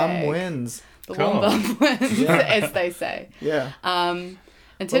warm the bum bag. wins. The warm bum wins, as they say. Yeah.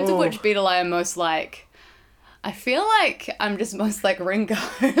 In terms of which Beatle I am most like, I feel like I'm just most like Ringo.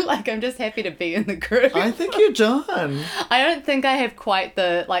 Like, I'm just happy to be in the group. I think you're John. I don't think I have quite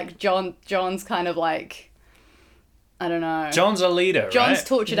the, like, John's kind of, like, I don't know. John's a leader, John's right?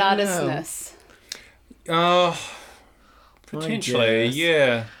 tortured artistness. Oh, potentially, guess.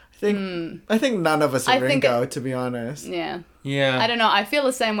 yeah. I think none of us are I think Ringo, to be honest. Yeah. Yeah. I don't know. I feel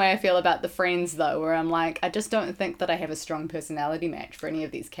the same way I feel about the Friends, though, where I'm like, I just don't think that I have a strong personality match for any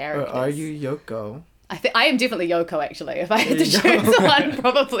of these Or characters. are you Yoko? I am definitely Yoko, actually. If I had to There you choose one,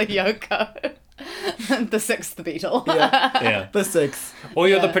 probably Yoko. The sixth Beatle. Yeah. The sixth. Or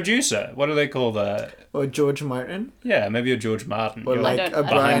you're the Yeah. producer. What do they call that? Or George Martin? Yeah, maybe you're George Martin. Or You're like don't- a I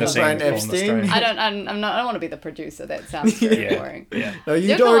Brian, behind the Brian scenes pulling the Epstein? strings. I don't. I don't want to be the producer. That sounds very yeah. boring. Yeah. No,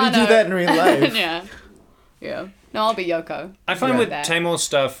 you'd Yoko already do Ono. that in real life. Yeah. Yeah. No, I'll be Yoko. I find Yeah. with That. Taymor's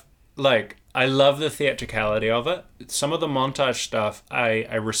stuff, like, I love the theatricality of it. Some of the montage stuff I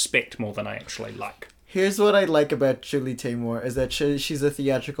respect more than I actually like. Here's what I like about Julie Taymor is that she's a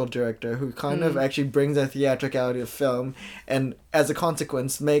theatrical director who kind of actually brings a theatricality of film and as a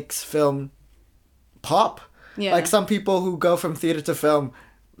consequence makes film pop. Yeah. Like some people who go from theater to film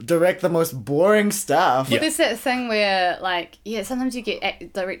direct the most boring stuff. Well, there's that thing where, like, yeah, sometimes you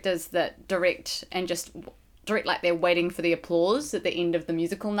get directors that direct and just direct like they're waiting for the applause at the end of the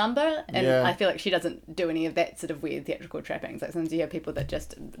musical number, and Yeah. I feel like she doesn't do any of that sort of weird theatrical trappings. Like sometimes you have people that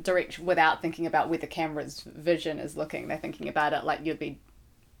just direct without thinking about where the camera's vision is looking. They're thinking about it like you'd be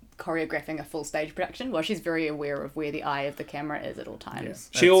choreographing a full stage production. Well, she's very aware of where the eye of the camera is at all times.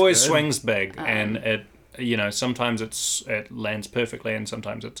 She That's always good. swings big, and it, you know, sometimes it lands perfectly, and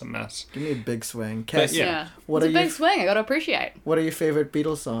sometimes it's a mess. Give me a big swing. Cass, yeah. Yeah, What it's are a big you- swing. I got to appreciate. what are your favorite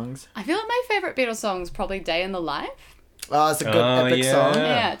Beatles songs? I feel like my favorite Beatles song is probably "Day in the Life." Oh, it's a good Oh, epic yeah. song.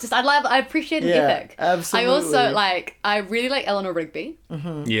 Yeah, just I appreciate an Yeah, epic. absolutely. I also I really like Eleanor Rigby.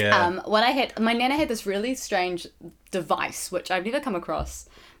 Yeah. When my nana had this really strange device which I've never come across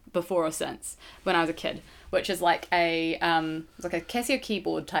before or since when I was a kid, which is like a Casio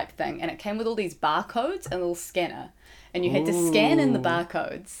keyboard type thing, and it came with all these barcodes and a little scanner. And you had to scan in the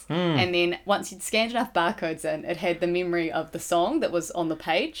barcodes. And then once you'd scanned enough barcodes in, it had the memory of the song that was on the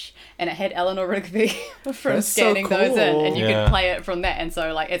page. And it had Eleanor Rigby from That's so scanning those in. cool. And you Yeah. could play it from that. And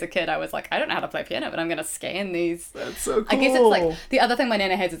so, like, as a kid, I was like, I don't know how to play piano, but I'm going to scan these. That's so cool. I guess it's like, the other thing my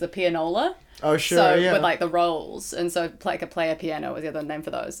nana has is a pianola. Oh, sure, So yeah. with like the rolls, and so like a player piano was the other name for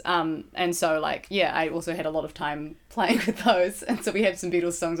those. And so like yeah, I also had a lot of time playing with those, and so we have some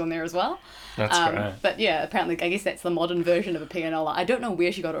Beatles songs on there as well. That's great. But yeah, apparently I guess that's the modern version of a pianola. I don't know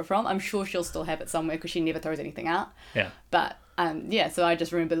where she got it from. I'm sure she'll still have it somewhere because she never throws anything out. Yeah. But yeah, so I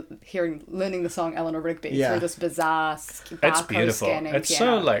just remember learning the song Eleanor Rigby Yeah. through this bizarre It's barcode beautiful. scanning It's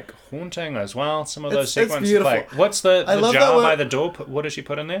piano. so like haunting as well. Some of those It's sequences, beautiful. like what's the I love that jar one- by the door? What does she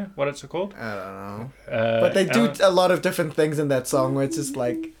put in there? What is it called? I don't know. But But they do a lot of different things in that song where it's just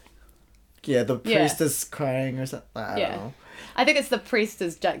like, yeah, the Yeah. priest is crying or something. I Yeah. don't know. I think it's the priest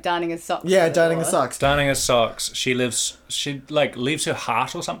is darning his socks. Yeah, at the darning door. his socks. Darning her socks. She like leaves her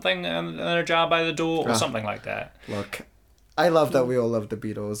heart or something in a jar by the door or Ah. something like that. Look, I love that we all love the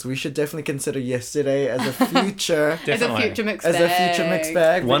Beatles. We should definitely consider Yesterday as a future As a Definitely. future mixed as a future mixed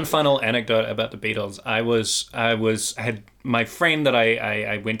bag. One final anecdote about the Beatles. I had my friend that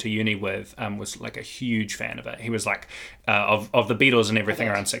I went to uni with was like a huge fan of it. He was like of the Beatles and everything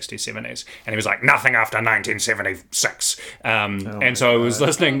around 60s, 70s, and he was like nothing after 1976. And so I was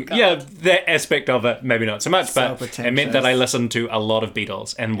listening. Yeah, that aspect of it maybe not so much, So but it meant that I pretentious. listened to a lot of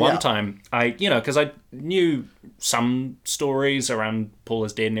Beatles. And one Yeah. time because I knew some stories around Paul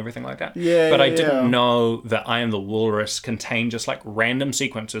is dead and everything like that. Yeah, but I yeah, didn't yeah. know that I Am the Walrus contained just like random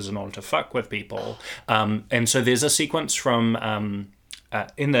sequences in order to fuck with people. And so there's a sequence from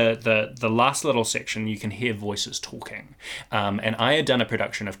in the last little section, you can hear voices talking. And I had done a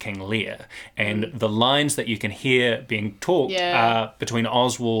production of King Lear, and the lines that you can hear being talked Yeah. are between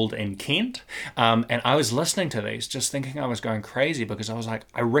Oswald and Kent. And I was listening to these, just thinking I was going crazy because I was like,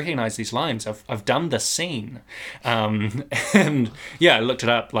 I recognize these lines. I've done the scene. And yeah, I looked it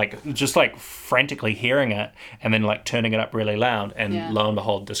up, like just like frantically hearing it and then like turning it up really loud. And Yeah. lo and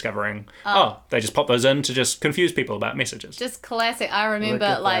behold, discovering, they just pop those in to just confuse people about messages. Just classic. I remember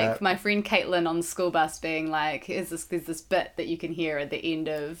at like that. my friend Caitlin on the school bus being like, there's this bit that you can hear at the end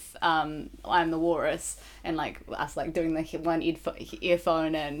of I'm the Walrus, and like us like doing the one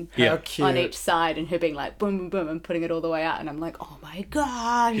earphone and Yeah. How cute. on each side, and her being like boom boom boom and putting it all the way out, and I'm like, oh my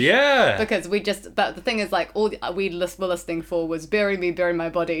gosh. Yeah. Because but the thing is, like, all we were listening for was Bury Me, Bury My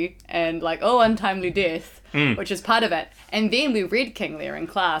Body, and like, oh, Untimely Death, which is part of it. And then we read King Lear in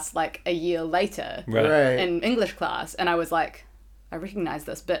class like a year later Right. Right. in English class, and I was like, I recognize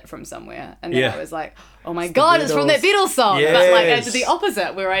this bit from somewhere. And then Yeah. I was like, oh my God, it's from that Beatles. Beatles song. But like I Yes. did the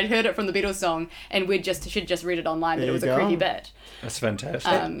opposite, where I'd heard it from the Beatles song and she'd just read it online that There it was you a creepy go. bit. That's fantastic.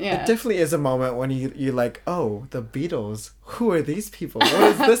 Yeah. It definitely is a moment when you're like, oh, the Beatles. Who are these people? What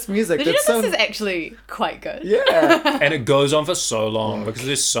is this music? Did you know That's so this is actually quite good? yeah. And it goes on for so long because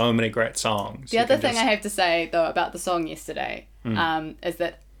there's so many great songs. The other thing I have to say though about the song yesterday is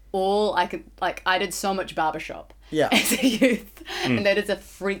that I did so much barbershop Yeah. as a youth, and that is a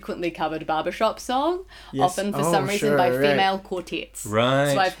frequently covered barbershop song, Yes. often for Oh, some reason sure, by right. female quartets.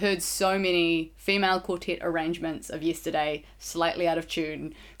 Right. So I've heard so many female quartet arrangements of Yesterday slightly out of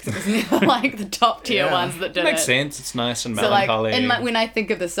tune because it was never like the top tier Yeah. ones that did Makes it. sense. It's nice and So like melancholy. when I think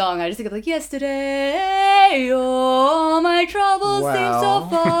of the song, I just think of like yesterday, all my troubles seem Wow.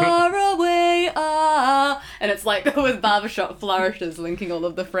 so far away. And it's like with barbershop flourishes linking all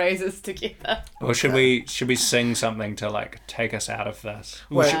of the phrases together. Or should we sing something to like take us out of this?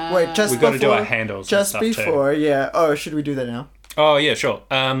 Wait, just We gotta do before- our handles and Just stuff too. before, yeah. Oh, should we do that now? Oh yeah, sure.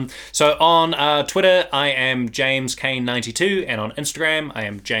 So on Twitter, I am James Kane92, and on Instagram, I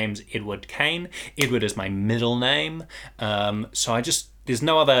am James Edward Kane. Edward is my middle name. So there's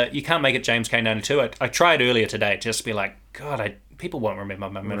no other. You can't make it James Kane92. I tried earlier today just to be like, God, people won't remember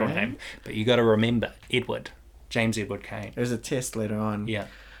my middle Right. name, but you got to remember Edward, James Edward Kane. There's a test later on. Yeah.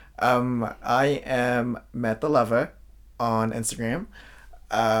 I am Matt the Lover on Instagram.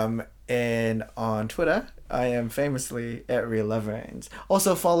 And on Twitter, I am famously at Real Loverings.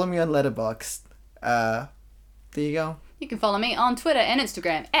 Also, follow me on Letterboxd. There you go. You can follow me on Twitter and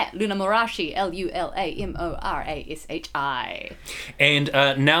Instagram at Luna Morashi, LunaMorashi. And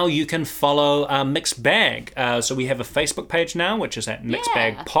now you can follow Mixed Bag. So we have a Facebook page now, which is at Mixed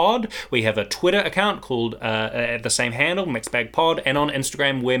Yeah. Bag Pod. We have a Twitter account called at the same handle, Mixed Bag Pod. And on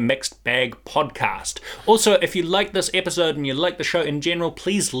Instagram, we're Mixed Bag Podcast. Also, if you like this episode and you like the show in general,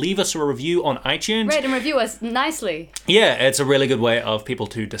 please leave us a review on iTunes. Rate and review us nicely. Yeah, it's a really good way of people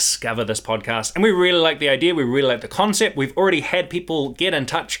to discover this podcast. And we really like the idea. We really like the concept. We've already had people get in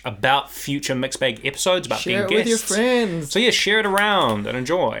touch about future Mixed Bag episodes, about Share it being with your guests. friends. So yeah, share it around and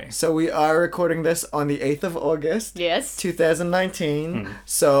enjoy. So we are recording this on the 8th of August. Yes. 2019.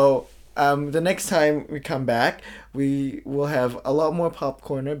 So the next time we come back, we will have a lot more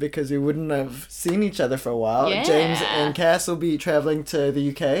popcorner because we wouldn't have seen each other for a while. Yeah. James and Cass will be traveling to the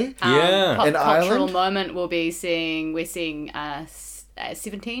UK. Yeah. Pop In cultural Ireland? moment we're seeing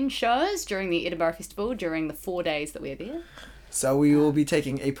 17 shows during the Edinburgh Festival during the 4 days that we're there. So we will be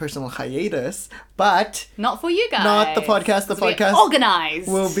taking a personal hiatus, but Not for you guys. Not the podcast. The 'Cause we're podcast organized.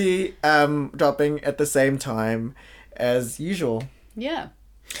 will be dropping at the same time as usual. Yeah.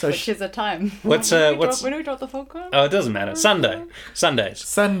 So Which is a time. What's when do we drop the podcast? Oh, it doesn't matter. Sundays. Sunday.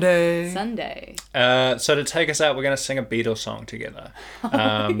 Sunday. So to take us out, we're gonna sing a Beatles song together.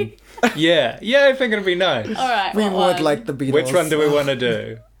 Yeah, I think it'll be nice. All right. We what would one? like the Beatles. Which one do we want to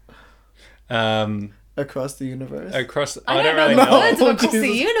do? Across the universe. Across. I don't really know know. the words of Across the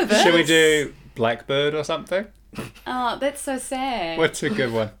Jesus. Universe. Should we do Blackbird or something? Oh, that's so sad. What's a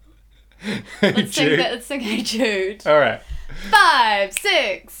good one? Let's sing Jude? that. Let's sing Hey Jude. All right. 5,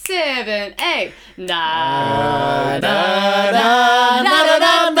 6, 7, 8. Na na na, na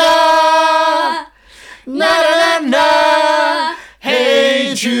na na na na na.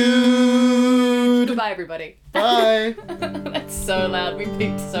 Hey Jude. Goodbye, everybody. Bye. That's so loud. We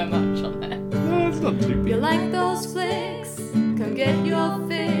peaked so much on that. No, it's not too You big. like those flicks? Come get your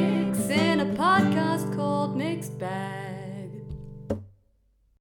fix in a podcast called Mixed Bag.